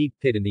that deep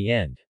pit in the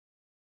end.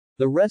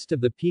 The rest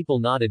of the people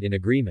nodded in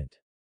agreement.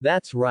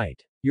 That's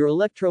right. Your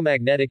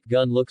electromagnetic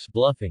gun looks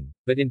bluffing,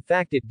 but in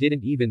fact it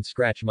didn't even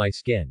scratch my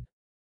skin.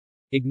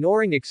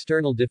 Ignoring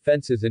external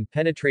defenses and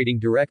penetrating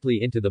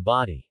directly into the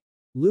body.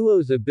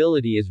 Luo's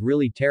ability is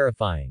really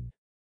terrifying.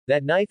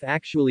 That knife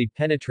actually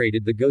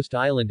penetrated the Ghost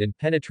Island and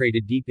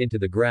penetrated deep into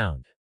the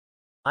ground.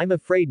 I'm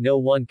afraid no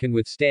one can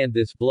withstand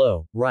this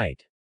blow,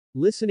 right?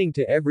 Listening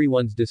to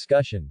everyone's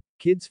discussion,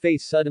 Kid's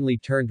face suddenly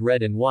turned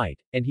red and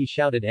white, and he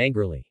shouted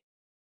angrily.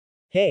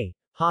 Hey,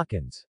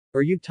 Hawkins.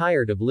 Are you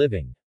tired of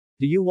living?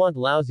 Do you want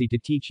Lousy to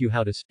teach you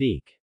how to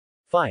speak?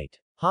 Fight.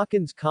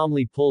 Hawkins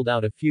calmly pulled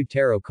out a few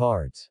tarot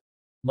cards.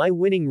 My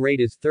winning rate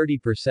is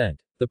 30%,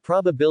 the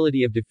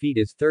probability of defeat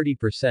is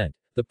 30%,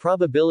 the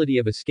probability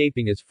of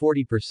escaping is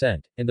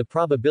 40%, and the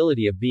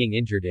probability of being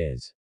injured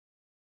is.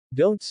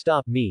 Don't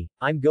stop me,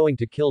 I'm going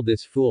to kill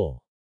this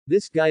fool.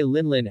 This guy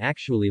Linlin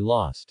actually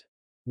lost.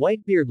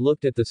 Whitebeard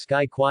looked at the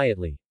sky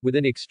quietly, with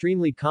an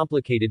extremely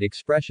complicated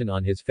expression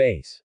on his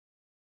face.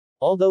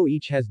 Although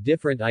each has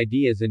different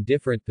ideas and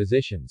different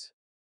positions.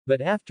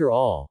 But after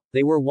all,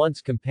 they were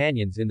once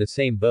companions in the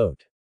same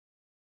boat.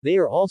 They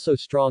are also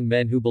strong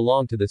men who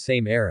belong to the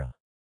same era.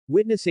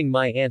 Witnessing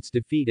my aunt's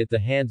defeat at the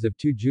hands of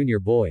two junior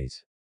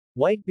boys.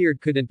 Whitebeard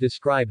couldn't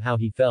describe how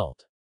he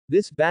felt.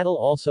 This battle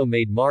also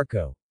made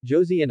Marco,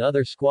 Josie and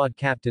other squad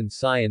captains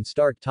sigh and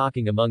start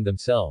talking among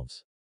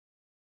themselves.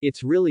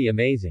 It's really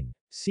amazing.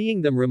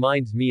 Seeing them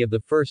reminds me of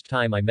the first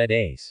time I met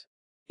Ace.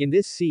 In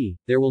this sea,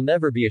 there will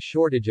never be a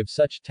shortage of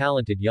such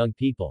talented young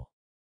people.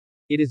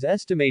 It is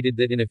estimated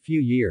that in a few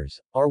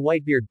years, our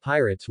Whitebeard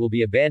pirates will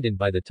be abandoned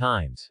by the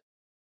times.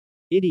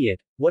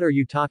 Idiot, what are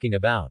you talking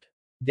about?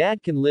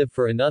 Dad can live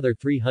for another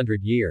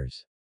 300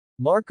 years.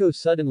 Marco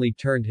suddenly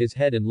turned his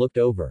head and looked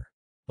over.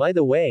 By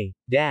the way,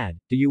 Dad,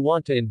 do you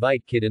want to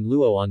invite Kid and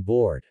Luo on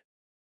board?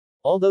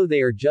 Although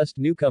they are just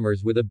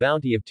newcomers with a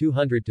bounty of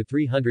 200 to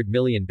 300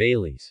 million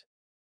Baileys.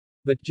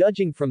 But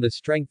judging from the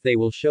strength they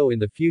will show in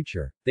the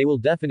future, they will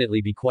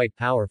definitely be quite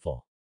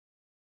powerful.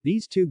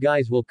 These two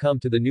guys will come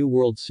to the New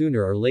World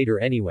sooner or later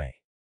anyway.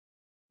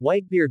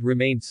 Whitebeard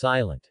remained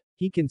silent.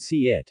 He can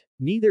see it.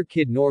 Neither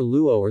Kid nor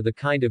Luo are the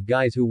kind of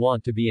guys who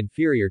want to be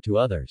inferior to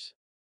others.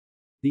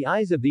 The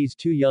eyes of these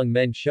two young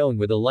men shone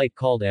with a light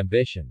called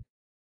ambition.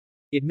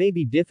 It may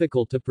be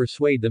difficult to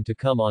persuade them to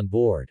come on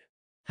board.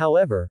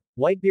 However,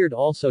 Whitebeard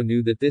also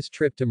knew that this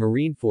trip to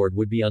Marineford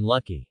would be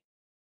unlucky.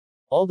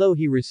 Although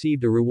he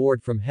received a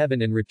reward from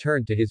heaven and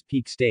returned to his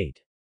peak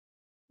state.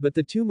 But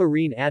the two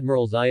Marine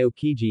Admirals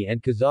Aokiji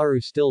and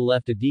Kizaru still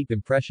left a deep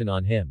impression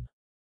on him.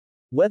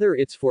 Whether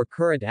it's for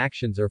current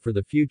actions or for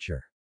the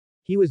future.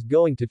 He was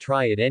going to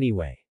try it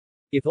anyway.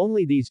 If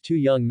only these two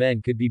young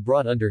men could be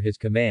brought under his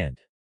command.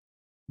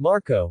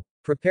 Marco,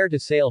 prepare to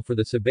sail for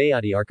the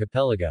Sabayati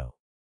archipelago.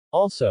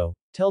 Also,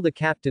 tell the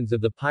captains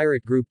of the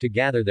pirate group to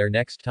gather there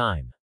next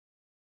time.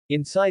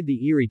 Inside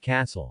the eerie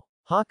castle,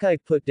 Hawkeye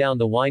put down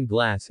the wine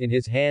glass in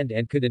his hand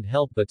and couldn't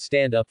help but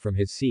stand up from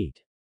his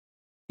seat.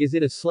 Is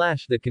it a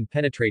slash that can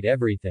penetrate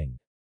everything?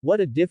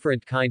 What a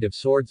different kind of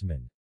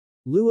swordsman.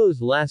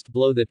 Luo's last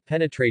blow that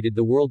penetrated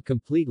the world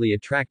completely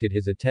attracted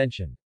his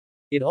attention.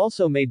 It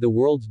also made the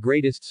world's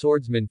greatest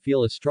swordsman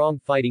feel a strong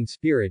fighting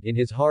spirit in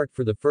his heart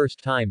for the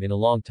first time in a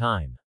long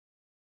time.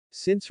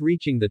 Since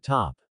reaching the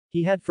top,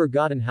 he had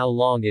forgotten how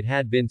long it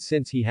had been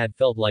since he had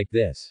felt like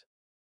this.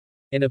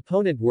 An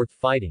opponent worth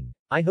fighting.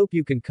 I hope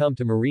you can come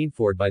to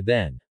Marineford by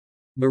then.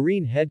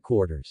 Marine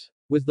headquarters.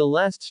 Was the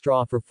last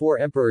straw for four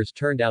emperors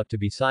turned out to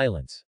be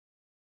silence.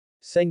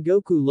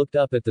 Sengoku looked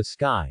up at the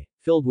sky,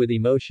 filled with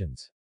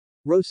emotions.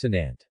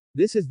 Rocinante.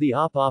 This is the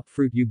op-op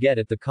fruit you get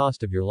at the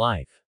cost of your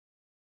life.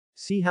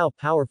 See how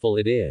powerful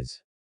it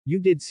is. You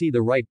did see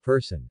the right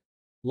person.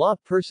 Law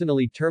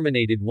personally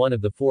terminated one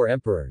of the four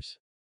emperors.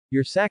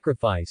 Your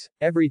sacrifice,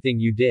 everything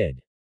you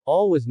did.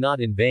 All was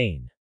not in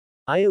vain.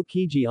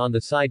 Aokiji on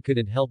the side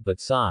couldn't help but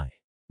sigh.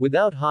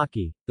 Without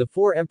Haki, the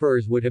four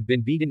emperors would have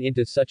been beaten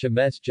into such a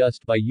mess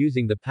just by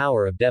using the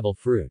power of devil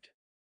fruit.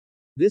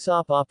 This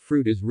op-op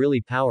fruit is really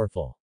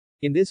powerful.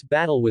 In this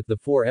battle with the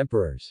four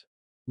emperors,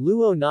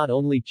 Luo not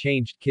only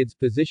changed Kid's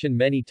position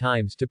many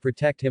times to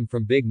protect him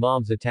from Big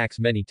Mom's attacks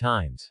many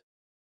times.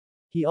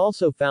 He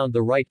also found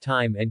the right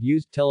time and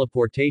used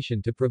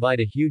teleportation to provide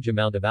a huge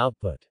amount of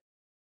output.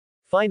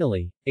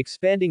 Finally,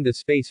 expanding the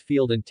space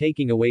field and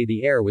taking away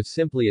the air was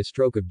simply a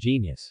stroke of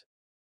genius.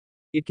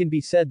 It can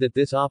be said that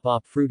this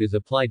op-op fruit is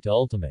applied to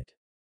ultimate.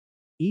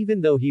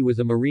 Even though he was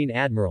a Marine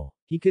Admiral,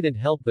 he couldn't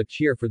help but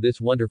cheer for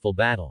this wonderful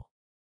battle.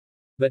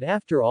 But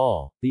after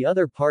all, the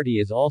other party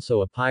is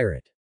also a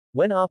pirate.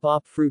 When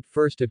op-op fruit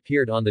first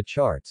appeared on the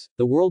charts,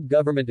 the world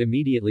government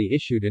immediately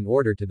issued an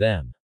order to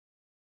them.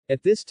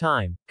 At this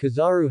time,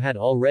 Kizaru had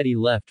already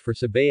left for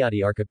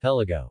Sabayati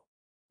archipelago.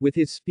 With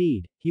his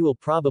speed, he will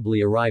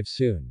probably arrive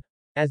soon.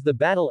 As the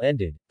battle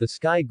ended, the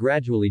sky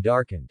gradually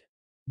darkened.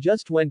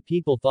 Just when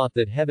people thought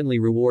that heavenly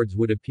rewards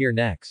would appear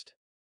next.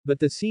 But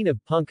the scene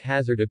of Punk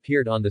Hazard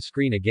appeared on the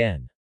screen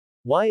again.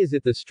 Why is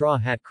it the Straw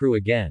Hat crew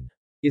again?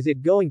 Is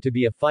it going to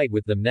be a fight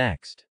with them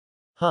next?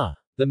 Huh.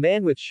 The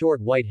man with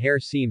short white hair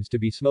seems to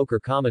be Smoker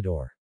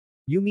Commodore.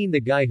 You mean the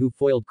guy who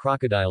foiled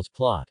Crocodile's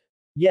plot?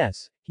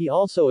 Yes, he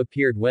also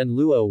appeared when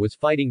Luo was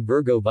fighting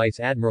Virgo Vice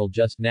Admiral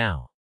just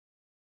now.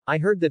 I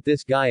heard that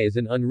this guy is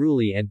an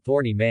unruly and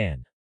thorny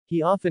man.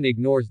 He often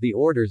ignores the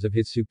orders of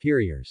his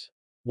superiors.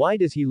 Why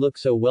does he look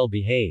so well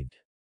behaved?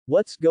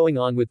 What's going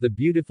on with the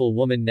beautiful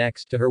woman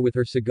next to her with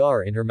her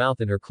cigar in her mouth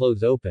and her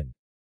clothes open?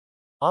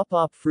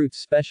 Op-op fruit's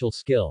special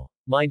skill.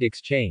 Mind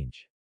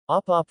exchange.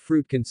 Op-op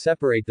fruit can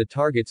separate the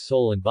target's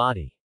soul and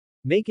body.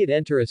 Make it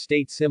enter a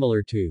state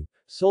similar to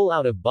soul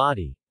out of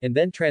body, and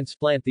then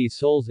transplant these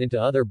souls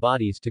into other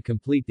bodies to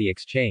complete the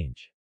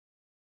exchange.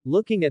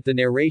 Looking at the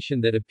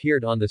narration that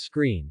appeared on the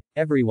screen,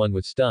 everyone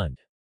was stunned.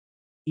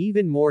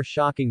 Even more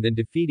shocking than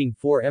defeating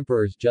four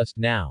emperors just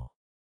now.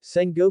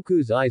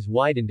 Sengoku's eyes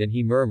widened and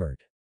he murmured.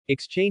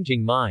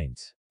 Exchanging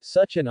minds.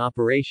 Such an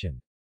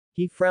operation.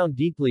 He frowned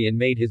deeply and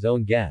made his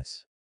own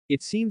guess.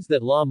 It seems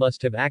that Law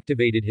must have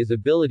activated his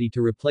ability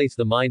to replace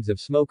the minds of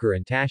Smoker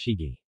and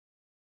Tashigi.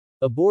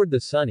 Aboard the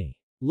Sunny.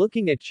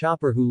 Looking at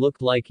Chopper, who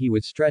looked like he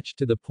was stretched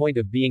to the point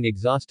of being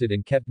exhausted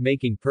and kept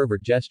making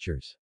pervert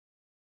gestures.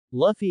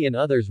 Luffy and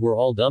others were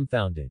all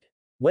dumbfounded.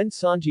 When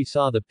Sanji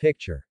saw the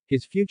picture,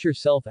 his future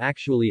self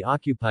actually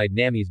occupied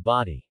Nami's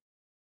body.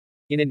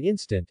 In an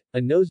instant,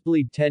 a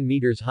nosebleed 10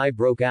 meters high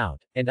broke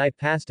out, and I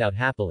passed out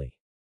happily.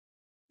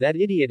 That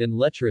idiot and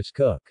lecherous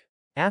cook.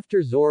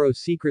 After Zoro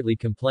secretly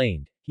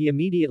complained, he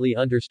immediately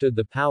understood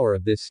the power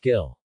of this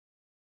skill.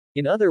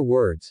 In other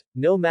words,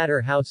 no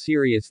matter how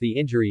serious the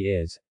injury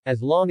is,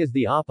 as long as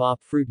the op-op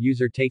fruit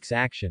user takes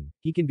action,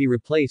 he can be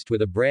replaced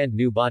with a brand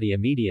new body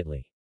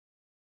immediately.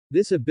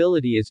 This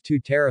ability is too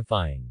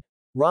terrifying.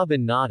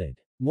 Robin nodded.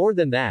 More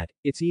than that,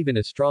 it's even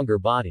a stronger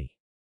body.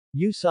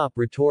 Usopp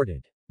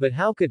retorted. But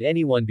how could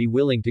anyone be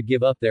willing to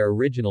give up their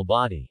original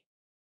body?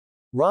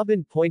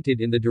 Robin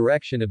pointed in the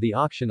direction of the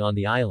auction on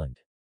the island.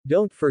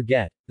 Don't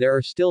forget, there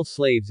are still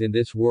slaves in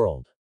this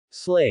world.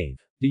 Slave.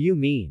 Do you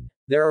mean?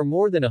 There are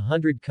more than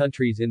 100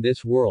 countries in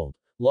this world,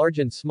 large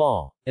and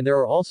small, and there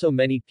are also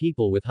many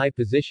people with high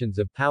positions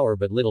of power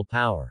but little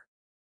power.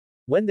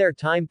 When their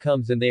time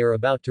comes and they are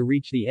about to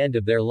reach the end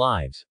of their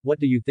lives, what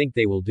do you think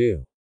they will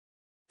do?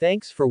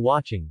 Thanks for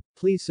watching.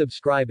 Please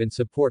subscribe and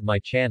support my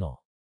channel.